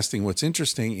podcasting, what's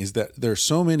interesting is that there are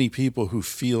so many people who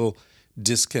feel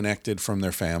disconnected from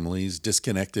their families,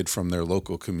 disconnected from their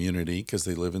local community because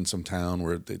they live in some town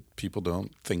where people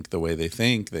don't think the way they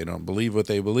think, they don't believe what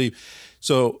they believe.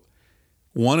 So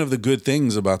one of the good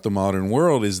things about the modern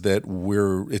world is that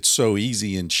it's so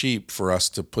easy and cheap for us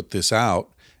to put this out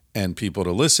and people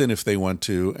to listen if they want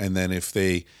to, and then if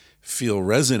they feel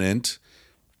resonant,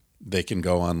 they can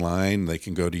go online, they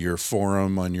can go to your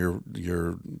forum on your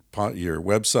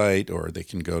website, or they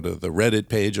can go to the Reddit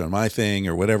page on my thing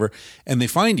or whatever, and they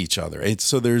find each other. And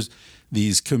so there's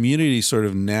these communities sort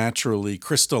of naturally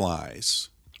crystallize.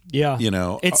 Yeah.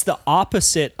 It's the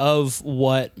opposite of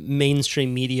what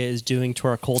mainstream media is doing to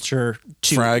our culture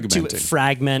to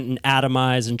fragment and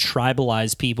atomize and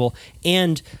tribalize people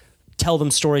and tell them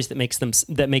stories that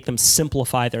make them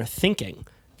simplify their thinking.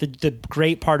 The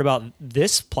great part about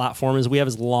this platform is we have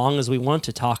as long as we want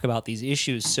to talk about these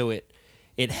issues, so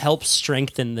it helps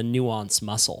strengthen the nuance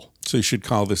muscle. So you should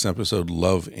call this episode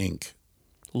Love Inc.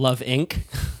 Love Inc?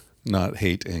 Not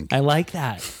Hate Inc. I like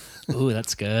that. Ooh,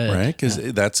 that's good. Right? Because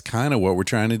that's kind of what we're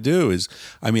trying to do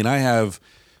I have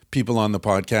people on the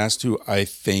podcast who I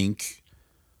think,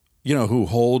 who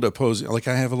hold opposing, like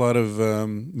I have a lot of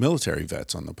military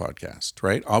vets on the podcast,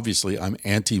 right? Obviously, I'm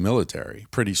anti-military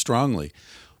pretty strongly.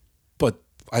 But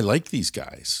I like these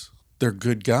guys. They're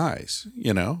good guys,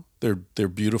 They're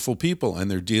beautiful people, and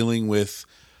they're dealing with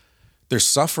their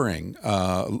suffering,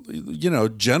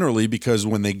 generally because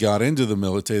when they got into the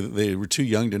military, they were too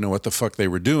young to know what the fuck they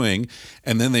were doing,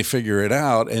 and then they figure it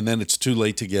out, and then it's too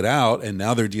late to get out, and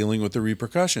now they're dealing with the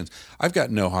repercussions. I've got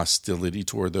no hostility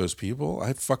toward those people.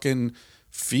 I fucking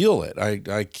feel it. I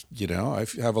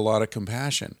have a lot of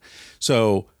compassion.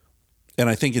 So, and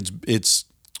I think it's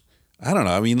I don't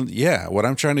know. I mean, yeah, what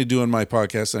I'm trying to do on my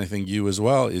podcast, and I think you as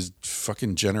well, is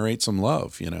fucking generate some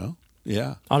love,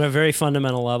 Yeah. On a very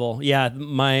fundamental level. Yeah,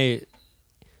 my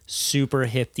super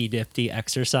hippy-dippy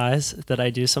exercise that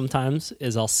I do sometimes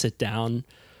is I'll sit down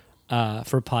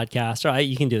for a podcast. Or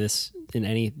you can do this in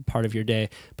any part of your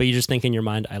day, but you just think in your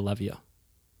mind, I love you.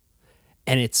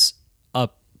 And it's a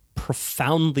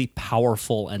profoundly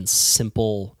powerful and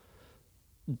simple,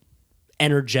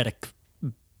 energetic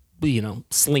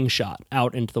slingshot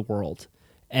out into the world.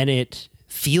 and it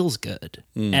feels good.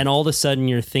 And all of a sudden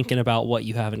you're thinking about what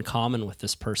you have in common with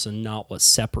this person, not what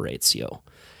separates you.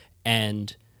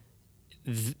 And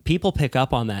people pick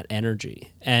up on that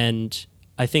energy. And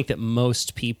I think that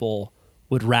most people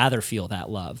would rather feel that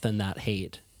love than that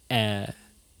hate.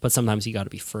 But sometimes you got to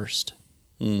be first.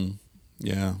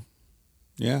 Yeah.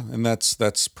 Yeah. And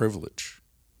that's privilege.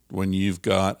 When you've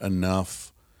got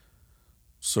enough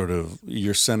sort of,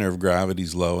 your center of gravity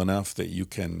is low enough that you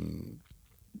can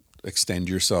extend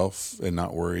yourself and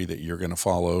not worry that you're going to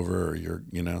fall over or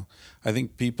I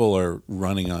think people are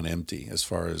running on empty as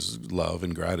far as love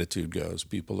and gratitude goes.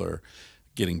 People are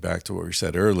getting back to what we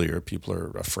said earlier. People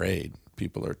are afraid.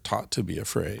 People are taught to be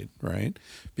afraid, right?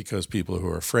 Because people who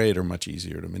are afraid are much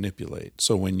easier to manipulate.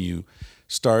 So when you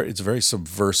start, it's a very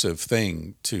subversive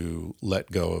thing to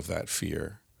let go of that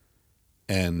fear.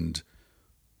 And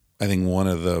I think one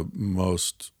of the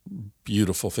most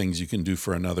beautiful things you can do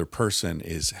for another person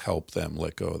is help them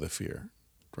let go of the fear,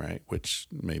 right? Which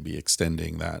maybe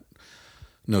extending that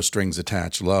no strings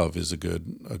attached love is a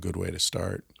good way to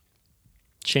start.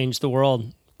 Change the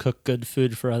world. Cook good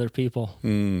food for other people.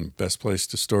 Best place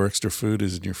to store extra food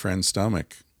is in your friend's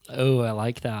stomach. Oh, I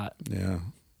like that. Yeah.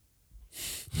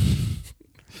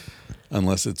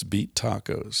 Unless it's beet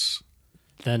tacos.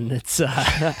 Then it's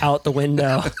out the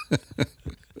window.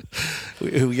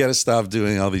 We got to stop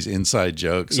doing all these inside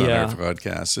jokes on our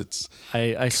podcast.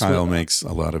 Kyle makes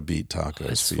a lot of beet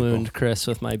tacos. I swooned Chris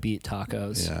with my beet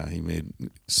tacos. Yeah, he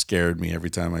scared me every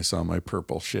time I saw my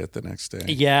purple shit the next day.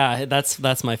 Yeah,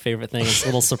 that's my favorite thing. It's a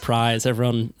little surprise.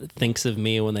 Everyone thinks of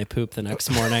me when they poop the next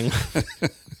morning.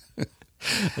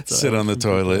 Sit on the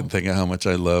toilet and think of how much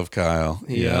I love Kyle.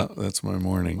 Yeah, that's my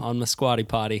morning. On my squatty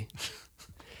potty.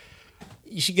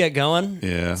 You should get going.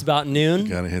 Yeah. It's about noon.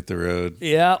 Got to hit the road.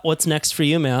 Yeah. What's next for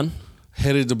you, man?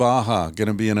 Headed to Baja. Going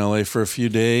to be in LA for a few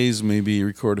days, maybe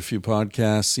record a few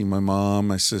podcasts, see my mom,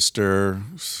 my sister,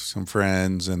 some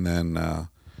friends, and then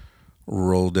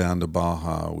roll down to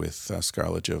Baja with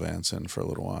Scarlett Johansson for a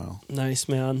little while. Nice,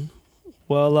 man.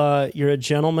 Well, you're a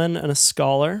gentleman and a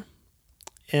scholar,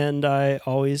 and I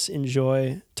always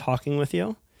enjoy talking with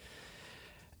you.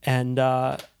 And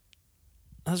that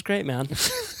was great, man.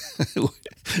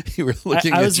 You were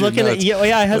looking I was at your looking notes.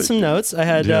 at I had some notes. I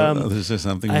had is there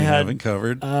something we haven't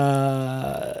covered?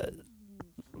 I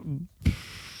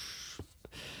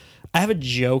have a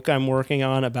joke I'm working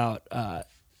on about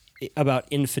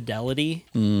infidelity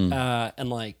and I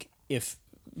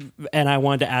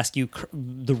wanted to ask you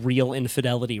the real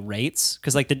infidelity rates,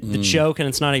 because like the joke, and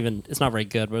it's not very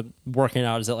good, but working it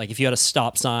out is that like if you had a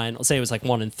stop sign, let's say it was like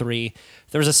 1 in 3,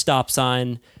 if there was a stop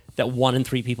sign that 1 in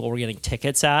 3 people were getting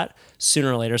tickets at, sooner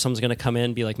or later someone's going to come in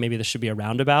and be like, maybe this should be a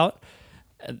roundabout.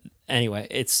 Anyway,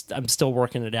 I'm still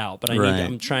working it out, but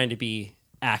I'm trying to be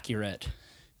accurate.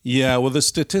 Yeah, well, the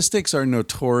statistics are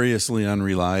notoriously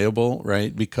unreliable,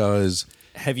 right? Because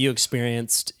have you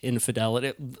experienced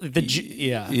infidelity?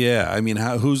 Yeah. I mean,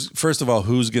 who's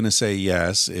going to say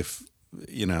yes if,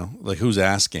 like who's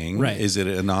asking? Right. Is it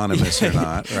anonymous or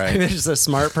not? Right. There's just a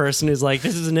smart person who's like,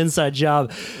 this is an inside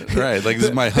job. Right.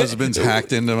 Like, my husband's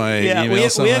hacked into my email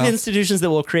somehow. We have institutions that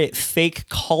will create fake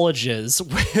colleges so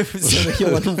that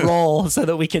you'll enroll so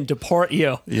that we can deport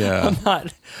you. Yeah.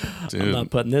 I'm not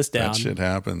putting this down. That shit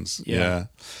happens. Yeah.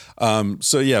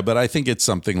 But I think it's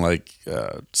something like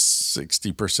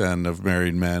 60% of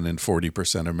married men and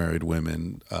 40% of married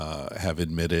women have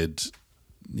admitted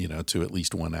to at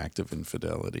least one act of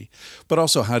infidelity. But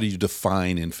also, how do you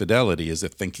define infidelity? Is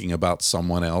it thinking about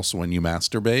someone else when you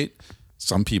masturbate?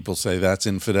 Some people say that's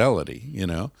infidelity,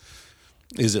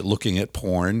 Is it looking at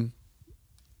porn?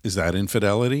 Is that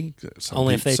infidelity?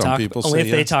 Only if they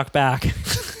talk back.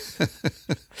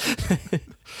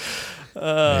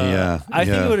 I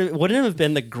think it wouldn't have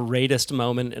been the greatest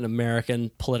moment in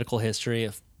American political history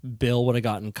if Bill would have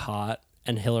gotten caught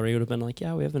and Hillary would have been like,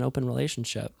 yeah, we have an open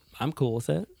relationship. I'm cool with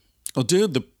it. Well,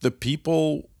 dude, the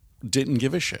people didn't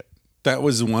give a shit. That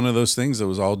was one of those things that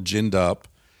was all ginned up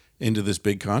into this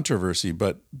big controversy.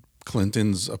 But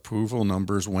Clinton's approval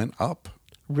numbers went up.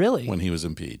 Really? When he was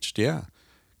impeached, yeah.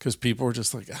 Because people were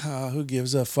just like, who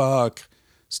gives a fuck?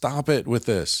 Stop it with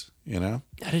this, I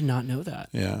did not know that.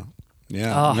 Yeah.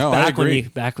 Yeah. I agree.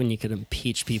 Back when you could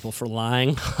impeach people for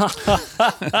lying.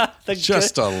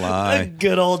 Just a lie. The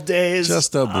good old days.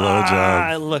 Just a blowjob.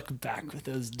 I look back with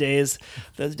those days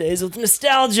with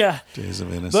nostalgia. Days of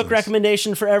innocence. Book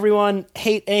recommendation for everyone: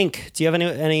 Hate Inc. Do you have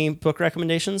any book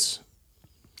recommendations?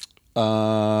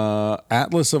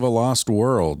 Atlas of a Lost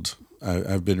World.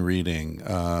 I've been reading.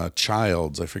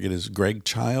 Childs, I forget Greg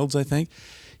Childs, I think.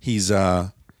 He's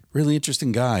a really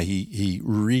interesting guy. He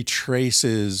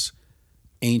retraces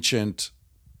ancient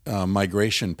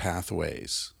migration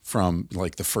pathways from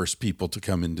like the first people to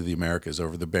come into the Americas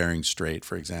over the Bering Strait,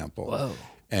 for example. Whoa.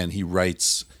 And he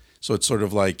writes, so it's sort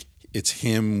of like it's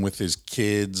him with his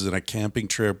kids and a camping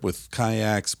trip with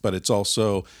kayaks, but it's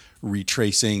also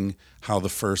retracing how the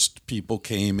first people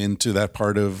came into that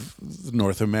part of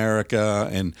North America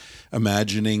and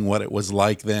imagining what it was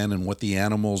like then and what the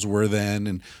animals were then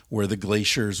and where the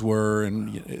glaciers were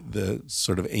and the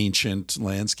sort of ancient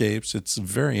landscapes. It's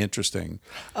very interesting.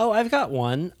 Oh, I've got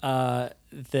one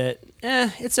that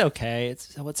it's okay.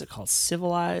 It's what's it called?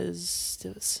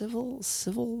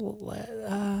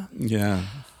 Yeah.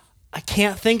 I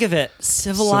can't think of it.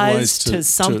 Civilized to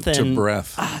something. To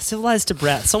breath. Civilized to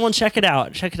breath. Someone check it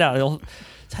out. Check it out. You'll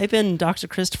type in Dr.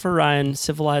 Christopher Ryan,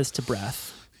 Civilized to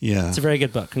Breath. Yeah. It's a very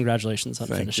good book. Congratulations on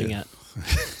finishing it.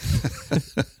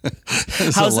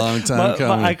 It's a long time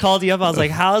coming. I called you up. I was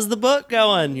like, how's the book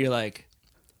going? You're like,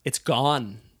 it's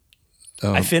gone.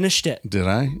 Oh, I finished it. Did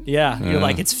I? Yeah. You're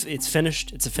like, it's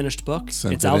finished. It's a finished book.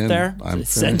 It's out in. there. I'm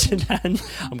sent it in.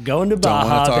 I'm going to Baja,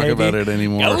 Don't want to talk baby. about it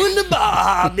anymore. Going to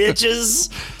Baja, bitches.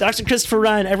 Dr. Christopher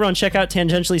Ryan. Everyone check out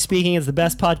Tangentially Speaking. It's the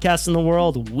best podcast in the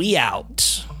world. We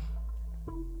out.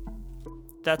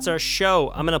 That's our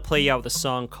show. I'm going to play you out with a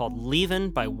song called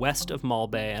Leavin' by West of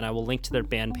Malbay, and I will link to their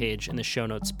band page in the show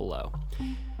notes below.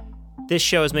 This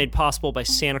show is made possible by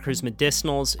Santa Cruz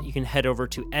Medicinals. You can head over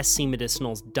to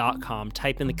scmedicinals.com,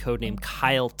 type in the codename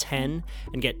Kyle10,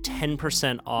 and get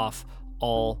 10% off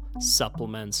all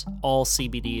supplements, all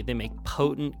CBD. They make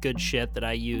potent, good shit that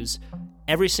I use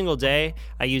every single day.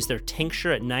 I use their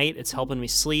tincture at night. It's helping me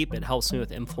sleep. It helps me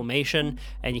with inflammation.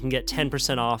 And you can get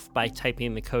 10% off by typing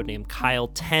in the codename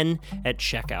Kyle10 at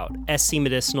checkout,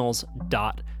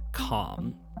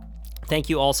 scmedicinals.com. Thank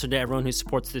you also to everyone who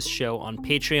supports this show on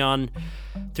Patreon.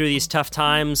 Through these tough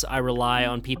times, I rely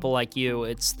on people like you.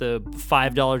 It's the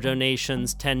 $5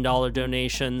 donations, $10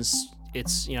 donations.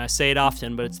 It's, I say it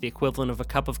often, but it's the equivalent of a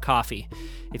cup of coffee.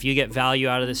 If you get value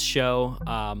out of this show,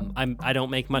 I don't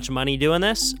make much money doing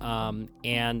this.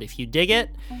 And if you dig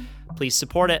it, please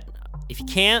support it. If you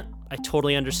can't, I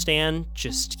totally understand.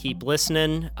 Just keep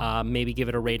listening. Maybe give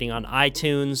it a rating on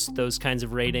iTunes. Those kinds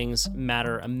of ratings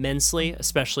matter immensely,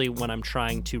 especially when I'm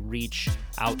trying to reach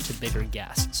out to bigger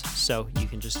guests. So you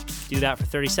can just do that for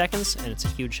 30 seconds, and it's a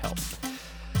huge help.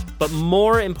 But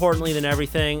more importantly than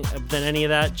than any of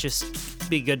that, just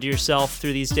be good to yourself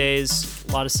through these days.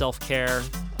 A lot of self-care.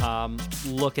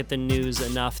 Look at the news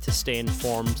enough to stay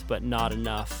informed, but not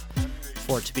enough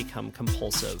for it to become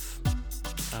compulsive.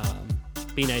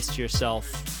 Be nice to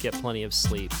yourself, get plenty of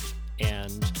sleep,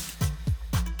 and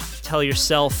tell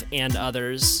yourself and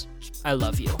others, I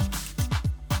love you.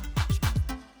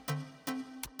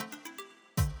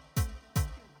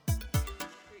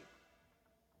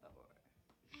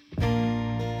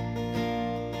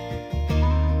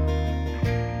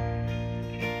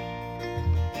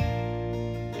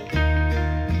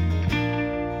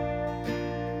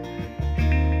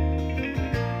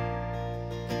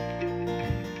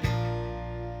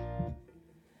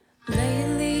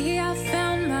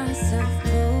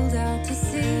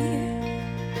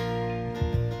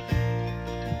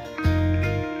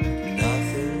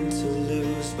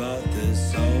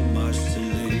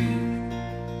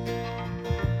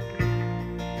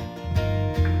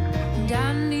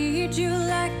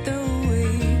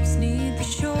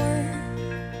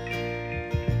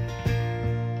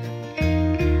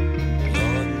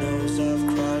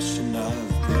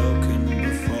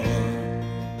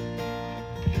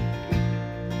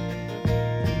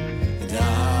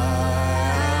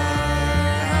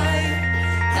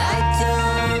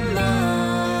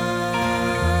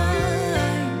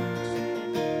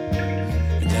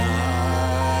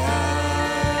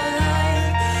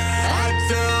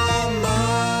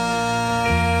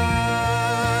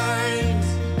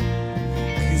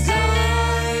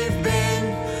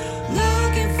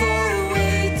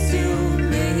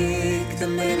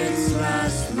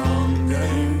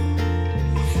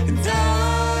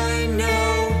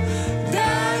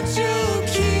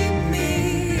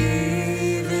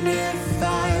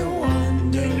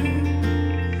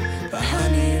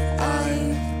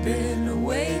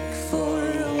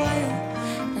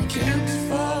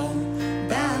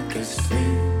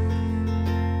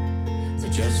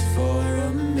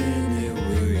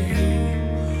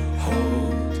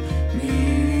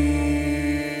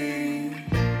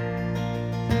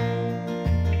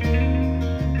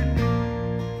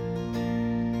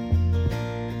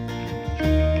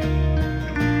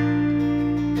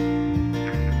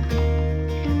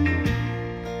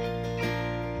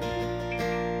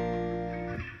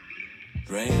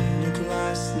 Rain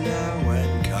glass now